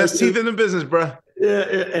got the best teeth in the business, bro. Yeah,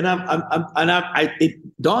 and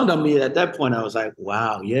it dawned on me at that point. I was like,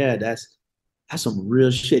 wow, yeah, that's some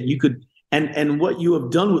real shit. You could and what you have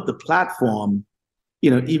done with the platform, you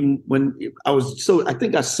know, even when I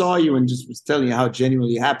think I saw you and just was telling you how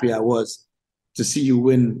genuinely happy I was to see you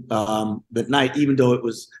win that night, even though it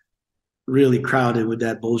was really crowded with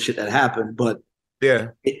that bullshit that happened. But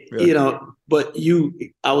you know, but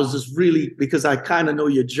I was just really, because I kind of know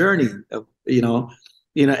your journey of, you know,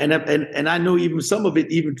 and I know even some of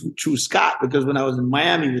it even through Scott, because when I was in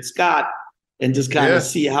Miami with Scott and just kind of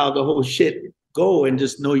see how the whole shit go and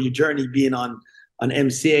just know your journey being on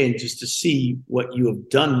MCA and just to see what you have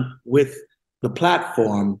done with the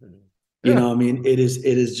platform. You know what I mean? It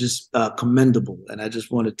is just commendable. And I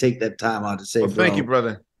just want to take that time out to say, thank you,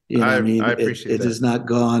 brother. You know what I mean? I appreciate it. It has not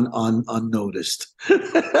gone unnoticed.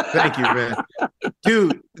 Thank you, man.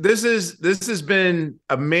 Dude, this has been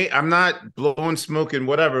amazing. I'm not blowing smoke and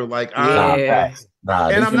whatever. Like, and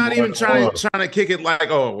I'm not even trying to kick it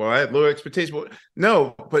like, oh, well, I had low expectations.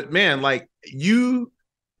 No, but man, like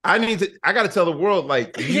I got to tell the world,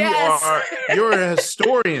 like, you're a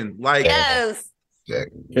historian. Like,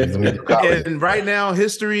 and right now,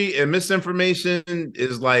 history and misinformation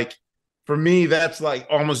is like, for me, that's like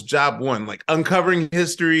almost job one, like uncovering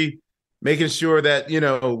history, making sure that, you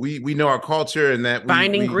know, we know our culture and that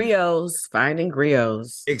finding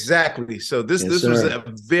griots. Exactly. So this was a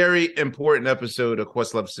very important episode of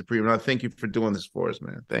Questlove Supreme. And I thank you for doing this for us,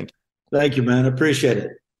 man. Thank you. Thank you, man. I appreciate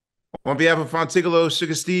it. On behalf of Fontigolo,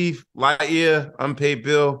 Sugar Steve, Laia, Unpaid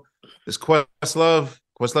Bill, this Questlove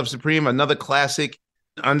Supreme, another classic.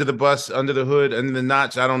 Under the bus, under the hood, under the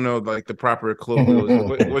notch. I don't know, like the proper clothes.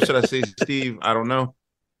 what should I say, Steve? I don't know.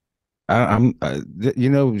 You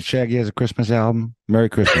know, Shaggy has a Christmas album. Merry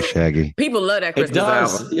Christmas, Shaggy. People love that Christmas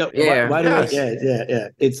album. Yeah.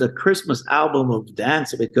 It's a Christmas album of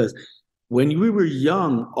dance, because when we were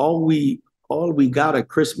young, all we got at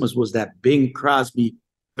Christmas was that Bing Crosby,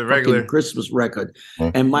 the regular Christmas record,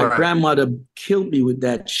 and my grandmother killed me with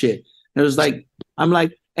that shit. It was like, I'm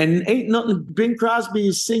like. And ain't nothing Bing Crosby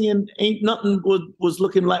is singing, ain't nothing was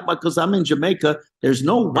looking like, because I'm in Jamaica. There's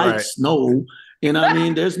no white snow. You know what I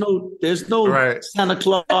mean? There's no Santa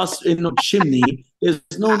Claus in the chimney. There's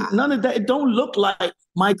none of that. It don't look like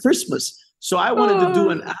my Christmas. So I wanted to do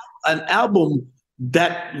an album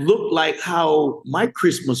that looked like how my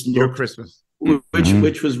Christmas looked. Your Christmas.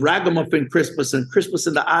 Which was Ragamuffin Christmas and Christmas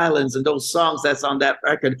in the Islands and those songs that's on that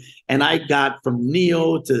record. And I got from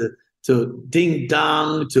Neo to Ding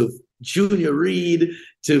Dong, to Junior Reed,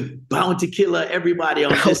 to Bounty Killer, everybody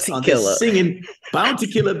on this singing. Bounty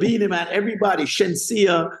Killer, Beanie Man, everybody,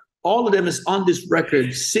 Shensia, all of them is on this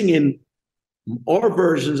record singing or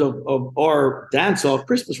versions of or dancehall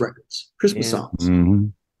Christmas records, Christmas songs. Mm-hmm.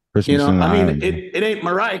 Christmas, You know, in I mean, Ireland. it ain't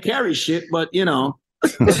Mariah Carey shit, but you know,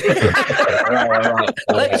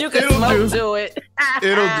 But you can smoke to it.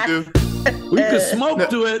 It'll do. we could smoke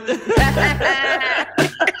to it.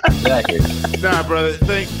 Exactly. Nah, brother.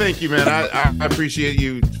 Thank you, man. I appreciate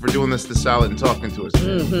you for doing this to Solid and talking to us.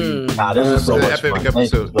 Mm-hmm. Nah, this is so An much epic fun.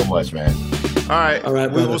 episode. Thank you so much, man. All right. All right,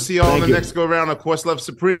 We brother. will see y'all on Thank the you. next go round of Questlove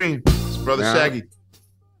Supreme. It's Brother Yeah. Shaggy.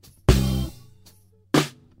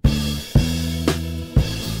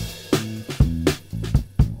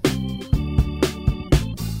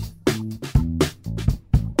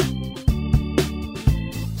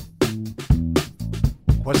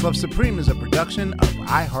 Questlove Supreme is a production of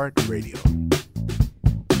iHeartRadio.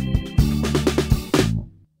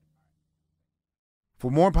 For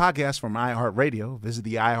more podcasts from iHeartRadio, visit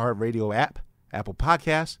the iHeartRadio app, Apple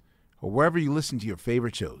Podcasts, or wherever you listen to your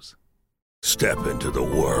favorite shows. Step into the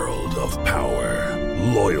world of power,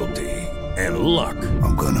 loyalty, and luck.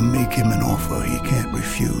 I'm gonna make him an offer he can't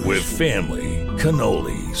refuse. With family,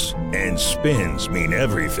 cannolis, and spins mean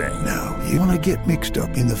everything. Now, you wanna get mixed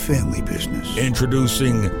up in the family business.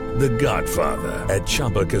 Introducing The Godfather at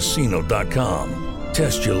ChumbaCasino.com.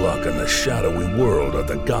 Test your luck in the shadowy world of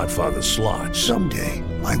The Godfather slot. Someday,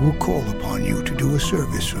 I will call upon you to do a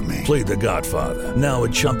service for me. Play The Godfather now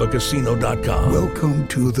at ChumbaCasino.com. Welcome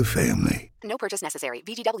to the family. No purchase necessary.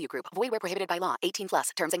 VGW Group. Void where prohibited by law.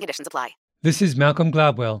 18+. Terms and conditions apply. This is Malcolm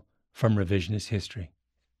Gladwell from Revisionist History.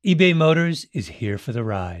 eBay Motors is here for the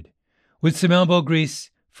ride. With some elbow grease,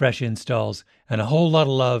 fresh installs, and a whole lot of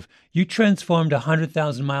love, you transformed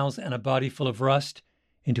 100,000 miles and a body full of rust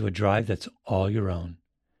into a drive that's all your own.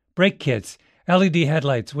 Brake kits, LED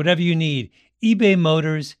headlights, whatever you need, eBay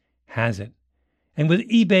Motors has it. And with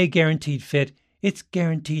eBay Guaranteed Fit, it's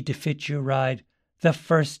guaranteed to fit your ride the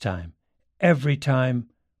first time, every time,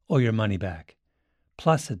 or your money back.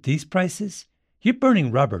 Plus, at these prices, you're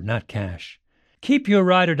burning rubber, not cash. Keep your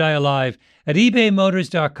ride or die alive at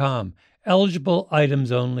ebaymotors.com. Eligible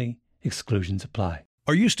items only. Exclusions apply.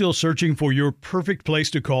 Are you still searching for your perfect place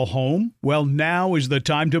to call home? Well, now is the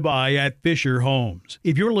time to buy at Fisher Homes.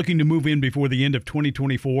 If you're looking to move in before the end of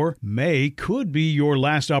 2024, May could be your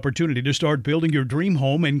last opportunity to start building your dream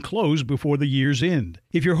home and close before the year's end.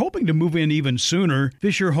 If you're hoping to move in even sooner,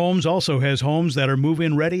 Fisher Homes also has homes that are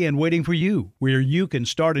move-in ready and waiting for you, where you can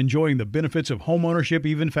start enjoying the benefits of homeownership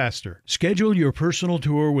even faster. Schedule your personal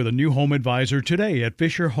tour with a new home advisor today at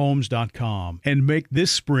FisherHomes.com and make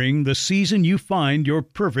this spring the season you find your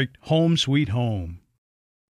perfect home sweet home.